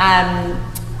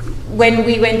 When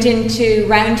we went into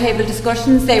roundtable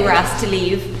discussions, they were asked to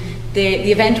leave.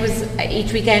 The event was,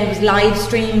 each weekend was live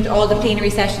streamed, all the plenary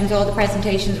sessions, all the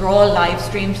presentations were all live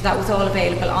streamed, so that was all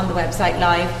available on the website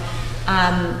live.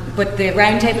 But the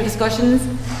roundtable discussions,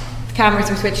 the cameras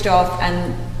were switched off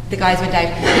and the guys went out.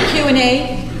 The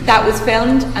Q&A, that was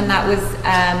filmed, and that was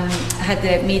had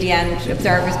the media and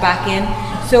observers back in.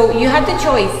 So you had the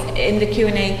choice in the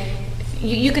Q&A.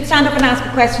 You could stand up and ask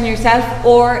a question yourself,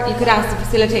 or you could ask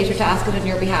the facilitator to ask it on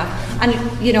your behalf. And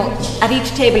you know, at each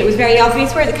table it was very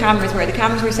obvious where the cameras were. The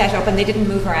cameras were set up and they didn't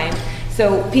move around.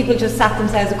 So people just sat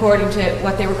themselves according to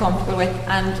what they were comfortable with.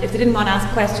 And if they didn't want to ask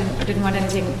a question or didn't want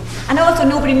anything, and also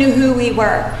nobody knew who we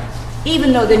were,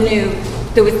 even though they knew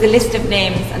there was the list of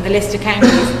names and the list of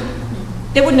counties,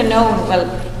 they wouldn't have known, well,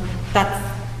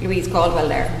 that's Louise Caldwell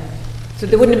there. So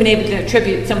they wouldn't have been able to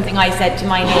attribute something I said to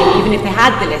my name, even if they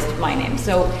had the list of my name.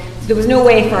 So there was no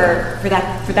way for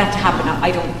that to happen,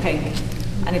 I don't think.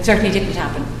 And it certainly didn't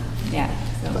happen. Yeah.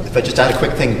 So. If I just add a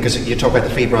quick thing, because you talk about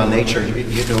the febrile nature,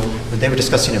 you know, when they were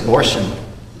discussing abortion,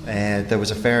 there was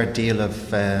a fair deal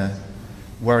of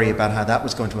worry about how that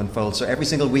was going to unfold. So every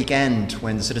single weekend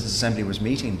when the Citizens' Assembly was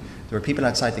meeting, there were people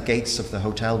outside the gates of the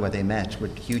hotel where they met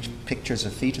with huge pictures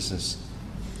of fetuses.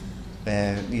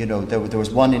 You know, there was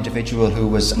one individual who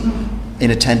was in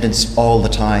attendance all the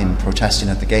time protesting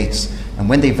at the gates, and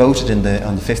when they voted on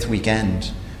the fifth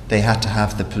weekend, they had to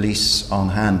have the police on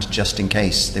hand just in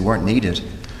case. They weren't needed,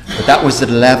 but that was the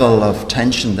level of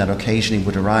tension that occasionally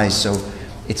would arise. So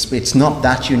it's not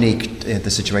that unique,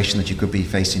 the situation that you could be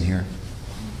facing here.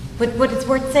 But it's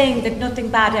worth saying that nothing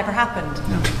bad ever happened.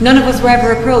 No. None of us were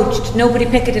ever approached. Nobody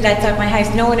picketed outside my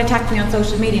house. No one attacked me on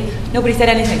social media. Nobody said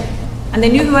anything. And they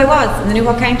knew who I was, and they knew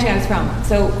what county I was from.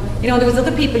 So, you know, there was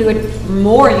other people who had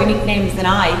more unique names than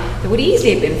I that would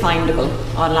easily have been findable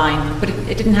online, but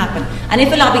it didn't happen. And if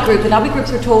the lobby groups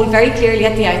were told very clearly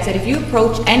at the outset, if you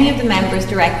approach any of the members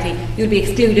directly, you'll be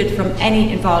excluded from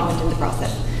any involvement in the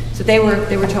process. So they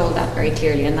were told that very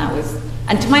clearly, and that was,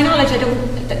 and to my knowledge,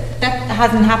 that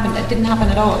hasn't happened. It didn't happen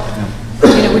at all.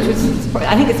 No. You know, which was,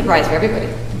 I think, a surprise for everybody.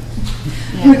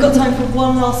 Yeah. We've got time for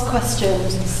one last question.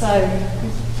 So.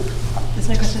 There's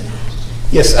no question.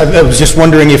 Yes, I was just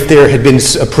wondering if there had been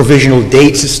provisional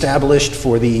dates established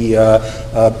for the,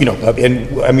 you know,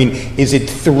 and I mean, is it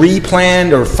 3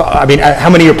 planned or 5? I mean, how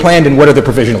many are planned, and what are the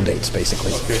provisional dates,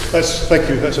 basically? Okay, thank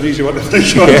you. That's an easy one to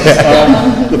finish on.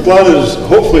 The plan is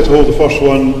hopefully to hold the first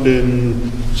one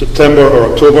in September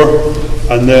or October,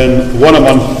 and then one a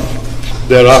month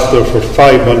thereafter for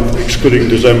 5 months, excluding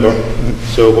December.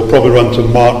 So we'll probably run to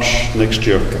March next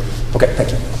year. Okay,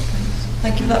 thank you.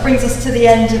 Thank you. That brings us to the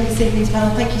end of this evening's panel.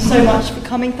 Thank you so much for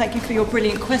coming. Thank you for your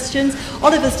brilliant questions.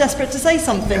 Oliver's desperate to say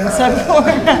something, so before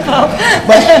we wrap up.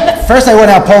 But first I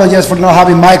want to apologize for not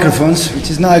having microphones,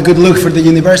 which is not a good look for the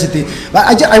university.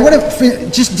 But I want to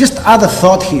just add a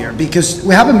thought here, because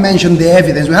we haven't mentioned the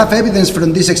evidence. We have evidence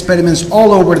from these experiments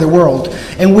all over the world,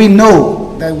 and we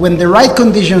know that when the right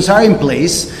conditions are in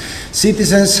place,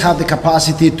 citizens have the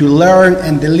capacity to learn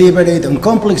and deliberate on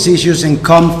complex issues and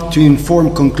come to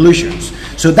informed conclusions.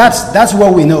 So that's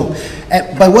what we know.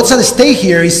 But what's at stake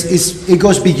here is it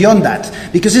goes beyond that,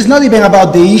 because it's not even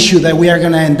about the issue that we are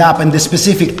going to end up and the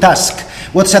specific task.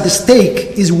 What's at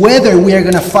stake is whether we are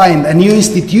going to find a new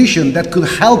institution that could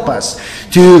help us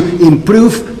to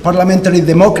improve parliamentary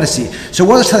democracy. So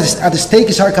what's at stake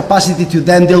is our capacity to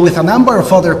then deal with a number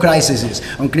of other crises,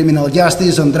 on criminal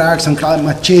justice, on drugs, on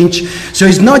climate change. So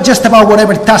it's not just about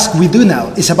whatever task we do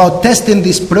now, it's about testing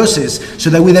this process so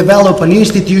that we develop a new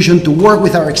institution to work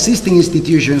with our existing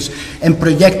institutions and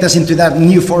project us into that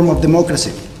new form of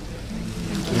democracy.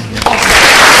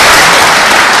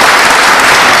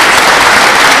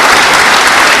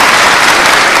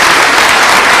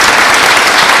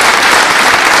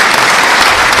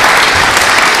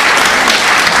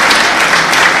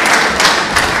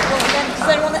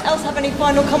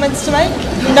 Final comments to make?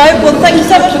 No? Well, thank you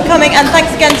so much for coming, and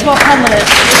thanks again to our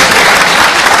panellists.